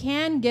because you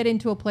can get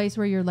into a place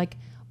where you're like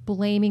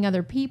blaming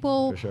other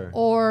people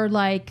or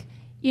like,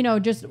 you know,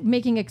 just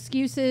making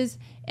excuses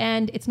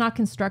and it's not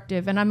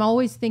constructive. And I'm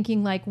always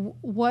thinking like,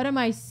 what am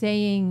I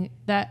saying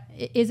that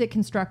is it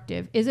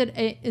constructive? Is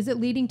it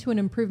leading to an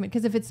improvement?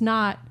 Because if it's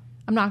not,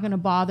 I'm not going to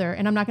bother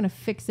and I'm not going to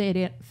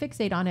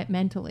fixate on it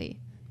mentally.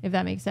 If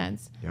that makes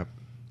sense. Yep.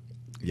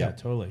 Yeah,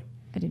 totally.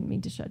 I didn't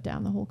mean to shut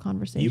down the whole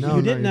conversation.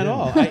 You didn't at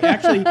all. I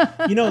actually,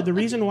 you know, the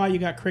reason why you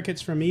got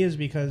crickets from me is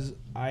because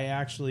I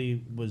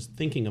actually was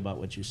thinking about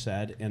what you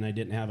said and I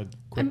didn't have a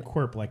quick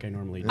quirp like I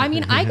normally do. I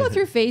mean, I go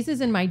through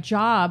phases in my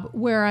job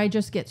where I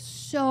just get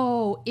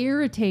so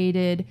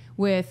irritated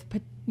with,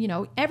 you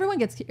know, everyone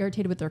gets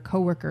irritated with their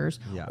coworkers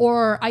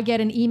or I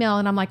get an email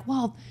and I'm like,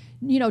 well,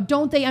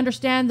 don't they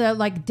understand the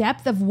like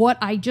depth of what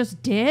I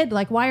just did?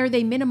 Like, why are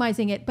they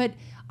minimizing it? But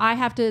I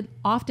have to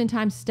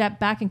oftentimes step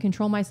back and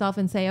control myself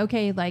and say,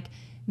 okay, like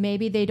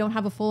maybe they don't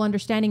have a full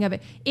understanding of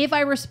it. If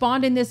I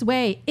respond in this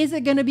way, is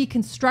it going to be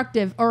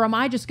constructive, or am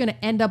I just going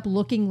to end up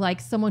looking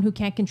like someone who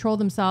can't control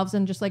themselves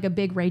and just like a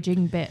big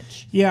raging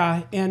bitch?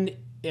 Yeah, and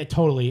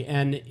totally.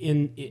 And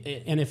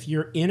if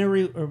you're in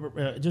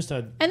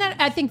and that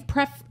I think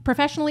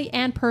professionally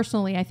and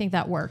personally, I think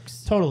that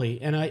works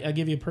totally. And I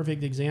give you a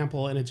perfect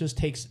example, and it just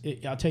takes.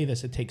 I'll tell you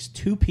this: it takes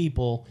two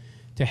people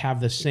to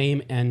have the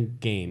same end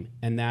game,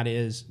 and that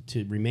is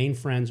to remain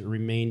friends or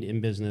remain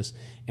in business.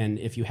 And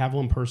if you have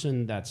one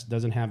person that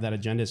doesn't have that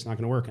agenda, it's not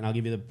going to work. And I'll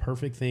give you the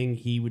perfect thing.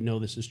 He would know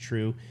this is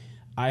true.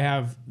 I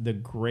have the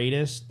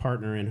greatest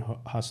partner in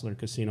Hustler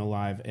Casino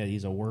Live.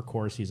 He's a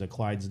workhorse. He's a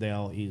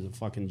Clydesdale. He's a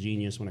fucking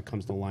genius when it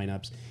comes to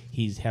lineups.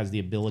 He has the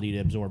ability to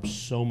absorb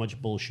so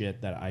much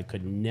bullshit that I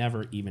could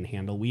never even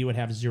handle. We would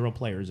have 0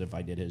 players if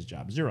I did his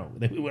job. 0.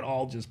 We would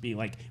all just be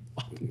like,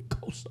 fucking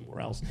go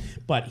somewhere else.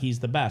 But he's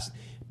the best.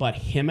 But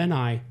him and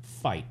I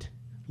fight.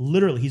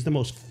 Literally, he's the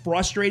most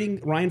frustrating.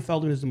 Ryan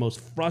Feldman is the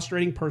most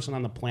frustrating person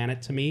on the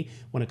planet to me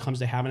when it comes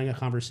to having a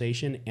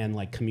conversation and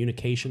like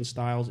communication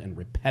styles and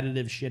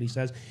repetitive shit he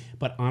says.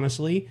 But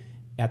honestly,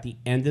 at the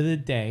end of the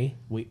day,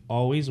 we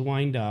always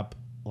wind up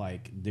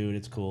like, dude,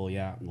 it's cool.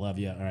 Yeah, love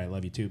you. All right,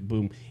 love you too.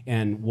 Boom.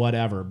 And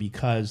whatever,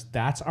 because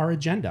that's our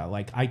agenda.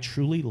 Like, I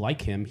truly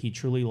like him. He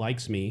truly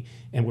likes me.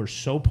 And we're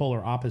so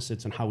polar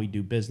opposites in how we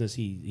do business.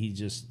 He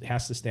just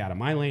has to stay out of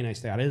my lane. I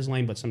stay out of his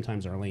lane, but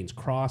sometimes our lanes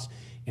cross.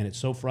 And it's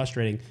so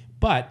frustrating.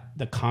 But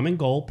the common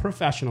goal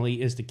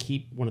professionally is to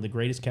keep one of the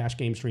greatest cash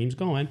game streams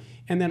going.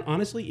 And then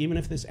honestly, even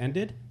if this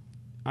ended,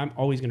 I'm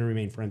always going to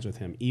remain friends with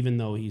him, even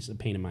though he's a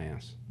pain in my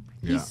ass.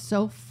 Yeah. He's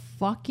so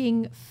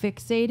fucking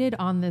fixated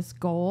on this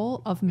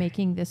goal of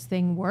making this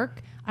thing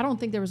work. I don't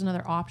think there was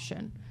another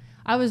option.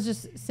 I was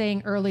just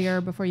saying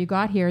earlier before you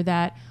got here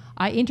that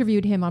I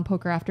interviewed him on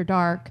Poker After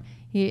Dark.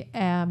 He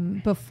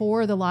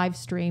before the live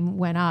stream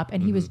went up,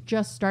 and he was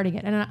just starting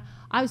it. And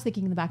I was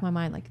thinking in the back of my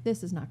mind, like,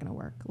 this is not going to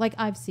work. Like,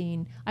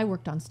 I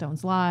worked on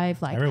Stones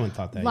Live. Like, everyone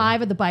thought that.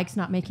 Live at the Bike's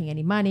not making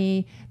any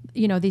money.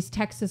 These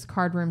Texas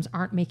card rooms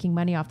aren't making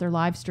money off their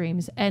live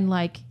streams. And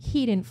like,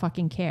 he didn't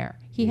fucking care.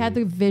 He had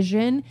the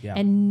vision,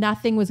 and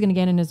nothing was going to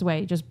get in his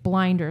way. Just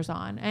blinders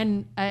on.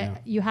 And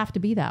you have to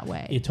be that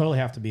way. You totally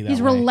have to be that way.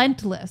 He's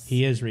relentless.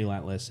 He is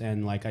relentless.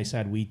 And like I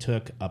said, we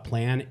took a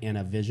plan and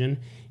a vision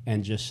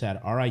and just said,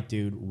 all right,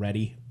 dude,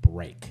 ready,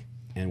 break.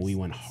 And we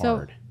went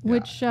hard. So,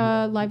 which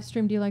live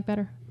stream do you like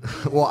better?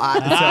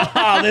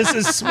 Well, this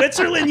is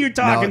Switzerland you're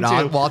talking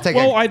to.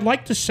 Well, I'd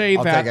like to say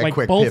that like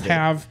both pivot.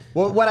 have.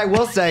 Well, what I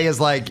will say is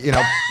like,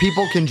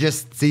 people can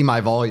just see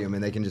my volume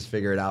and they can just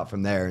figure it out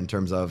from there in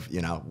terms of,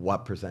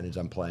 what percentage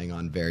I'm playing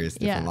on various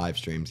different live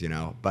streams,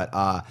 But,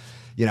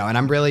 and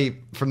I'm really,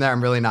 from there,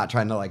 I'm really not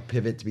trying to like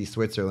pivot to be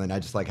Switzerland. I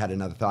just like had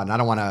another thought, and I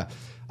don't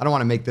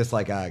want to make this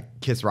like a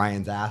kiss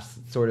Ryan's ass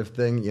sort of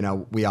thing.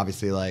 We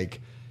obviously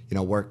like,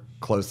 work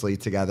closely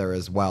together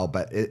as well.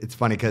 But it's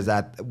funny because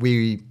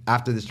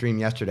after the stream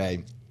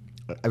yesterday,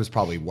 it was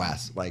probably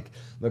Wes, like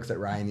looks at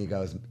Ryan, he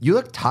goes, "You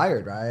look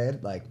tired, Ryan.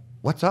 Like,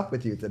 what's up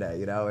with you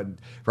today?" And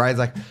Ryan's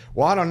like,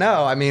 "Well, I don't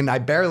know. I mean, I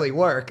barely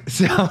work."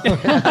 So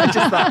I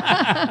just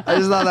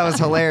thought that was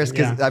hilarious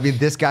because I mean,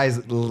 this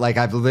guy's like,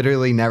 I've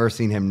literally never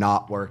seen him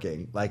not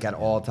working like at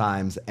all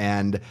times.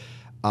 And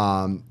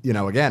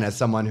again, as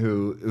someone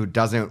who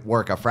doesn't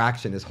work a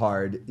fraction as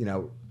hard,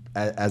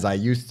 as I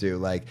used to,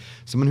 like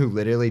someone who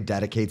literally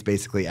dedicates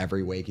basically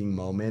every waking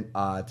moment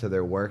to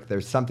their work.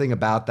 There's something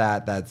about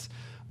that's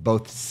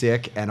both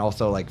sick and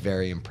also like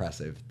very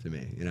impressive to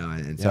me,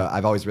 and so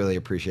I've always really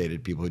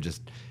appreciated people who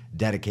just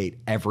dedicate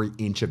every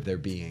inch of their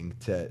being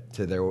to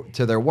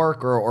their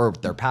work or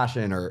their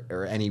passion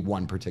or any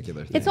one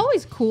particular thing. It's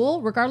always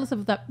cool, regardless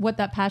of what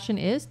that passion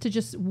is, to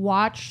just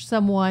watch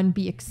someone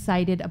be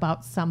excited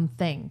about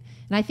something.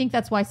 And I think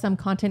that's why some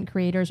content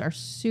creators are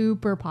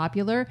super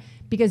popular,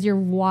 because you're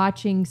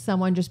watching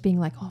someone just being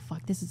like, "Oh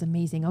fuck, this is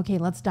amazing. Okay,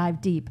 let's dive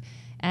deep."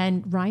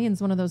 And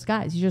Ryan's one of those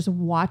guys. You're just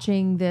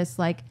watching this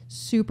like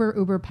super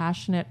uber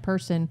passionate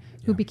person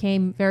who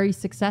became very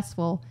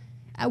successful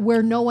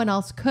where no one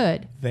else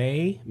could.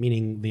 They,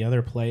 meaning the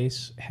other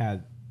place,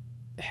 had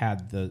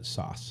the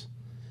sauce.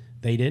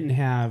 They didn't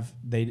have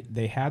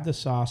they had the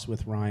sauce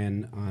with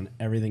Ryan on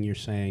everything you're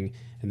saying,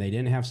 and they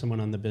didn't have someone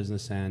on the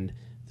business end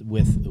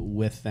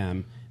with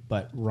them.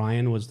 But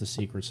Ryan was the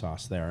secret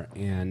sauce there,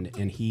 and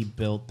he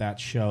built that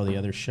show, the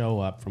other show,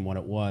 up from what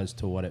it was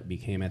to what it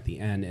became at the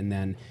end, and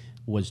then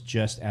was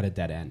just at a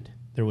dead end.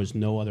 There was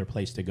no other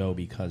place to go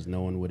because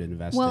no one would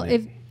invest in it.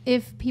 Well,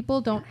 if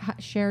people don't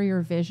share your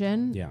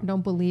vision,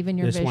 don't believe in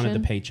your vision. They just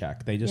wanted the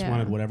paycheck. They just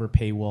wanted whatever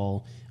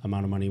paywall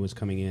amount of money was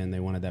coming in. They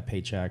wanted that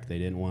paycheck. They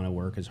didn't want to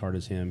work as hard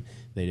as him.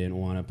 They didn't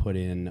want to put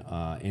in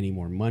any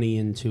more money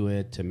into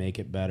it to make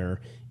it better.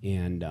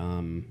 And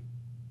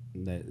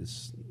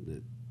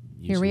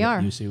Here we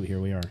are. You see, here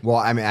we are. Well,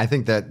 I mean, I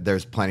think that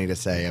there's plenty to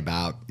say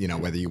about,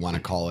 whether you want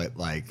to call it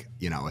like,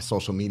 a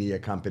social media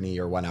company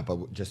or whatnot,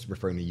 but just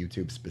referring to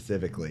YouTube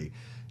specifically,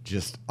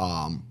 just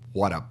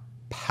what a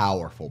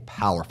powerful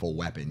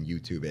weapon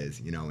YouTube is,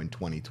 in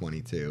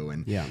 2022,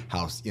 and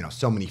how,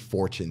 so many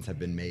fortunes have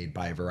been made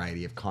by a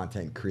variety of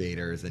content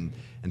creators and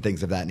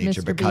things of that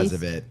nature Mr. because Beast.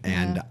 of it.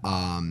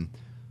 And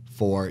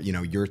for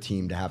your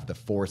team to have the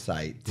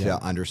foresight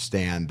to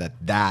understand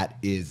that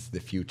is the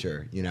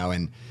future,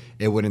 and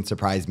it wouldn't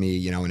surprise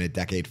me, in a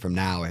decade from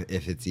now,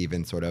 if it's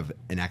even sort of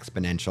an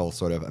exponential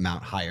sort of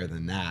amount higher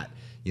than that,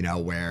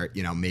 where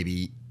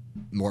maybe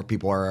more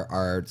people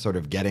are sort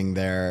of getting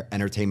their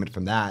entertainment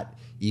from that,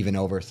 even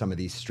over some of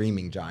these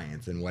streaming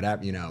giants and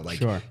whatever,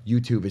 Sure.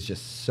 YouTube is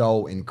just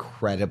so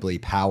incredibly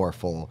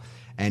powerful.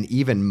 And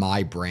even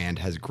my brand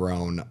has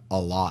grown a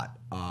lot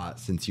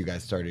since you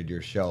guys started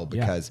your show,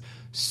 because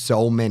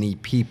so many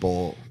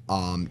people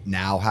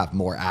now have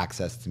more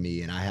access to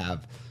me, and I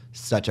have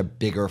such a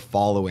bigger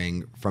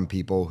following from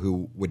people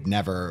who would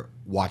never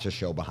watch a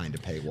show behind a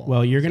paywall.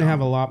 Well, you're going to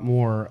have a lot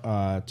more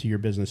to your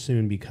business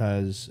soon,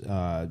 because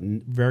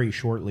very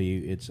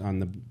shortly it's on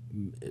the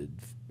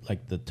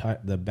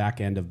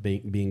back end of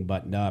being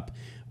buttoned up.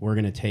 We're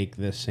going to take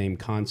this same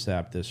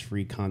concept, this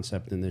free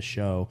concept in this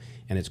show,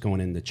 and it's going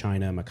into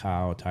China,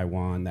 Macau,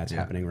 Taiwan. That's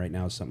happening right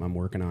now. It's something I'm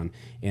working on.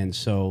 And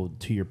so,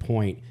 to your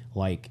point,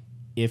 like,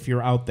 if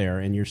you're out there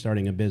and you're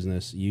starting a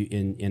business,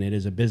 and it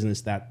is a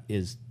business that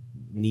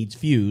needs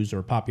views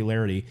or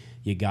popularity,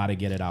 you got to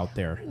get it out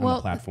there on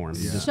the platform.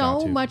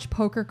 So much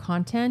poker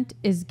content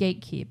is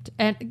gatekept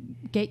and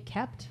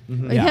gatekept.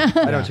 Yeah.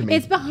 I know what you mean.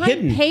 It's behind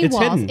Hidden. It's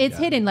paywalls. hidden. It's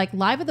hidden. Like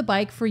Live at the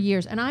Bike for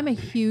years, and I'm a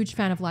huge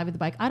fan of Live at the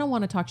Bike. I don't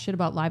want to talk shit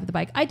about Live at the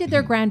Bike. I did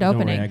their grand Don't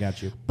opening. worry, I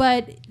got you.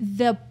 But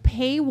the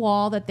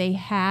paywall that they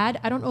had,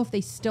 I don't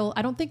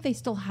think they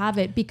still have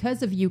it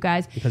because of you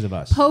guys. Because of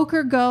us.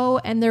 Poker Go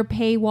and their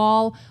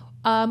paywall.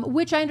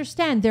 Which I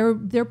understand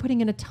they're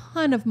putting in a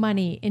ton of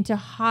money into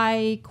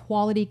high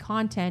quality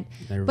content,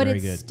 but very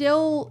it's good.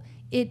 still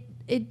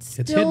it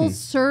still hidden.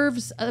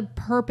 serves a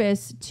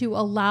purpose to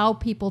allow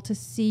people to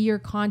see your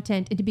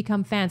content and to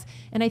become fans.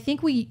 And I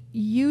think we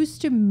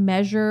used to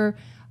measure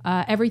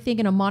everything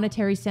in a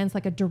monetary sense,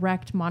 like a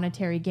direct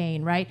monetary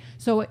gain, right?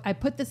 So I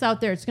put this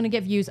out there, it's going to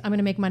get views, I'm going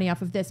to make money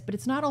off of this, but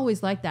it's not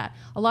always like that.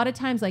 A lot of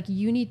times, like,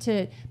 you need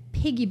to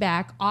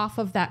piggyback off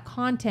of that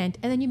content,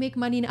 and then you make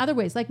money in other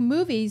ways. Like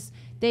movies,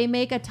 they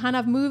make a ton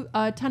of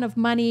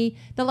money.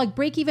 They'll like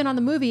break even on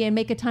the movie and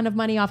make a ton of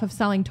money off of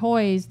selling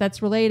toys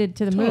that's related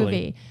to the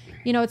movie.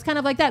 It's kind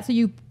of like that. So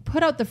you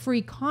put out the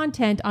free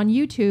content on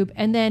YouTube,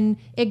 and then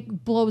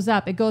it blows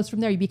up. It goes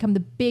from there. You become the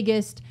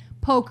biggest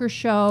poker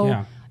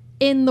show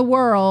in the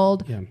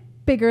world,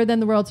 bigger than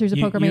the World Series of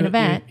Poker main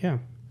event.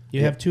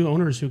 You have two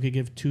owners who could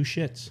give two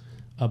shits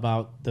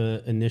about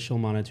the initial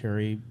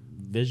monetary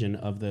vision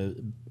of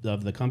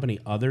the company,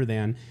 other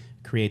than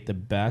create the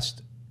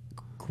best,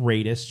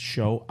 greatest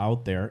show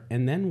out there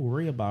and then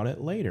worry about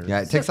it later. Yeah,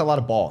 it takes a lot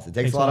of balls. It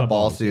takes a lot of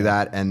balls to do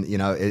that. And,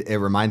 it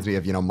reminds me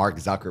of, Mark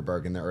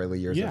Zuckerberg in the early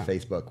years of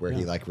Facebook, where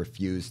he like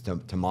refused to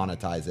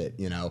monetize it,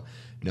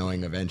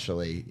 knowing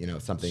eventually,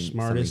 something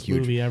Smartest huge.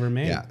 movie ever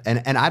made. Yeah.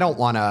 And I don't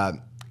want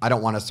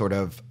to sort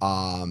of,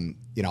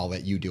 I'll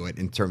let you do it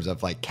in terms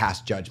of like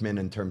cast judgment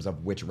in terms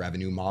of which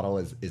revenue model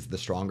is the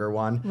stronger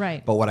one.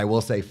 Right. But what I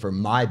will say for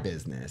my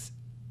business,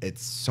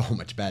 it's so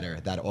much better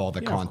that all the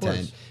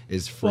content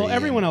is free. Well,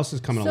 everyone else is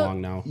coming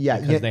along now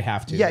because they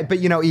have to. Yeah, but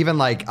even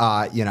like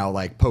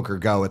like Poker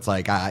Go, it's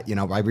like I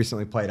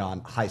recently played on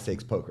high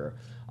stakes poker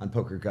on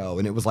Poker Go,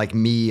 and it was like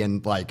me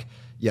and like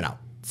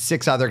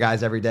 6 other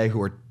guys every day who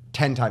were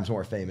 10 times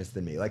more famous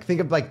than me. Like,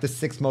 think of like the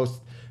 6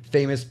 most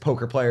famous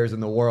poker players in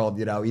the world.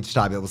 Each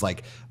time it was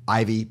like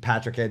Ivy,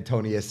 Patrick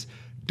Antonius,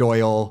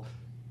 Doyle,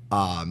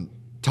 Tom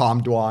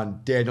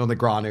Dwan, Daniel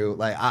Negreanu.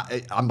 Like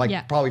I'm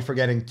like probably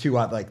forgetting 2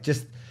 like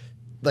just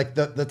like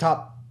the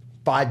top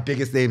 5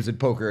 biggest names in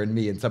poker and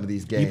me in some of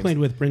these games. He played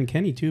with Bryn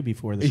Kenny too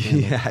before the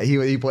scandal.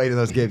 Yeah, he played in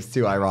those games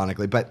too,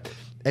 ironically. But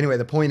anyway,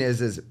 the point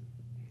is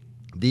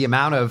the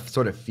amount of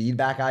sort of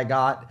feedback I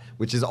got,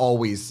 which is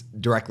always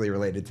directly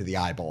related to the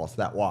eyeballs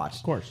that watched.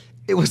 Of course.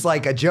 It was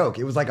like a joke.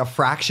 It was like a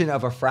fraction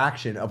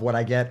of what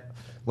I get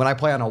when I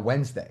play on a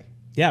Wednesday.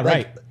 Yeah,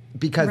 right.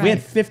 Because we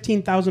had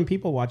 15,000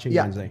 people watching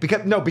Wednesday.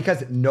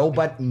 Because no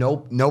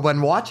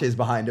one watches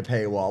behind a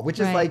paywall, which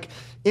is like,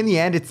 in the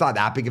end, it's not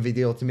that big of a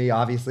deal to me.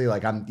 Obviously,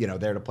 like I'm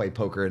there to play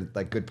poker and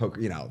like good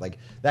poker. Like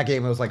that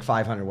game was like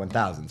 500,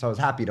 1,000, so I was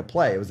happy to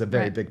play. It was a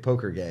very big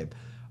poker game.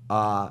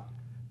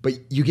 But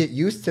you get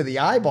used to the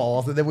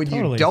eyeballs, and then when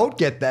you don't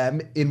get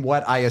them in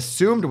what I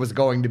assumed was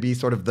going to be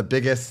sort of the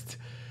biggest,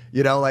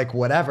 like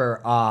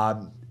whatever.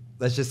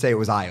 Let's just say it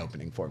was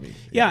eye-opening for me.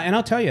 Yeah, and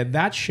I'll tell you,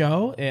 that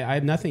show, I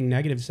have nothing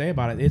negative to say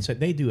about it.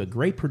 They do a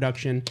great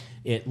production.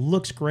 It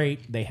looks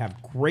great. They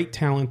have great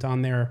talent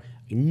on there.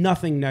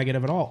 Nothing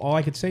negative at all. All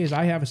I could say is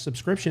I have a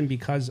subscription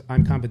because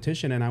I'm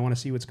competition and I want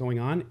to see what's going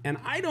on. And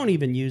I don't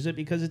even use it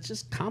because it's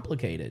just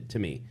complicated to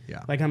me.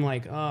 Yeah. Like I'm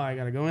like, oh, I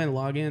got to go in,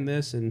 log in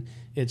this. And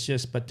it's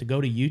just, but to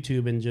go to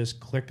YouTube and just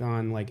click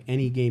on like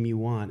any game you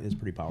want is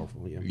pretty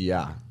powerful. Yeah.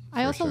 Yeah.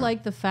 I also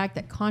like the fact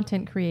that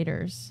content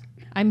creators,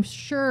 I'm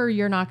sure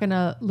you're not going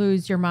to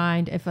lose your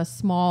mind if a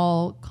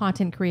small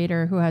content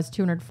creator who has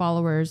 200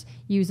 followers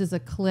uses a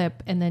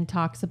clip and then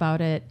talks about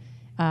it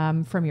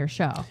from your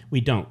show. We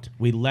don't.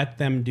 We let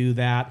them do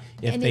that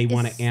if And they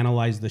want to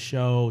analyze the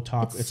show,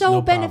 talk. It's no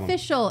so problem.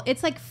 beneficial.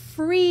 It's like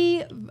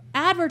free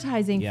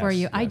advertising for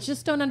you. Yes. I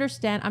just don't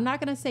understand. I'm not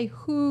going to say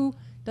who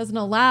doesn't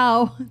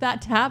allow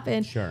that to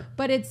happen. Sure.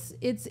 But it's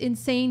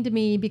insane to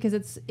me because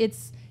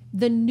it's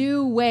the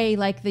new way,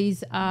 like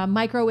these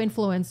micro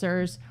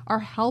influencers are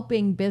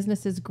helping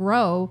businesses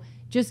grow.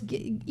 Just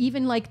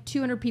even like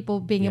 200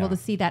 people being able to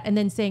see that and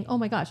then saying, oh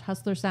my gosh,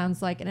 Hustler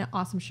sounds like an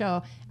awesome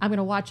show. I'm going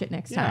to watch it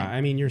next time. Yeah, I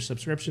mean, your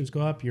subscriptions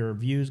go up, your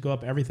views go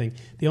up, everything.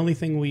 The only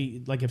thing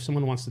we, like if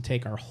someone wants to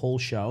take our whole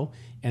show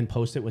and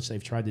post it, which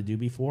they've tried to do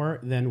before,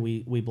 then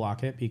we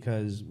block it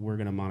because we're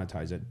going to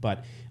monetize it.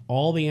 But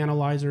all the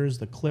analyzers,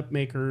 the clip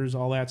makers,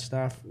 all that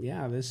stuff,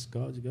 yeah, this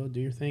go do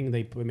your thing.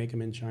 They make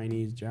them in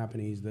Chinese,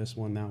 Japanese, this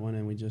one, that one,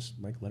 and we just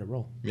like let it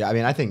roll. Yeah, I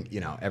mean, I think,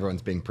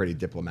 everyone's being pretty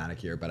diplomatic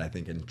here, but I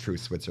think in true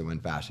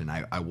Switzerland fashion,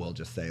 I will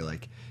just say,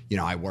 like,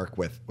 I work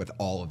with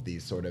all of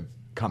these sort of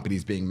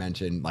companies being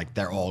mentioned. Like,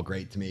 they're all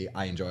great to me.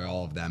 I enjoy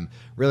all of them.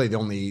 Really, the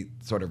only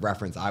sort of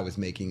reference I was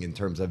making in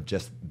terms of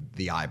just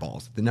the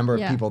eyeballs, the number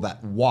of people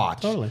that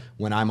watch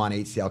when I'm on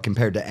HCL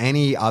compared to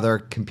any other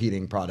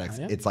competing products,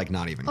 it's like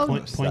not even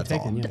close. Point That's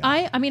taken, all.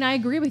 yeah. I mean, I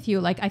agree with you.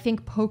 Like, I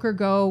think Poker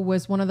Go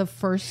was one of the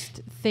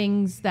first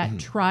things that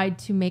tried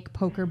to make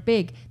poker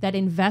big, that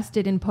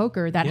invested in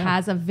poker, that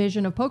has a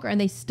vision of poker, and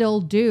they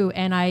still do.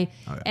 And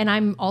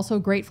I'm also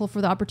grateful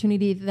for the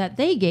opportunity that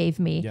they gave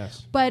me.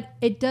 Yes. But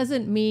it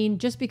doesn't mean,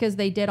 just because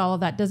they did all of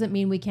that, doesn't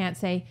mean we can't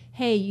say,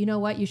 hey, you know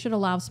what? You should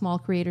allow small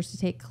creators to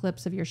take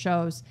clips of your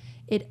shows.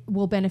 It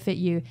will benefit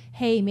you.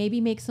 Hey,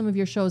 maybe make some of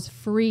your shows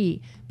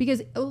free,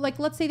 because like,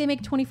 let's say they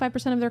make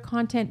 25% of their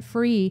content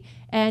free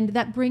and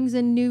that brings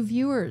in new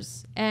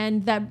viewers,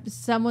 and that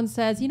someone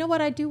says, you know what?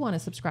 I do want to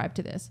subscribe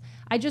to this.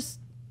 I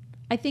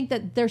think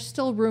that there's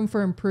still room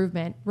for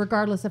improvement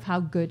regardless of how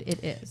good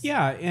it is.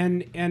 Yeah.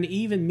 And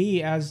even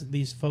me, as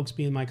these folks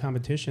being my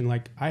competition,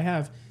 like I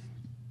have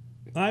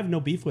no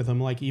beef with them.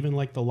 Like even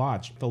like the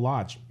Lodge,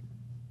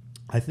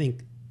 I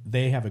think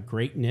they have a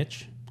great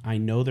niche. I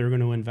know they're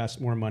going to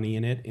invest more money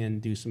in it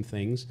and do some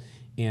things.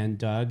 And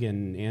Doug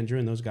and Andrew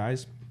and those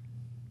guys,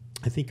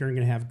 I think are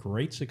going to have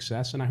great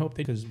success. And I hope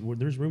because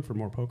there's room for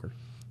more poker.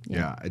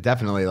 Yeah,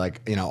 definitely.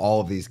 Like, all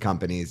of these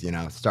companies,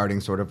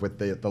 starting sort of with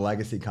the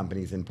legacy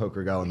companies in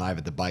Poker Go and Live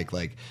at the Bike,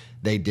 like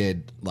they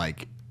did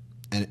like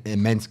an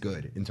immense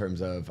good in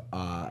terms of,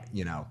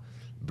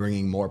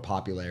 bringing more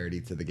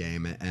popularity to the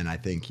game. And I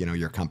think,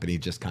 your company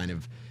just kind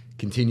of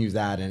continues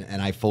that, and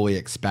I fully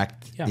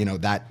expect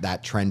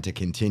that trend to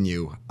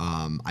continue.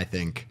 I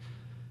think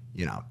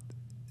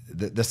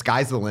the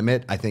sky's the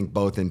limit. I think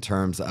both in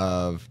terms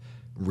of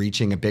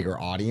reaching a bigger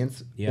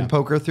audience in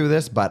poker through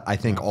this, but I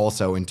think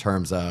also in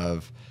terms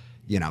of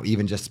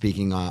even just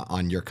speaking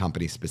on your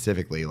company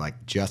specifically,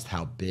 like just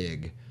how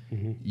big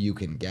you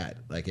can get.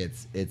 Like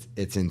it's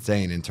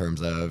insane in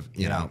terms of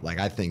like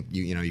I think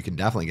you can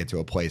definitely get to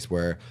a place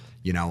where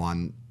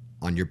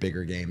on your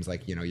bigger games,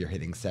 like, you're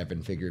hitting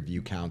 7-figure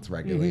view counts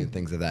regularly and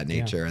things of that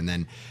nature. And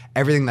then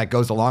everything that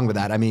goes along with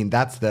that. I mean,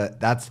 that's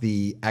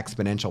the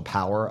exponential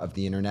power of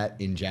the internet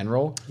in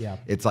general. Yeah.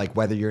 It's like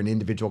whether you're an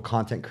individual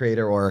content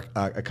creator or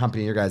a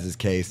company in your guys'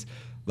 case,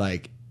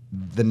 like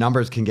the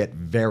numbers can get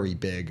very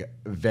big,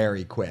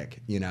 very quick,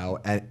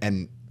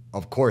 and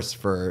of course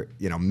for,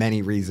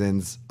 many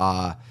reasons,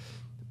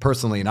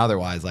 personally and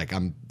otherwise, like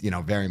I'm,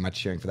 very much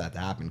cheering for that to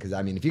happen. Cause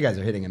I mean, if you guys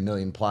are hitting 1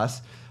 million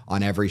plus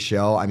on every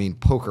show, I mean,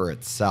 poker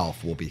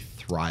itself will be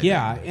thriving.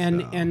 Yeah,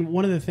 and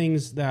one of the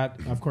things that,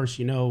 of course,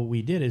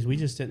 we did is we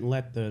just didn't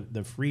let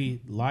the free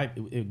live.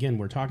 Again,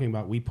 we're talking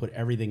about we put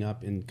everything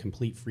up in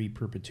complete free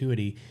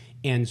perpetuity,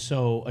 and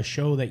so a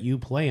show that you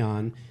play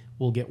on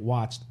will get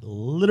watched.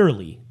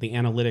 Literally, the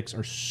analytics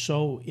are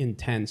so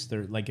intense.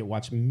 They're like it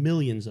watched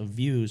millions of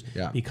views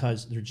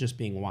because they're just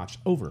being watched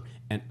over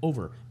and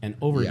over and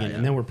over again.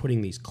 And then we're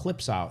putting these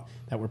clips out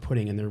that we're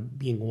putting, and they're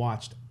being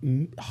watched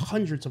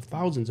hundreds of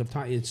thousands of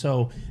times. And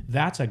so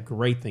that's a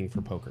great thing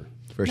for poker.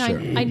 For now,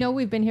 sure. I know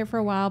we've been here for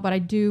a while, but I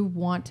do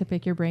want to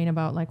pick your brain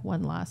about like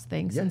one last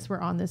thing since we're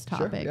on this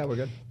topic. Sure. Yeah, we're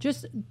good.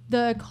 Just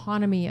the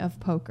economy of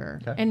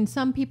poker. Okay. And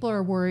some people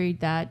are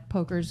worried that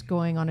poker's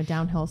going on a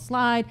downhill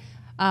slide.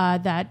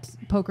 That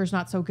poker's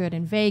not so good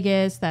in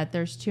Vegas, that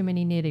there's too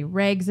many nitty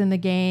regs in the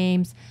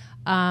games.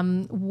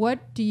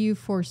 What do you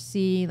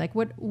foresee? Like,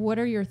 what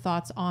are your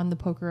thoughts on the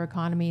poker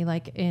economy,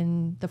 like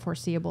in the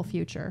foreseeable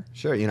future?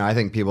 Sure. I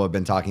think people have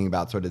been talking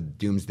about sort of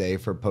doomsday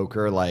for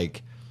poker,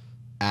 like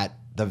at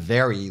the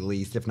very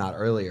least, if not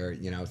earlier,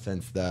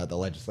 since the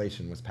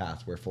legislation was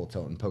passed where Full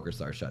Tilt and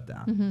PokerStars shut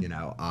down,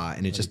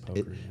 and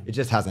it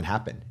just hasn't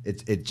happened.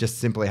 It just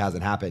simply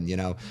hasn't happened.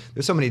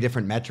 There's so many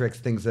different metrics,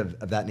 things of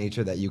that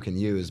nature that you can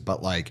use,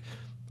 but like,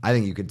 I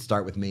think you could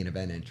start with main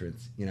event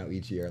entrants,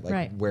 each year. Like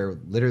right. We're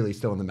literally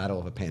still in the middle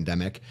of a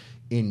pandemic.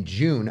 In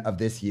June of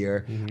this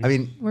year, I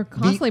mean, we're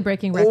constantly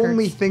breaking records. The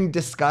only thing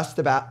discussed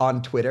about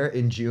on Twitter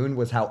in June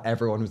was how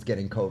everyone was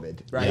getting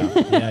COVID,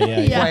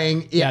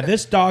 right? Yeah.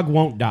 This dog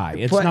won't die.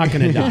 It's not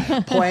going to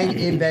die. Playing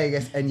in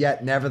Vegas, and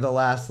yet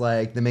nevertheless,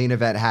 like the main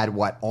event had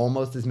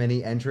almost as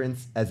many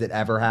entrants as it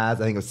ever has.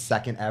 I think it was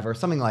second ever,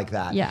 something like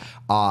that. Yeah.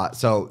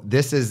 So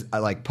this is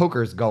like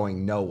poker's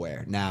going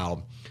nowhere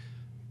now.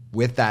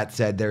 With that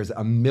said, there's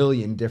a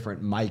million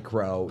different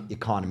micro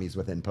economies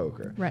within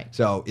poker. Right.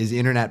 So is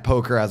internet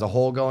poker as a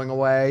whole going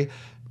away?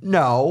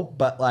 No,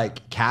 but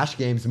like cash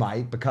games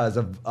might because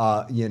of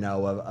bots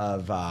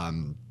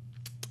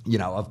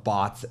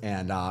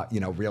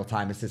and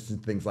real-time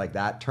assistance, things like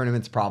that.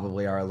 Tournaments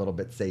probably are a little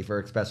bit safer,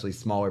 especially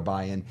smaller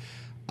buy-in,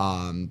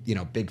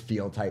 big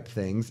field type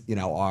things.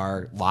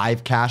 Are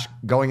live cash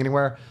going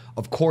anywhere?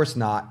 Of course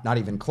not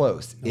even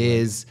close. Okay.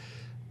 Is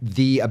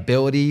the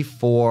ability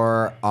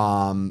for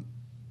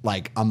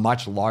like a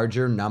much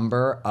larger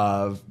number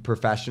of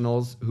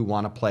professionals who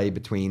want to play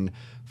between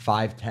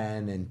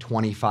 510 and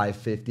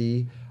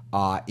 2550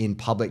 in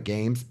public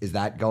games, is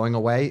that going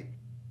away?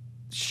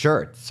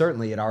 Sure,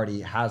 certainly it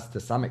already has to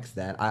some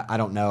extent. I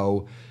don't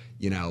know,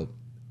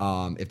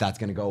 if that's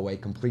going to go away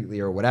completely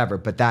or whatever,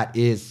 but that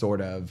is sort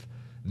of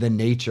the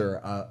nature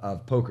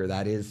of poker.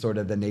 That is sort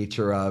of the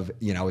nature of,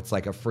 it's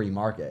like a free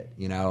market,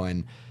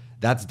 and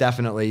that's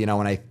definitely,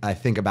 when I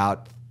think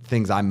about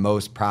things I'm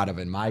most proud of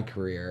in my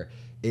career,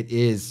 it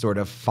is sort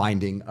of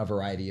finding a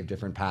variety of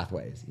different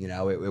pathways.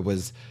 It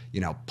was,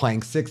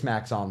 playing Six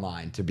Max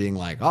online to being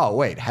like, oh,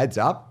 wait, heads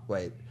up?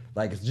 Wait,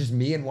 like it's just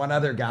me and one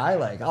other guy?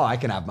 Like, oh, I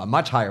can have a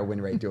much higher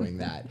win rate doing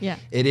that. Yeah.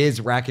 It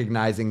is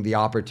recognizing the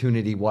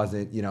opportunity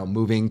wasn't,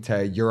 moving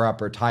to Europe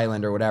or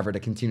Thailand or whatever to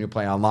continue to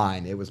play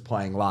online. It was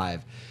playing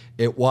live.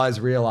 It was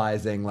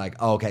realizing like,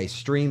 oh, okay,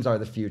 streams are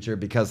the future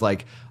because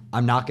like,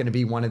 I'm not going to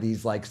be one of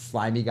these like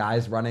slimy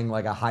guys running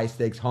like a high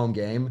stakes home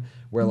game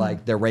where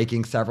like they're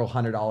raking several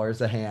 $100s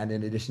a hand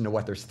in addition to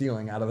what they're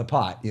stealing out of the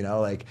pot.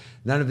 Like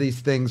none of these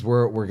things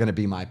were going to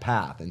be my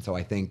path. And so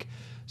I think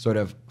sort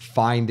of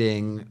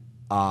finding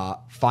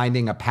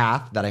a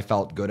path that I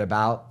felt good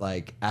about,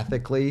 like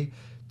ethically,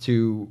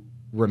 to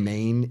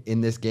remain in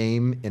this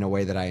game in a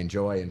way that I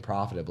enjoy and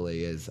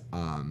profitably is,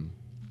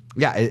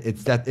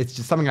 it's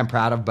just something I'm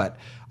proud of. But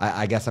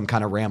I guess I'm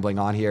kind of rambling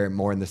on here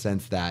more in the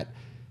sense that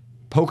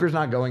poker's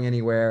not going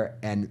anywhere,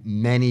 and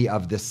many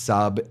of the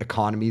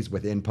sub-economies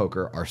within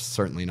poker are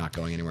certainly not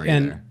going anywhere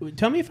either. And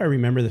tell me if I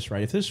remember this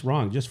right. If this is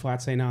wrong, just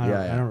flat say, no,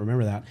 I don't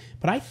remember that.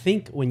 But I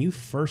think when you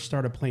first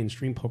started playing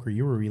stream poker,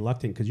 you were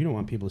reluctant because you don't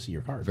want people to see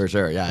your cards. For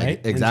sure, yeah, right?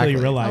 exactly. Until you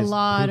realized, a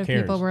lot of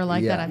people were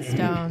like that at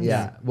Stones.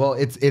 Yeah, well,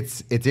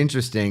 it's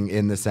interesting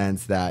in the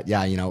sense that,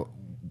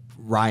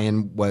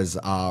 Ryan was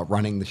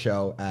running the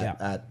show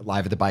at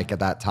Live at the Bike at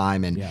that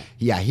time, and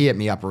he hit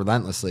me up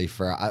relentlessly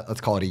for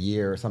let's call it a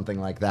year or something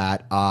like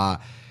that.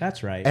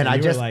 That's right. And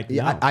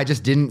no. I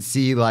just didn't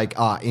see like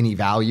any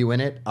value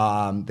in it.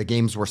 The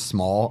games were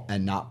small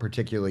and not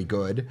particularly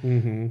good.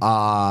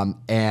 Mm-hmm.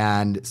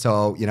 And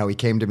so he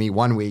came to me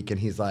one week and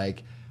he's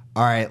like,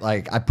 "All right,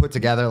 like I put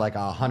together like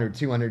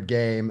 100-200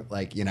 game,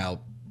 like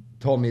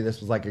told me this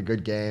was like a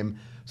good game."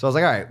 So I was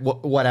like, all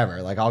right,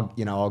 whatever. Like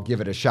I'll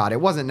give it a shot.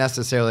 It wasn't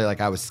necessarily like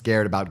I was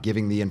scared about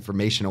giving the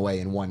information away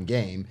in one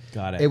game.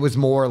 Got it. It was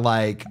more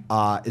like,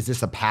 is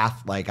this a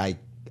path like I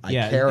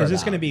care about? Is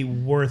this going to be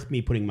worth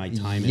me putting my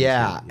time into?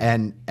 Yeah,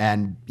 and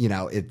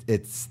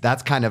it's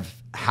that's kind of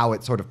how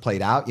it sort of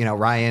played out.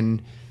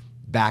 Ryan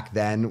back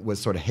then was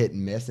sort of hit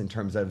and miss in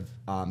terms of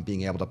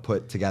being able to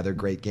put together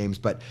great games,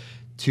 but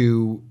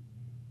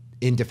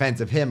in defense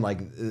of him, like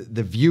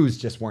the views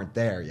just weren't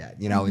there yet,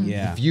 and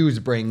the views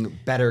bring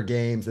better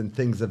games and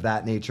things of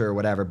that nature or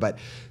whatever. But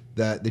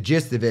the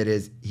gist of it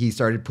is he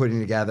started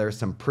putting together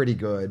some pretty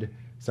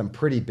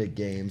big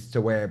games to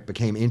where it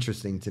became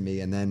interesting to me.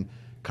 And then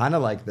kind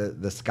of like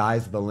the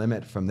sky's the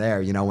limit from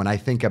there. When I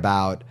think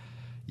about,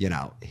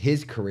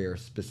 his career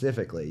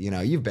specifically,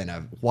 you've been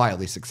a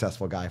wildly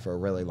successful guy for a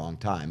really long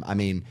time. I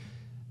mean,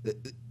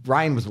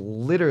 Ryan was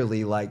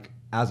literally like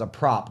as a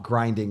prop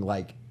grinding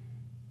like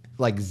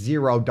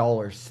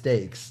 $0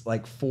 stakes,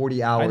 like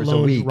 40 hours a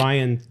week. I loaned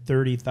Ryan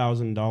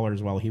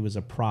 $30,000 while he was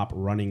a prop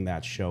running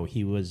that show.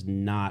 He was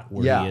not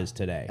where he is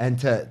today. And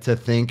to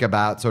think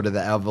about sort of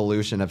the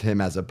evolution of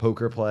him as a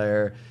poker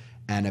player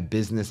and a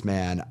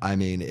businessman, I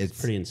mean, it's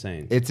pretty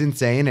insane. It's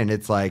insane, and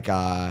it's like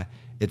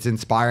it's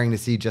inspiring to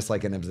see just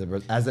like an observer,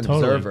 as an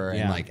Totally. observer,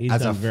 Yeah, and like he's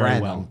as a done very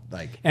friend. well. I'm,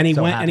 like, And he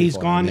so went and happy he's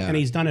for gone him, yeah. and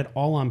he's done it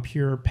all on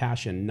pure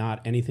passion,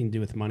 not anything to do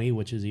with money,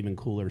 which is even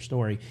cooler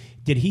story.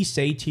 Did he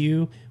say to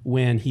you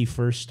when he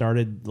first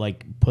started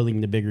like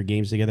putting the bigger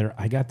games together,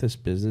 I got this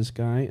business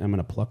guy, I'm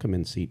gonna pluck him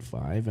in seat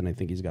 5, and I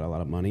think he's got a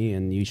lot of money,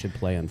 and you should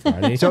play on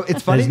Friday. So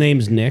it's funny. His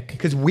name's Nick.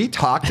 Because we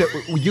talked,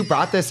 you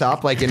brought this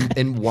up like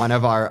in one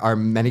of our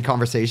many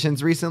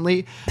conversations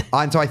recently,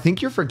 and so I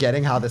think you're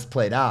forgetting how this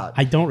played out.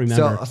 I don't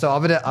remember. So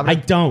I'm gonna I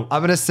don't.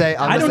 I'm gonna say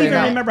I don't even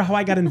now. remember how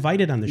I got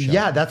invited on the show.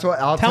 Yeah, that's what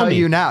I'll tell me.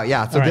 you now.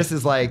 Yeah, so All this right.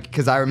 is like,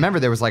 because I remember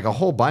there was like a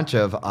whole bunch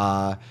of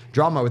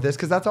drama with this,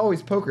 because that's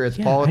always poker. It's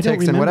Yeah, I don't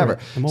politics and remember whatever. it.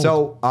 I'm old.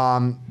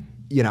 So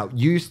you know,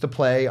 you used to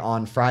play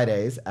on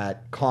Fridays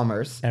at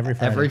Commerce. Every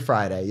Friday. Every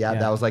Friday. Yeah, Yeah.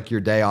 that was like your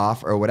day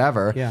off or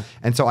whatever. Yeah.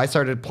 And so I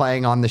started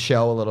playing on the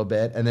show a little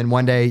bit. And then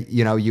one day,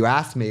 you know, you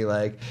asked me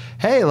like,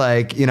 hey,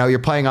 like, you know, you're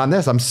playing on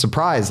this. I'm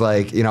surprised.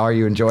 Like, you know, are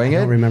you enjoying it?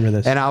 don't remember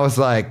this. And I was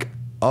like,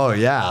 oh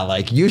yeah,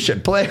 like you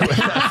should play with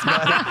us.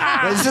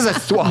 Man. This is a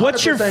swap.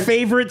 What's your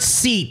favorite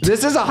seat?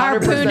 This is 100%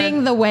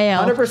 Harpooning the whale.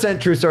 100%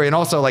 true story. And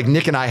also, like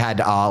Nick and I had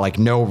like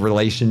no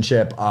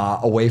relationship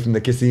away from the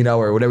casino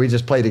or whatever. We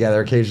just played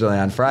together occasionally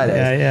on Fridays.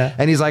 Yeah, yeah.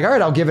 And he's like, all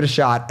right, I'll give it a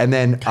shot. And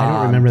then I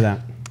don't remember that.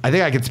 I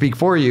think I could speak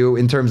for you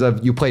in terms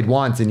of you played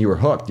once and you were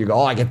hooked. You go,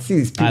 oh, I can see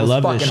these people's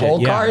love this fucking shit.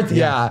 hold Yeah, cards.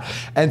 yeah. Yeah.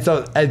 And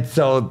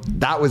so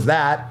that was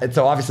that. And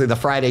so obviously the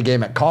Friday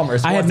game at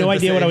Commerce. I had no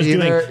idea what I was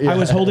doing. I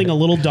was holding a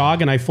little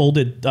dog and I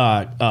folded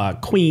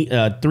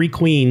 3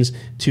 queens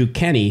to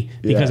Kenny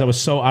because Yeah. I was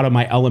so out of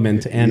my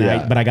element, and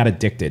Yeah. but I got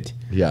addicted.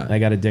 Yeah. I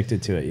got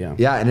addicted to it. Yeah.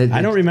 Yeah, and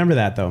I don't remember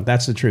that though.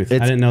 That's the truth. I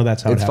didn't know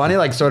that's how it's it funny,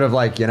 happened. like sort of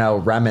like, you know,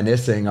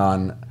 reminiscing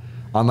on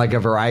like a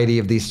variety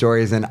of these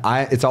stories, and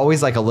it's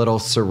always like a little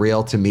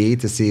surreal to me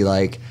to see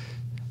like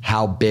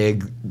how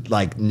big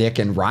like Nick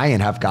and Ryan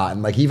have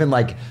gotten, like even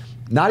like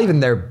not even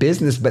their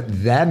business but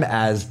them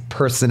as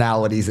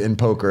personalities in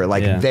poker,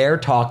 like Yeah. they're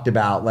talked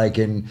about like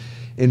in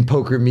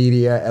poker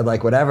media and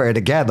like whatever. And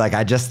again, like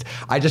I just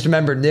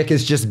remember Nick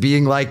as just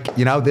being like,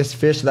 you know, this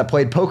fish that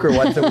played poker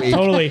once a week.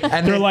 Totally. And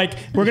They're then- like,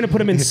 we're going to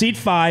put him in seat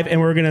 5 and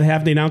we're going to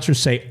have the announcers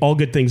say all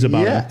good things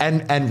about Yeah,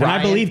 him. and I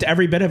Ryan- believed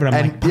every bit of it. I'm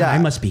and- like, yeah. I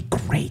must be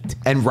great.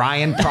 And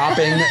Ryan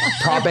propping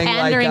like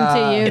pandering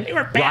to you. They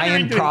were pandering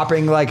Ryan to me.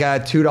 propping like a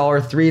 $2,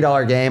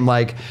 $3 game,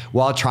 like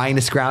while trying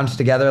to scrounge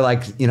together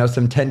like, you know,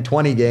 some 10,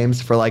 20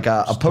 games for like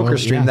a poker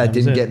stream yeah, that that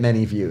was didn't it. get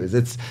many views.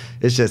 It's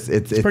pretty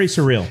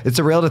surreal. It's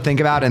surreal to think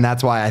about, and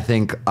that's why I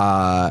think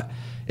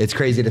it's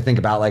crazy to think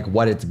about like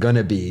what it's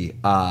gonna be,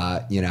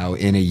 you know,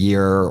 in a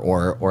year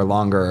or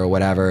longer or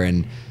whatever.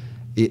 And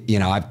you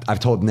know, I've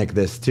told Nick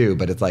this too,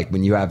 but it's like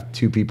when you have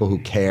two people who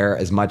care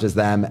as much as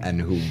them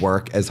and who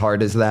work as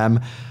hard as them,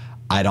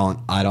 I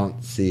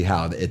don't see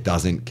how it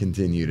doesn't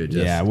continue to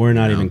just. Yeah, we're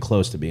not you know, even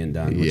close to being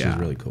done, which Yeah. is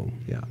really cool.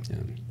 Yeah.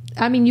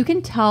 I mean, you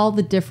can tell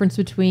the difference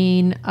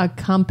between a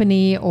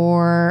company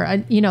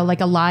or, you know, like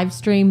a live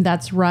stream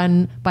that's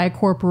run by a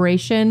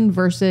corporation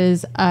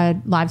versus a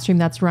live stream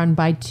that's run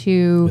by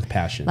two With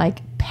passion. like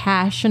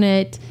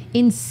passionate,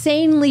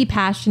 insanely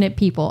passionate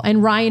people.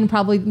 And Ryan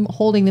probably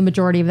holding the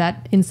majority of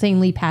that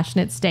insanely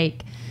passionate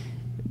stake,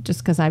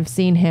 just because I've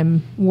seen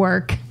him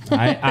work. The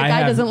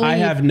guy doesn't leave. I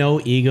have no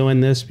ego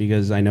in this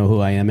because I know who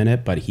I am in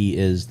it, but he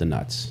is the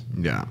nuts.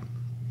 Yeah.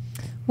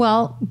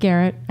 Well,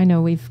 Garrett, I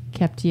know we've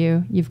kept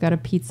you. You've got a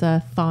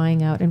pizza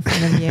thawing out in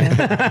front of you.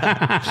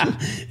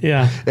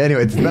 Yeah.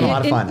 Anyway, it's been a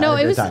lot of fun. No, I had a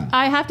it good was. time.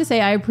 I have to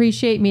say, I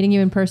appreciate meeting you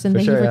in person.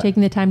 Thank sure, you for yeah.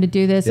 taking the time to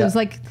do this. It Yeah. was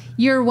like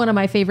you're one of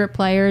my favorite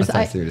players. That's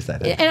nice of you to say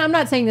that. And I'm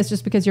not saying this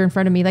just because you're in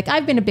front of me. Like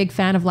I've been a big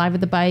fan of Live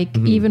at the Bike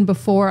even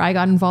before I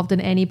got involved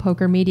in any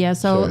poker media.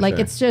 So Sure, like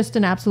sure. it's just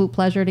an absolute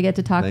pleasure to get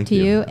to talk Thank to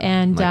you. you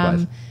and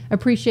Likewise.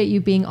 appreciate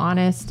you being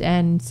honest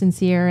and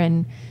sincere.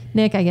 And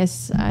Nick, I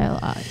guess I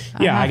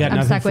got I'm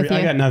nothing stuck for with you.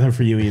 you. I got nothing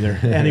for you either.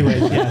 Anyway,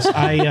 yes,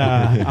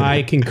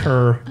 I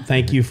concur.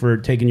 Thank you for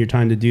taking your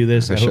time to do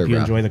this. I sure, hope you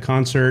bro. enjoy the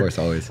concert. Of course,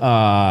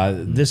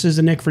 always. This is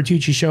the Nick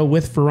Vertucci Show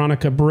with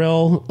Veronica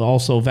Brill,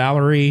 also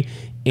Valerie,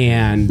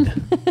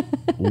 and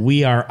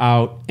we are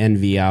out.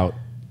 Envy out.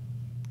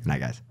 Good night,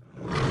 guys.